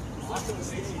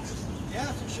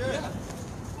 Yeah, for sure.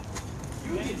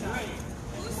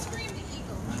 Who screamed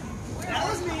eagle? That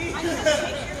was me. I didn't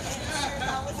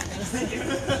take your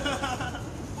picture.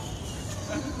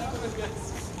 That was good.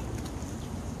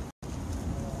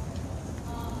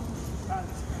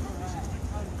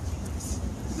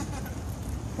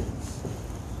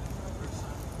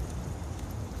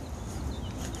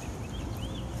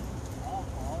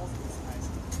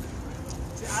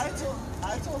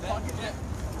 I told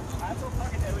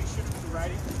Puckett that we shouldn't be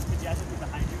riding majestically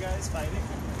behind you guys fighting.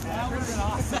 That would have been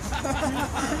awesome.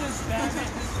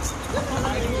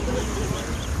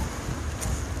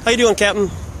 How you doing, Captain?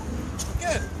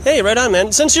 Good. Hey, right on,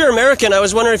 man. Since you're American, I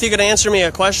was wondering if you could answer me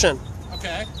a question.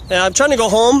 Okay. I'm trying to go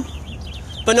home,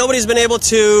 but nobody's been able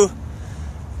to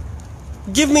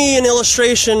give me an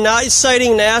illustration, not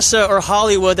citing NASA or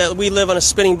Hollywood, that we live on a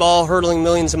spinning ball hurtling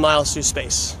millions of miles through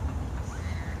space.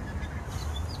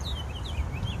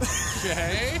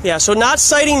 Okay. Yeah, so not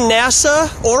citing NASA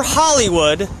or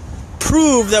Hollywood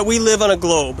prove that we live on a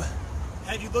globe.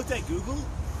 Have you looked at Google?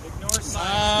 Ignore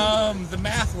science. The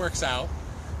math works out,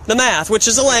 The math, which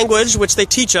is a language, which they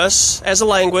teach us as a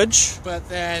language. but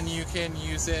then you can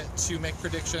use it to make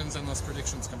predictions, and those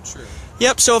predictions come true.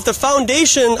 Yep, so if the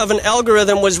foundation of an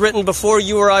algorithm was written before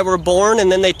you or I were born,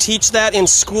 and then they teach that in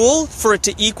school for it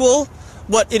to equal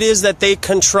what it is that they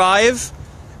contrive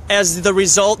as the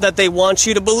result that they want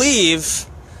you to believe,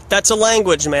 that's a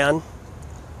language, man.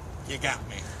 You got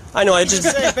me. I know, I You just...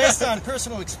 could say, based on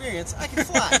personal experience, I can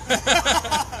fly.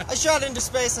 I shot into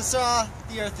space and saw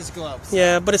the Earth is a globe. So.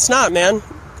 Yeah, but it's not, man.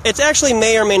 It actually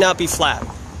may or may not be flat.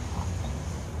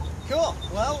 Cool.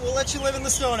 Well, we'll let you live in the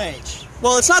Stone Age.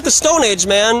 Well, it's not the Stone Age,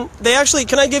 man. They actually...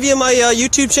 Can I give you my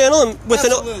YouTube channel? And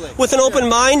Absolutely. With an open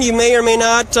mind, you may or may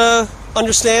not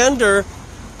understand, or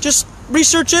just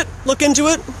research it, look into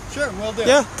it. Sure, we'll do.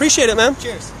 Yeah, appreciate it, man.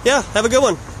 Cheers. Yeah, have a good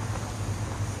one.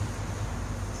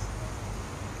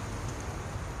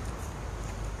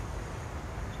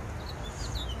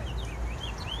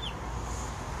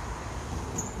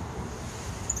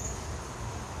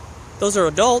 Those are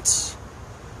adults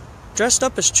dressed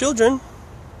up as children,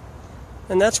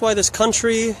 and that's why this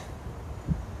country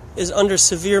is under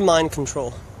severe mind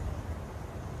control.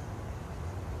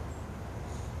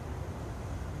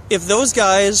 If those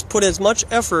guys put as much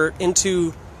effort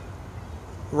into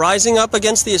rising up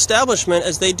against the establishment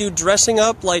as they do dressing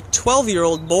up like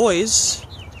 12-year-old boys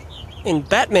in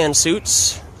Batman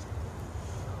suits,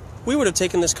 we would have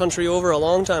taken this country over a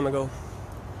long time ago.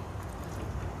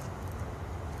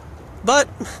 But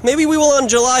maybe we will on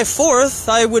July 4th.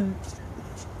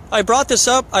 I brought this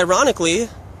up, ironically,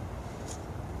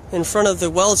 in front of the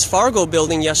Wells Fargo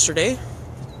building yesterday.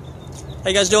 How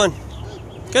you guys doing?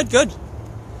 Good, good.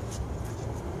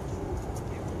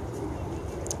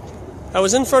 I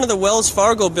was in front of the Wells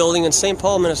Fargo building in St.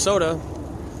 Paul, Minnesota,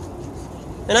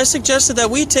 and I suggested that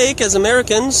we take, as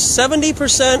Americans,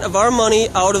 70% of our money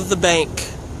out of the bank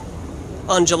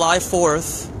on July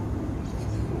 4th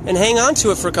and hang on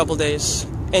to it for a couple days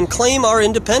and claim our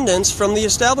independence from the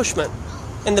establishment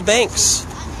and the banks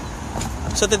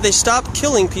so that they stop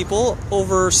killing people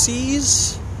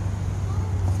overseas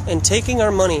and taking our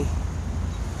money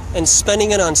and spending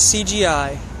it on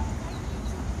CGI.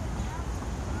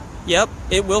 Yep,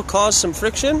 it will cause some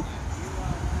friction,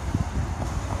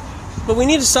 but we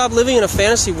need to stop living in a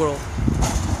fantasy world.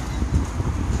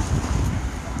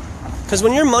 Because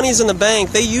when your money's in the bank,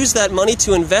 they use that money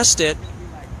to invest it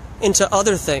into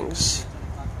other things.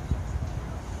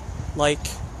 Like,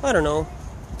 I don't know,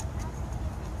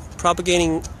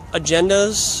 propagating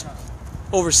agendas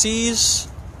overseas,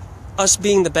 us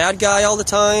being the bad guy all the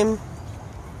time.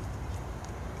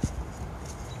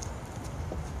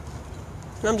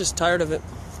 And I'm just tired of it.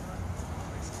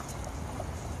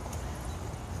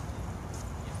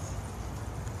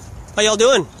 How y'all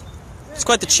doing? It's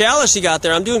quite the chalice you got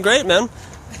there. I'm doing great, man.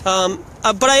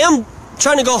 But I am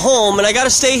trying to go home, and I got to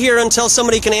stay here until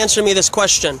somebody can answer me this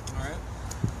question. All right.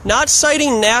 Not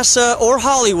citing NASA or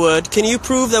Hollywood, can you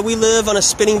prove that we live on a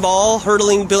spinning ball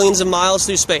hurtling billions of miles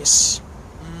through space?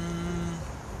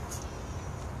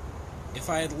 If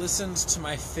I had listened to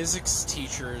my physics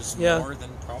teachers Yeah. more than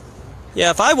probably. Yeah,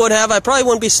 if I would have, I probably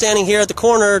wouldn't be standing here at the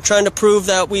corner trying to prove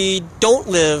that we don't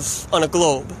live on a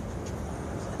globe.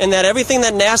 And that everything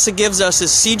that NASA gives us is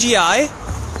CGI,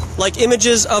 like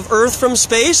images of Earth from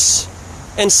space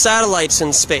and satellites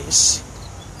in space.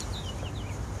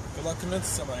 Good luck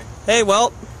convincing somebody. Hey,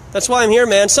 well, that's why I'm here,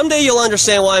 man. Someday you'll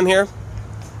understand why I'm here.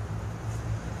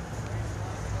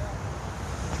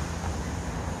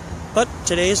 But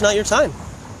today is not your time.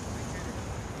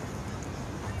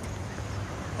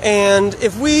 And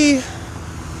if we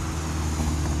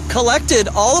collected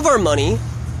all of our money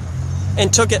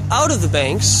and took it out of the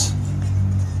banks,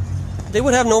 they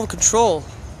would have no control.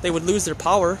 They would lose their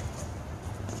power.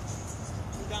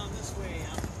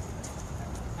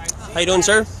 How you doing,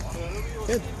 sir?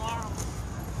 Good.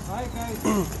 Hi, guys.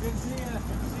 Good to see you.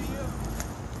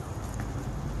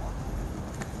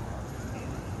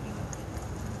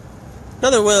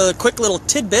 Another quick little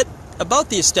tidbit about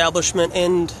the establishment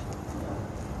and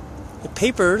the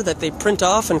paper that they print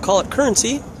off and call it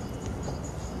currency.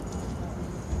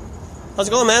 How's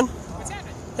it going, man? What's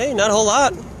happening? Hey, not a whole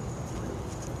lot.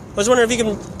 I was wondering if you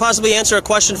can possibly answer a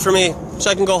question for me so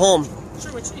I can go home.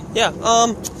 Sure, what you need? Yeah,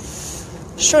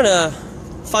 just trying to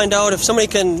find out if somebody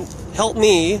can help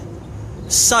me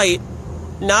cite,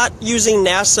 not using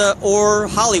NASA or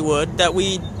Hollywood, that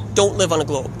we don't live on a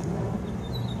globe.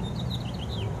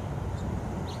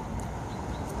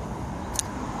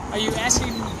 Are you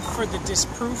asking for the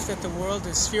disproof that the world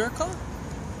is spherical?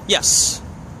 Yes.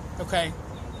 Okay.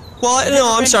 Well,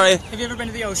 no, I'm sorry. Have you ever been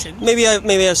to the ocean? Maybe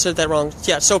I said that wrong.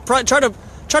 Yeah. So try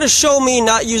to show me,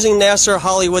 not using NASA or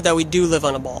Hollywood, that we do live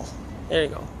on a ball. There you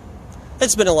go.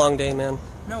 It's been a long day, man.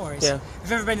 No worries. Yeah. Have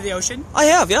you ever been to the ocean? I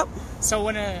have. Yep. So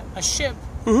when a ship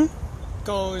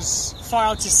goes far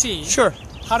out to sea, Sure.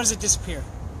 how does it disappear?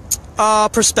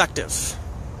 Perspective.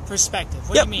 Perspective.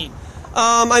 What Yep. do you mean?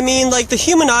 I mean, like, the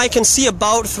human eye can see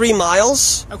about 3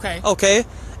 miles. Okay. Okay.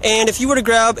 And if you were to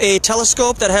grab a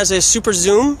telescope that has a super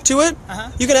zoom to it,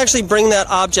 you can actually bring that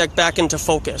object back into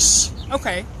focus.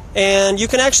 Okay. And you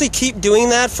can actually keep doing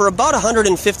that for about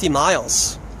 150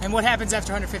 miles. And what happens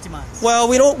after 150 miles? Well,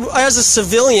 we don't, as a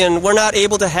civilian, we're not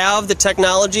able to have the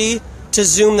technology to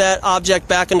zoom that object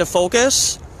back into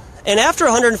focus. And after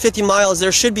 150 miles,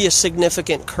 there should be a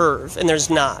significant curve, and there's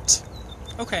not.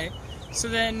 Okay. So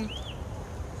then,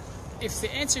 if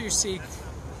the answer you seek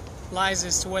lies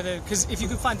as to whether, because if you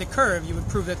could find the curve, you would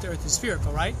prove that the Earth is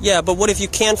spherical, right? Yeah, but what if you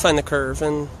can't find the curve,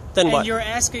 and then what? And you're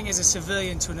asking as a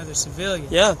civilian to another civilian.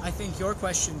 Yeah. I think your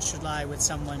question should lie with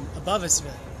someone above a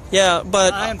civilian. Yeah,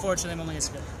 but I, unfortunately, am only a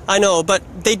civilian. I know, but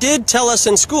they did tell us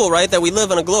in school, right, that we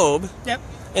live on a globe. Yep.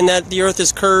 And that the Earth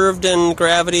is curved and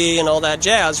gravity and all that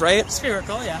jazz, right?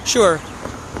 Spherical, yeah. Sure.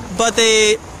 But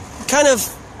they kind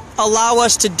of allow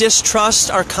us to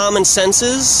distrust our common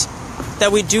senses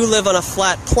that we do live on a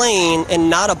flat plane and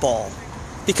not a ball.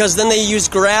 Because then they use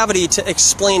gravity to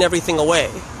explain everything away.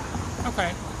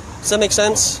 Okay. Does that make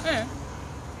sense? Yeah.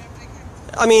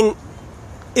 I mean,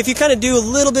 if you kind of do a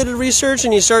little bit of research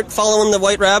and you start following the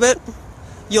white rabbit,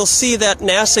 you'll see that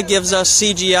NASA gives us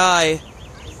CGI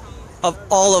of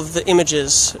all of the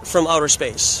images from outer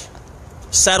space.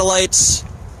 Satellites,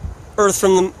 Earth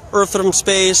from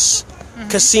space,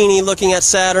 Cassini looking at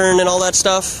Saturn and all that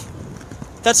stuff.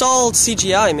 That's all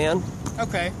CGI, man.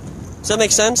 Okay. Does that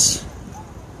make sense?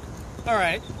 All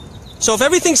right. So if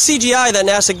everything's CGI that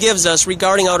NASA gives us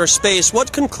regarding outer space,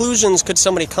 what conclusions could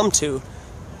somebody come to?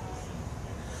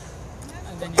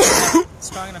 And then you have a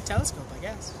strong enough telescope, I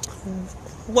guess.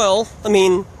 Well, I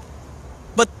mean,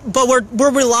 but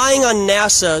we're relying on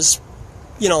NASA's,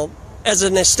 you know, as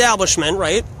an establishment,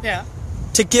 right? Yeah.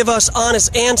 To give us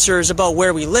honest answers about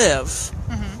where we live.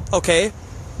 Okay?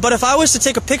 But if I was to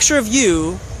take a picture of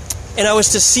you and I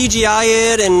was to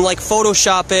CGI it and like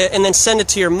Photoshop it and then send it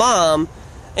to your mom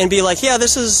and be like, yeah,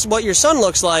 this is what your son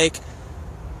looks like,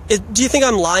 do you think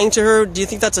I'm lying to her? Do you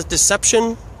think that's a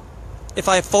deception? If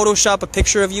I Photoshop a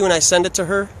picture of you and I send it to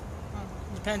her?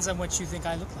 Depends on what you think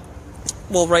I look like.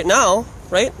 Well, right now,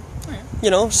 right? Oh, yeah.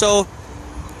 You know, so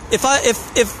if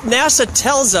NASA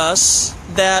tells us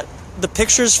that the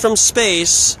pictures from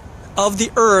space of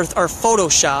the Earth are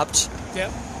photoshopped, Yep.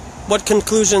 what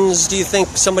conclusions do you think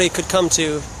somebody could come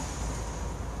to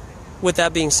with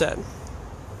that being said?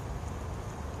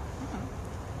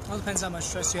 Well, it depends how much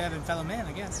trust you have in fellow man,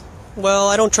 I guess. Well,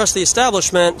 I don't trust the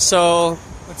establishment, so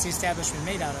What's the establishment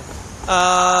made out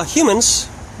of? humans,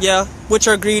 yeah, which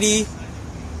are greedy,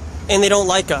 and they don't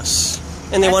like us,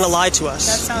 and they want to lie to us.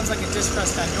 That sounds like a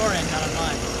distrust on your end, not on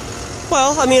mine.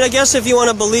 Well, I mean, I guess if you want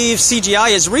to believe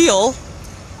CGI is real...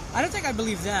 I don't think I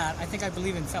believe that. I think I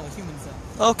believe in fellow humans,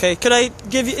 though. Okay, could I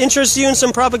interest you in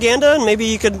some propaganda, and maybe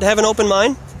you could have an open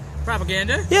mind?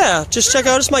 Propaganda? Yeah, just check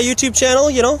out my YouTube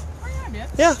channel, you know? Oh, yeah, man.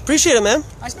 Yeah, appreciate it, man.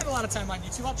 I spend a lot of time on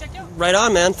YouTube. I'll check you out. Right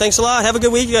on, man. Thanks a lot. Have a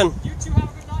good weekend. You too. Have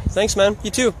a good night. Thanks, man.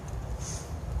 You too.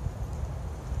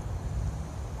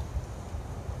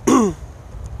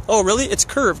 Oh, really? It's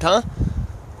curved, huh?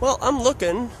 Well, I'm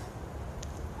looking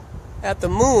at the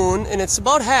moon, and it's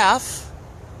about half.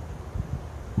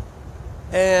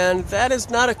 And that is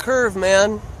not a curve,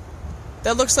 man.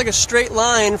 That looks like a straight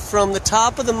line from the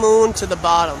top of the moon to the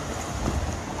bottom.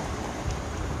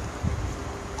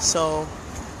 So,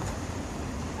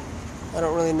 I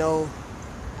don't really know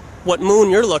what moon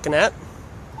you're looking at.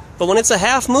 But when it's a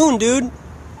half moon, dude,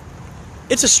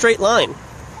 it's a straight line.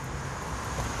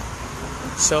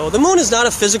 So, the moon is not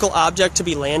a physical object to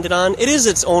be landed on. It is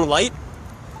its own light.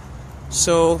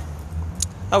 So,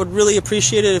 I would really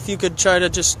appreciate it if you could try to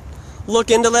just look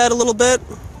into that a little bit.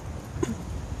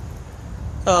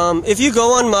 If you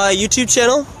go on my YouTube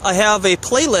channel, I have a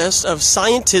playlist of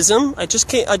scientism. I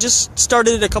just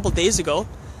started it a couple days ago.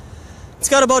 It's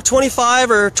got about 25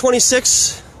 or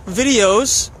 26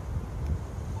 videos.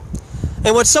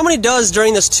 And what somebody does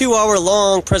during this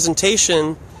 2-hour-long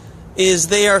presentation is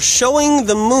they are showing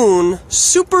the moon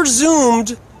super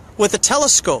zoomed with a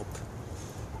telescope.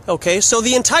 Okay, so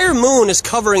the entire moon is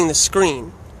covering the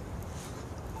screen.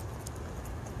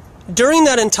 During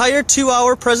that entire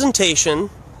 2-hour presentation,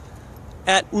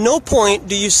 at no point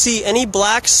do you see any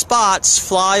black spots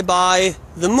fly by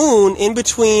the moon in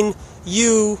between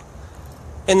you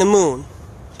and the moon.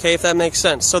 Okay, if that makes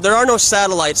sense. So there are no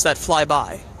satellites that fly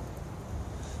by.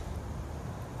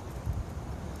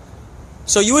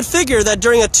 So you would figure that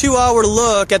during a 2-hour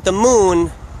look at the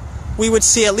moon, we would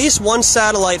see at least one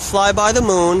satellite fly by the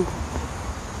moon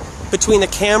between the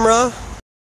camera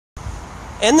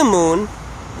and the moon.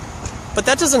 But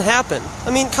that doesn't happen.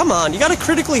 I mean, come on, you gotta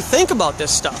critically think about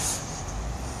this stuff.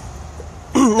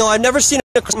 No, I've never seen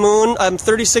a moon. I'm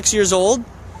 36 years old.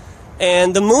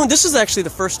 And the moon, this is actually the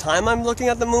first time I'm looking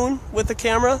at the moon with the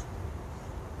camera.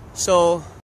 So,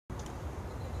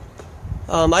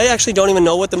 I actually don't even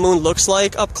know what the moon looks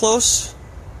like up close.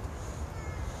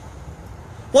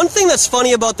 One thing that's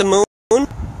funny about the moon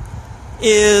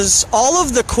is all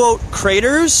of the, quote,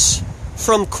 craters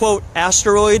from, quote,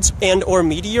 asteroids and or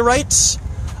meteorites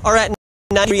are at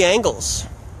 90-degree angles.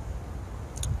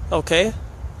 Okay?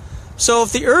 So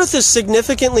if the Earth is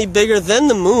significantly bigger than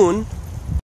the moon,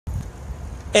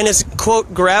 and its,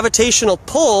 quote, gravitational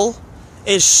pull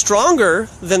is stronger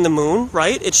than the moon,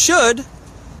 right? It should.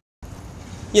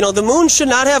 You know, the moon should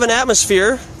not have an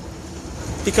atmosphere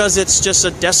because it's just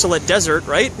a desolate desert,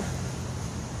 right?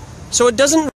 So it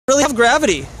doesn't really have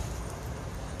gravity.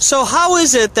 So how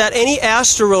is it that any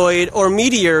asteroid or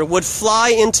meteor would fly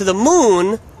into the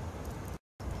moon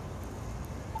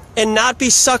and not be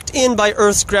sucked in by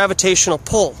Earth's gravitational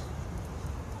pull?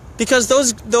 Because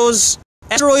those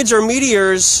asteroids or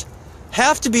meteors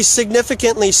have to be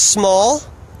significantly small,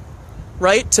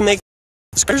 right, to make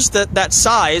that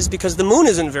size, because the moon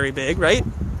isn't very big, right?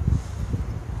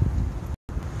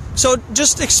 So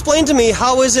just explain to me,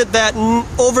 how is it that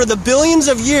over the billions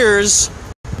of years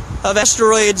of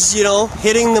asteroids, you know,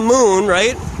 hitting the moon,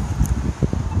 right?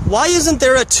 Why isn't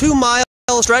there a 2-mile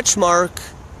stretch mark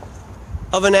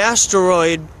of an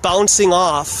asteroid bouncing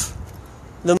off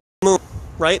the moon,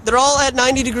 right? They're all at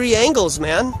 90-degree angles,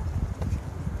 man.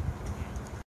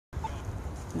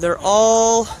 They're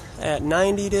all at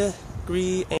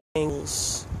 90-degree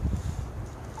angles.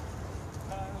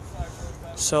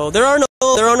 So there are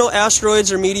no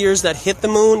asteroids or meteors that hit the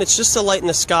moon. It's just a light in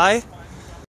the sky.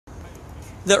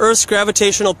 The Earth's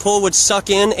gravitational pull would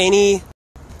suck in any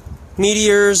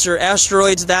meteors or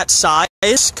asteroids that size,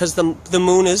 because the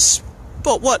moon is,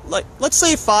 but what, like, let's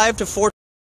say 5 to 4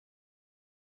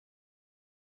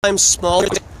 times smaller.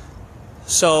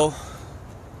 So,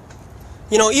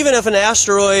 you know, even if an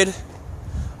asteroid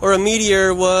or a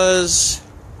meteor was,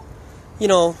 you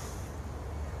know,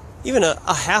 even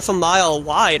a half a mile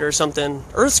wide or something,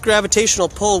 Earth's gravitational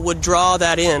pull would draw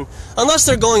that in. Unless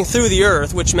they're going through the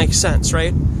Earth, which makes sense,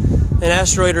 right? An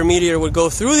asteroid or meteor would go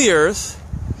through the Earth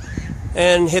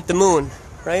and hit the moon,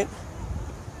 right?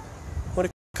 What a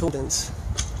coincidence.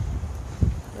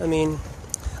 I mean,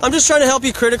 I'm just trying to help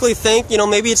you critically think. You know,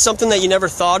 maybe it's something that you never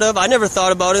thought of. I never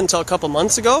thought about it until a couple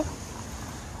months ago.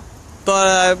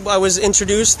 But I was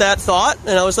introduced that thought,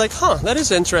 and I was like, huh, that is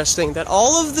interesting, that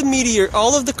all of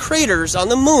the craters on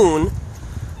the moon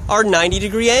are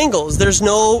 90-degree angles. There's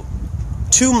no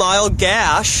 2-mile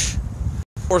gash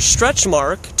or stretch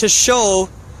mark to show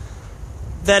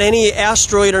that any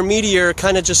asteroid or meteor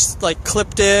kind of just like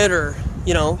clipped it, or,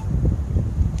 you know,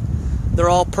 they're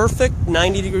all perfect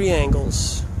 90-degree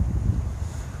angles.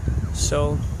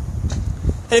 So,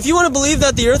 and if you want to believe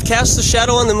that the Earth casts a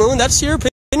shadow on the moon, that's your opinion.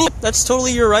 That's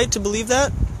totally your right to believe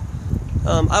that.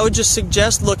 I would just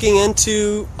suggest looking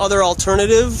into other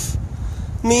alternative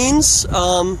means.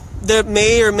 There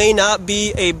may or may not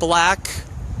be a black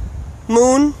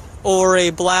moon, or a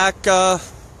black,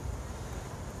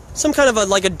 some kind of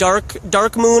like a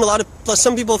dark moon.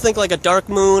 Some people think like a dark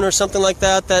moon or something like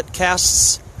that that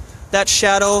casts that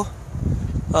shadow.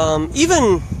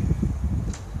 Even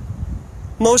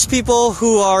most people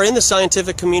who are in the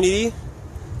scientific community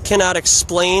cannot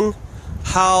explain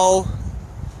how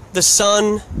the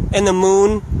sun and the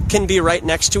moon can be right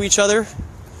next to each other,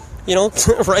 you know,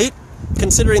 right?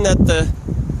 Considering that the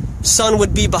sun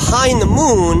would be behind the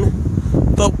moon,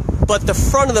 but the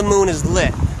front of the moon is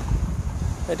lit.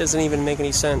 That doesn't even make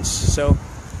any sense. So,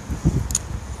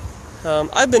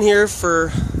 I've been here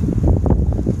for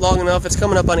long enough. It's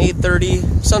coming up on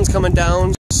 8:30. Sun's coming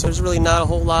down, so there's really not a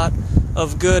whole lot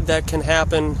of good that can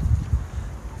happen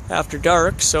after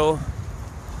dark. So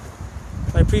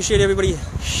I appreciate everybody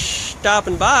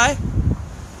stopping by.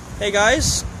 Hey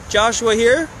guys, Joshua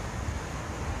here.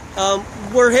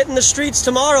 We're hitting the streets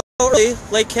tomorrow early,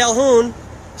 Lake Calhoun,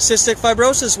 cystic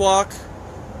fibrosis walk.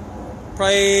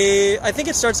 Probably, I think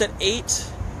it starts at 8.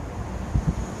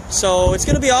 So it's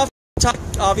going to be off topic,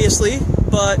 obviously,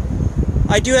 but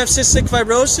I do have cystic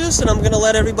fibrosis, and I'm going to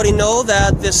let everybody know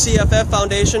that this CFF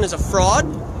Foundation is a fraud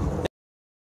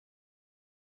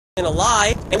and a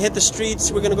lie, and hit the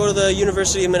streets. We're going to go to the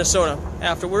University of Minnesota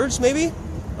afterwards, maybe.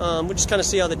 We'll just kind of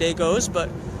see how the day goes, but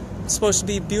it's supposed to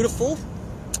be beautiful,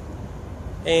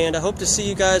 and I hope to see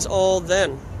you guys all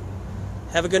then.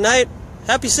 Have a good night.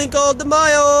 Happy Cinco de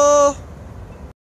Mayo!